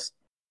almost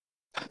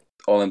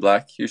all in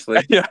black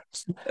usually. Yeah.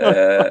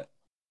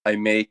 I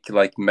make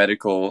like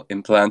medical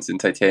implants in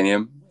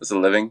titanium as a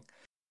living.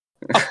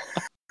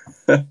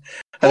 And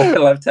I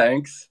love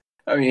tanks.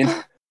 I mean,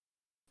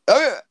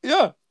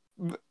 yeah,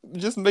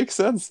 just makes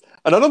sense.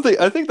 And I don't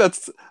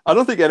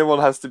think anyone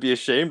has to be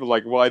ashamed of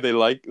like why they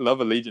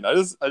love a legion. I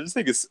just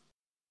think it's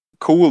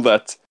cool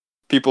that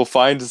people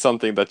find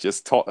something that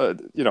just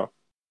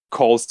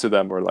calls to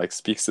them or like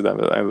speaks to them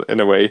in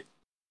a way.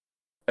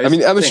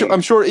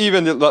 I'm sure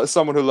even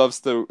someone who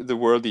loves the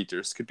World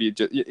Eaters could be.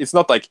 It's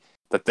not like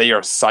that they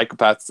are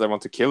psychopaths that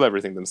want to kill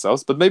everything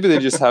themselves, but maybe they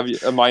just have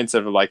a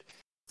mindset of like,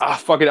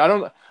 fuck it, I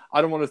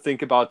don't want to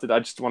think about it. I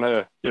just want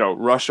to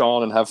rush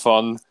on and have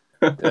fun.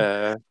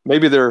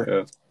 Maybe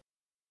they're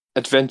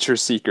adventure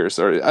seekers,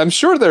 or I'm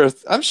sure there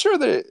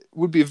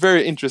would be a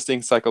very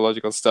interesting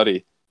psychological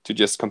study to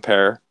just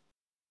compare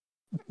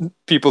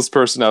people's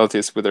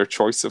personalities with their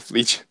choice of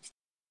legion.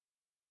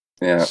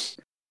 Yeah.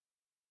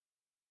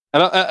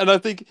 And I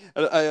think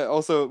I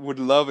also would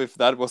love if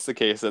that was the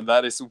case, and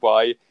that is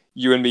why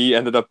you and me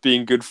ended up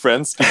being good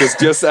friends, because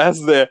just as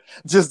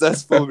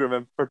Fulgrim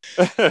and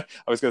I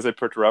was going to say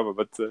Perturabo,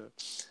 but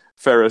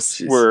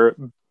Ferris were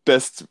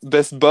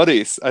best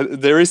buddies.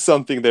 There is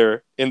something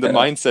there in the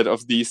mindset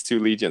of these two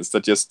legions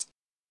that just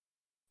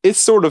it's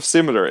sort of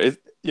similar.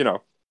 It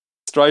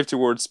strive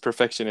towards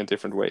perfection in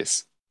different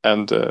ways,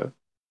 and I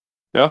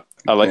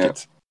like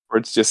it. Where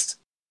it's just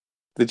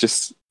they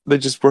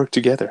just work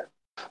together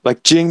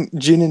like Jin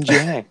and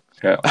Yang.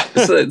 Yeah,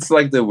 it's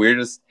like the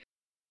weirdest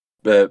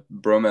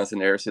bromance in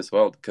Heresy as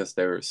well because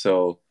they're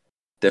so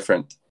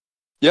different.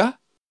 Yeah,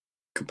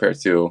 compared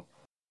to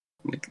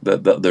like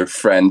their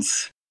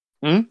friends.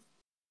 Mm-hmm.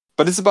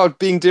 But it's about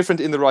being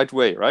different in the right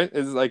way, right?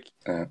 It's like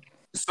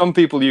some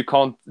people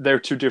they're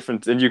too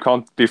different and you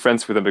can't be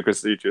friends with them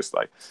because you're just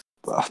like,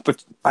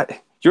 but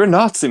you're a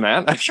Nazi,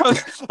 man.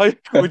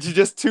 You're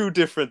just too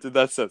different in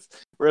that sense.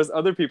 Whereas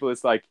other people,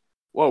 it's like,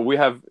 well, we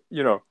have,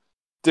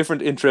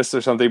 different interests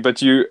or something,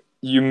 but you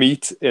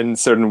meet in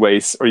certain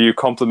ways or you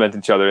complement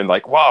each other and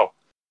like, wow,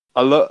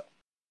 I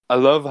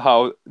love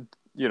how,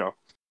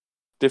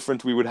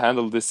 different we would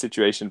handle this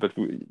situation, but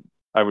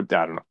I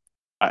don't know.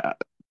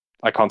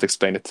 I can't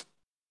explain it.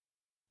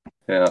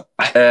 Yeah.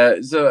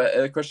 So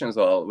a question as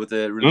well with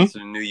the release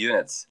of the new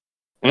units.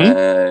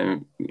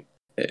 What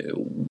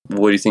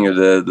do you think of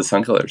the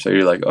Sun Killers? Are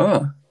you like,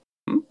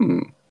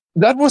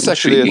 that was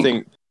actually a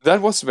thing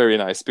that was very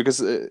nice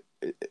because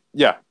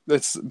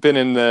it's been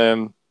in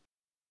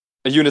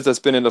a unit that's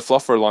been in the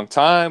fluff for a long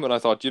time, and I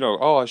thought,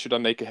 should I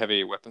make a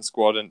heavy weapon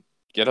squad and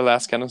get a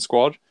last cannon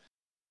squad,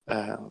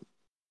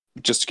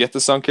 just to get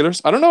the Sun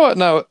Killers? I don't know.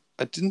 Now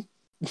I didn't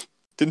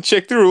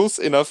check the rules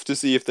enough to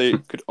see if they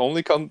could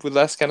only come with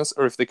last cannons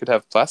or if they could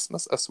have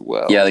plasmas as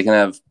well. Yeah, they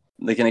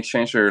can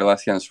exchange their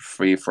last cannons for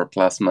free for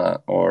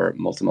plasma or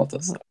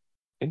multi-multis.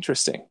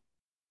 Interesting.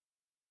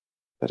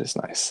 That is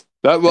nice.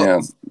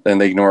 And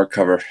they ignore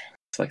cover.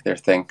 It's like their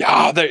thing.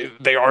 Yeah,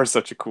 they are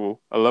such a cool.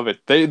 I love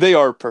it. They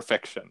are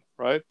perfection,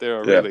 right? They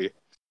are really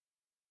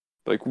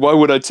like. Why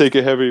would I take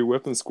a heavy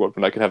weapon squad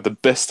when I can have the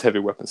best heavy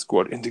weapon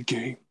squad in the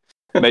game?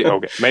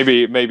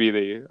 Maybe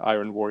the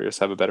Iron Warriors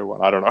have a better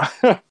one. I don't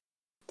know.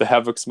 The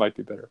Havocs might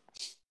be better,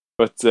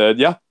 but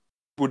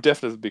would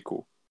definitely be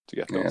cool to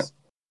get those. Yeah,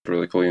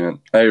 really cool unit.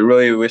 I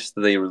really wish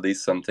that they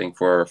released something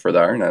for the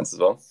Iron Hands as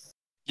well.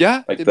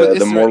 Yeah, like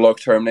the Morlock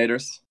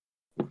Terminators.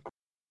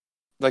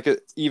 Like a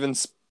even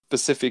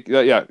specific,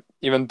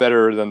 even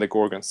better than the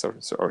Gorgons,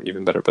 or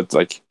even better. But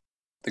like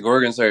the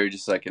Gorgons are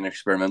just like an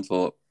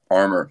experimental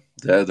armor.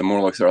 The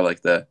Morlocks are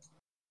like the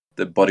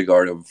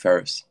bodyguard of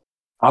Ferrus.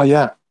 Oh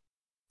yeah,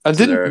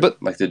 but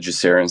like the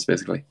Jussarians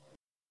basically.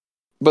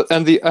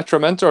 And the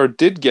Atramentor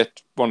did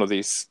get one of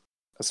these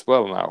as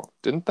well now,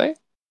 didn't they?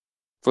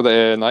 For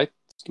the Night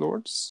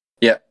Lords?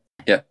 Yeah,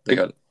 they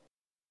got it.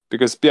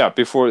 Because,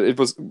 before it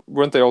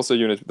weren't they also a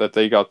unit that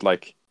they got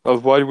like,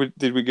 why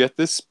did we get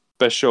this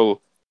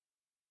special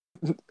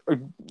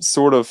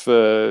sort of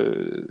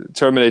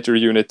Terminator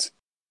unit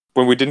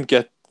when we didn't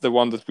get the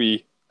one that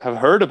we have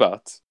heard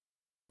about?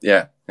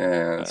 Yeah,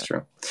 that's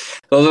true.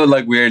 It's also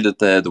like weird that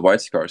the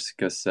White Scars,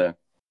 because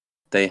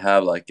they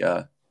have like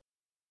a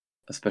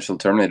special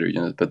Terminator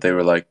unit, but they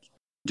were like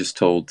just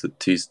told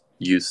to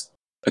use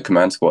a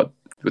command squad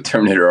with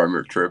Terminator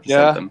armor to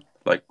represent them.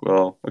 Like,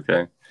 well,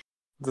 okay,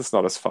 that's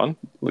not as fun.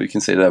 Well, you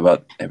can say that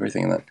about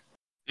everything then.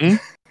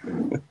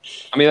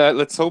 I mean,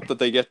 let's hope that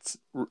they get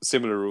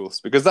similar rules,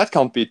 because that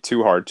can't be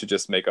too hard to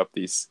just make up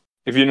these.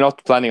 If you're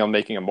not planning on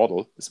making a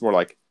model, it's more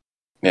like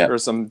there are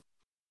some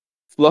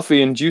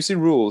fluffy and juicy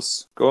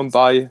rules. Go and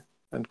buy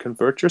and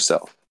convert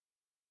yourself.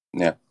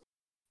 Yeah.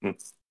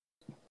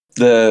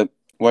 The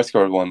White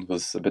Scar one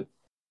was a bit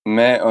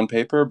meh on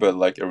paper, but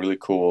like a really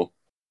cool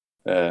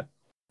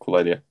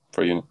idea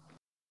for a unit.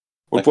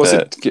 What was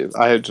it?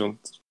 I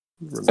don't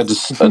remember.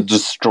 A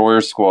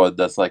destroyer squad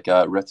that's like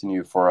a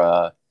retinue for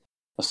a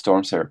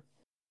Stormsayer.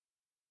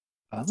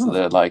 Oh. So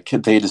they're like,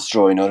 they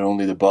destroy not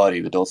only the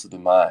body but also the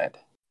mind.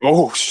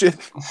 Oh shit!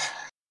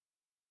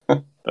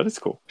 That is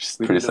cool. Just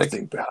pretty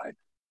sick. Behind.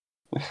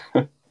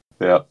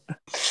 Yeah.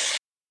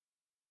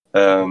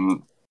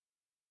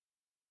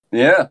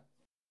 Yeah.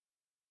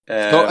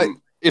 No,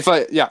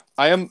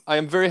 I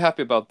am very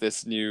happy about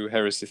this new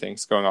heresy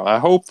things going on. I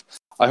hope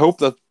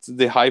that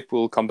the hype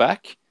will come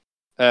back.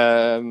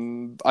 I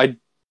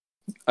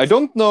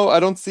don't know. I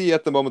don't see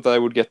at the moment that I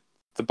would get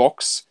the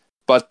box,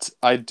 but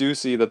I do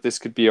see that this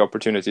could be an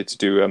opportunity to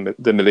do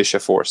the militia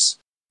force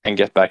and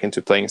get back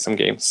into playing some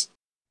games,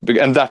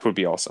 and that would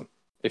be awesome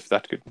if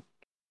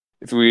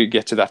we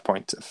get to that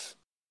point of,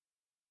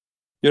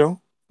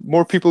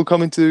 more people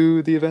coming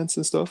to the events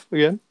and stuff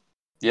again.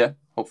 Yeah,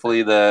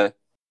 hopefully the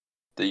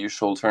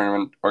usual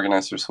tournament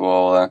organizers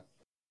will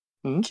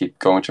keep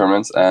going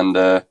tournaments, and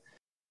I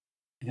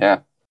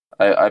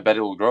bet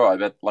it will grow. I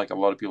bet like a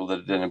lot of people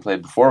that didn't play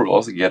before will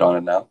also get on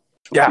it now.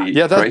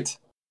 Great.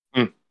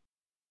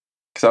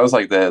 Because that was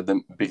like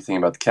the big thing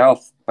about the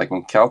Calth. Like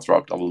when Calth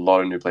dropped, a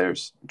lot of new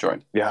players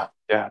joined. Yeah,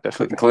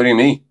 definitely, including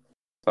me.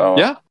 So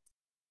yeah,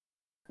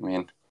 I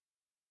mean,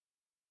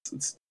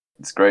 it's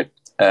great.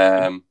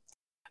 I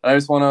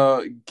just want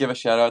to give a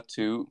shout out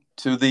to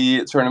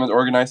the tournament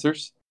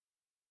organizers.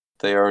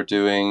 They are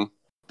doing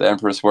the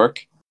Emperor's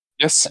work.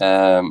 Yes.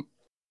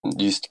 You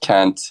just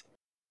can't.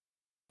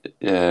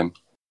 Don't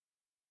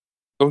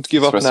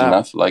give up now.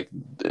 Enough. Like,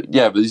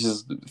 yeah, but it's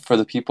just for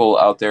the people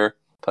out there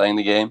playing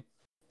the game.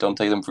 Don't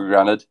take them for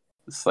granted.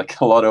 It's like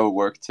a lot of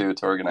work to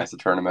organize a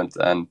tournament,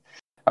 and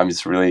I'm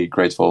just really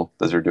grateful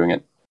that they're doing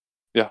it.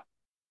 Yeah,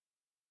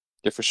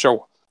 for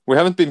sure. We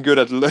haven't been good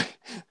at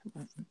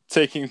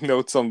taking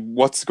notes on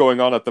what's going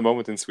on at the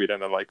moment in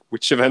Sweden and like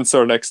which events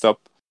are next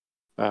up.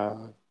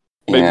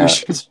 Maybe we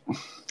should.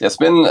 It's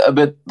been a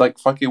bit like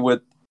fucking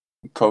with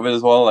COVID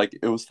as well. Like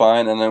it was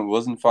fine, and then it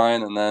wasn't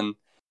fine, and then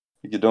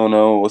you don't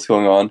know what's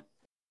going on.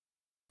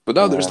 But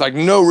now there's like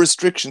no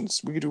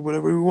restrictions. We can do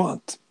whatever we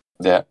want.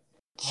 Yeah.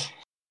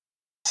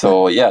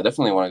 So yeah,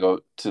 definitely want to go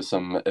to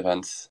some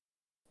events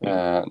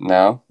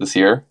now this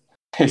year,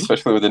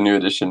 especially with the new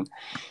edition.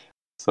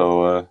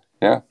 So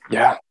yeah,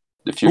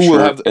 the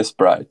future is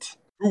bright.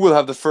 Who will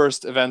have the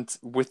first event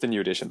with the new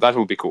edition? That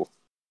will be cool.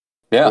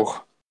 Yeah.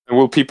 Oh. And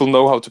will people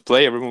know how to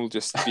play? Everyone will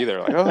just be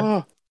there like,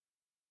 oh.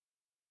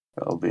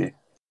 It'll be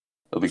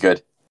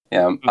good.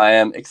 Yeah, I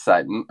am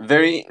excited.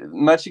 Very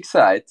much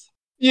excited.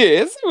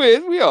 Yes,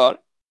 we are.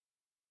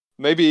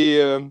 Maybe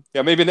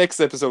maybe next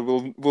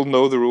episode we'll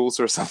know the rules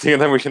or something,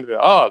 and then we can be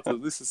so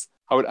this is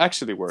how it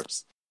actually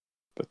works.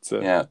 But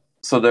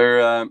so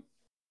they're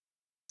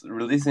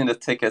releasing the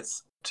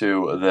tickets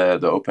to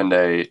the open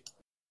day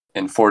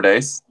in 4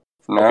 days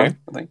from now, I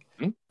think,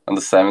 on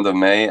the 7th of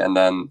May, and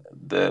then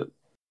I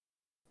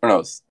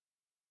don't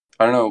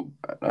know.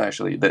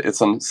 Actually,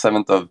 it's on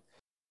 7th of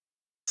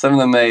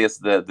May is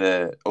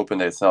the open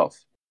day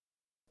itself.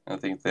 I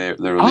think they're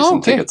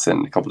releasing tickets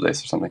in a couple of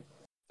days or something.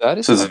 That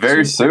is so it's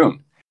very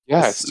soon.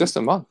 Yeah, it's just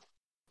a month.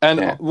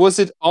 And was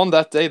it on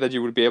that day that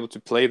you would be able to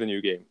play the new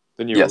game,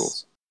 the new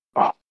rules?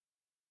 Oh.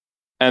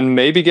 And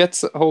maybe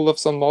get hold of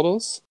some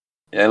models?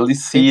 Yeah, at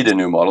least see the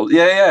new model.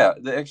 Yeah.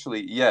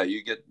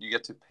 You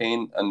get to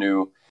paint a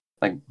new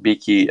like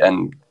Beaky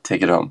and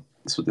take it home.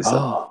 That's what they said.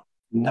 Oh,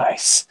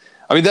 nice.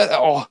 I mean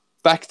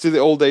back to the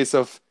old days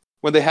of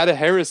when they had a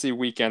Heresy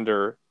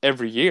weekender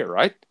every year,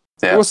 right?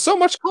 Yeah. There was so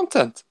much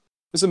content.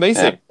 It's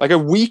amazing. Like a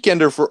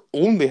weekender for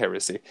only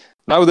Heresy.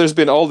 Now there's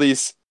been all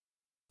these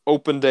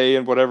open day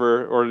and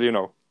whatever, or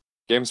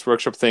Games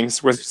Workshop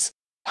things where there's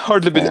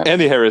hardly been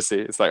any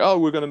Heresy. It's like,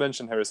 we're going to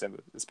mention Heresy. And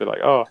it's been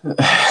like,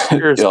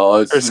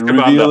 it's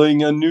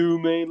revealing a new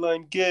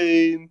mainline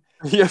game.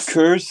 Yes.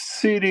 Curse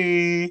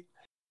City.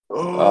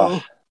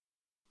 Fuck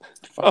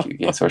you,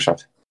 Games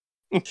Workshop.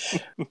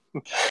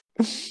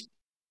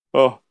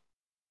 Well,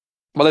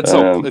 let's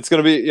hope. It's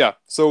going to be,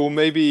 So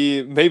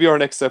maybe our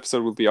next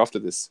episode will be after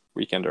this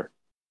weekend.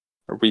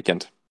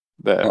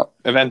 The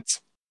event.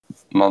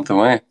 Month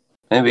away.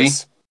 Maybe.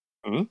 Yes.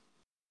 Mm-hmm.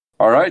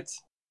 All right.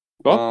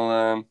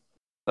 Well,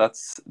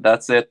 that's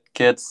it,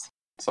 kids.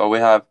 That's all we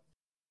have.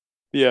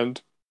 The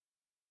end.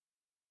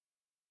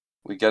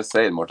 We gotta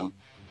say it, Morten.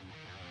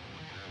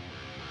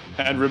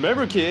 And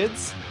remember,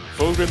 kids,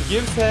 Fulgrim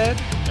gives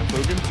head, and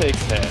Fulgrim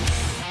takes head.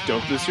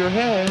 Don't lose your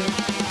head.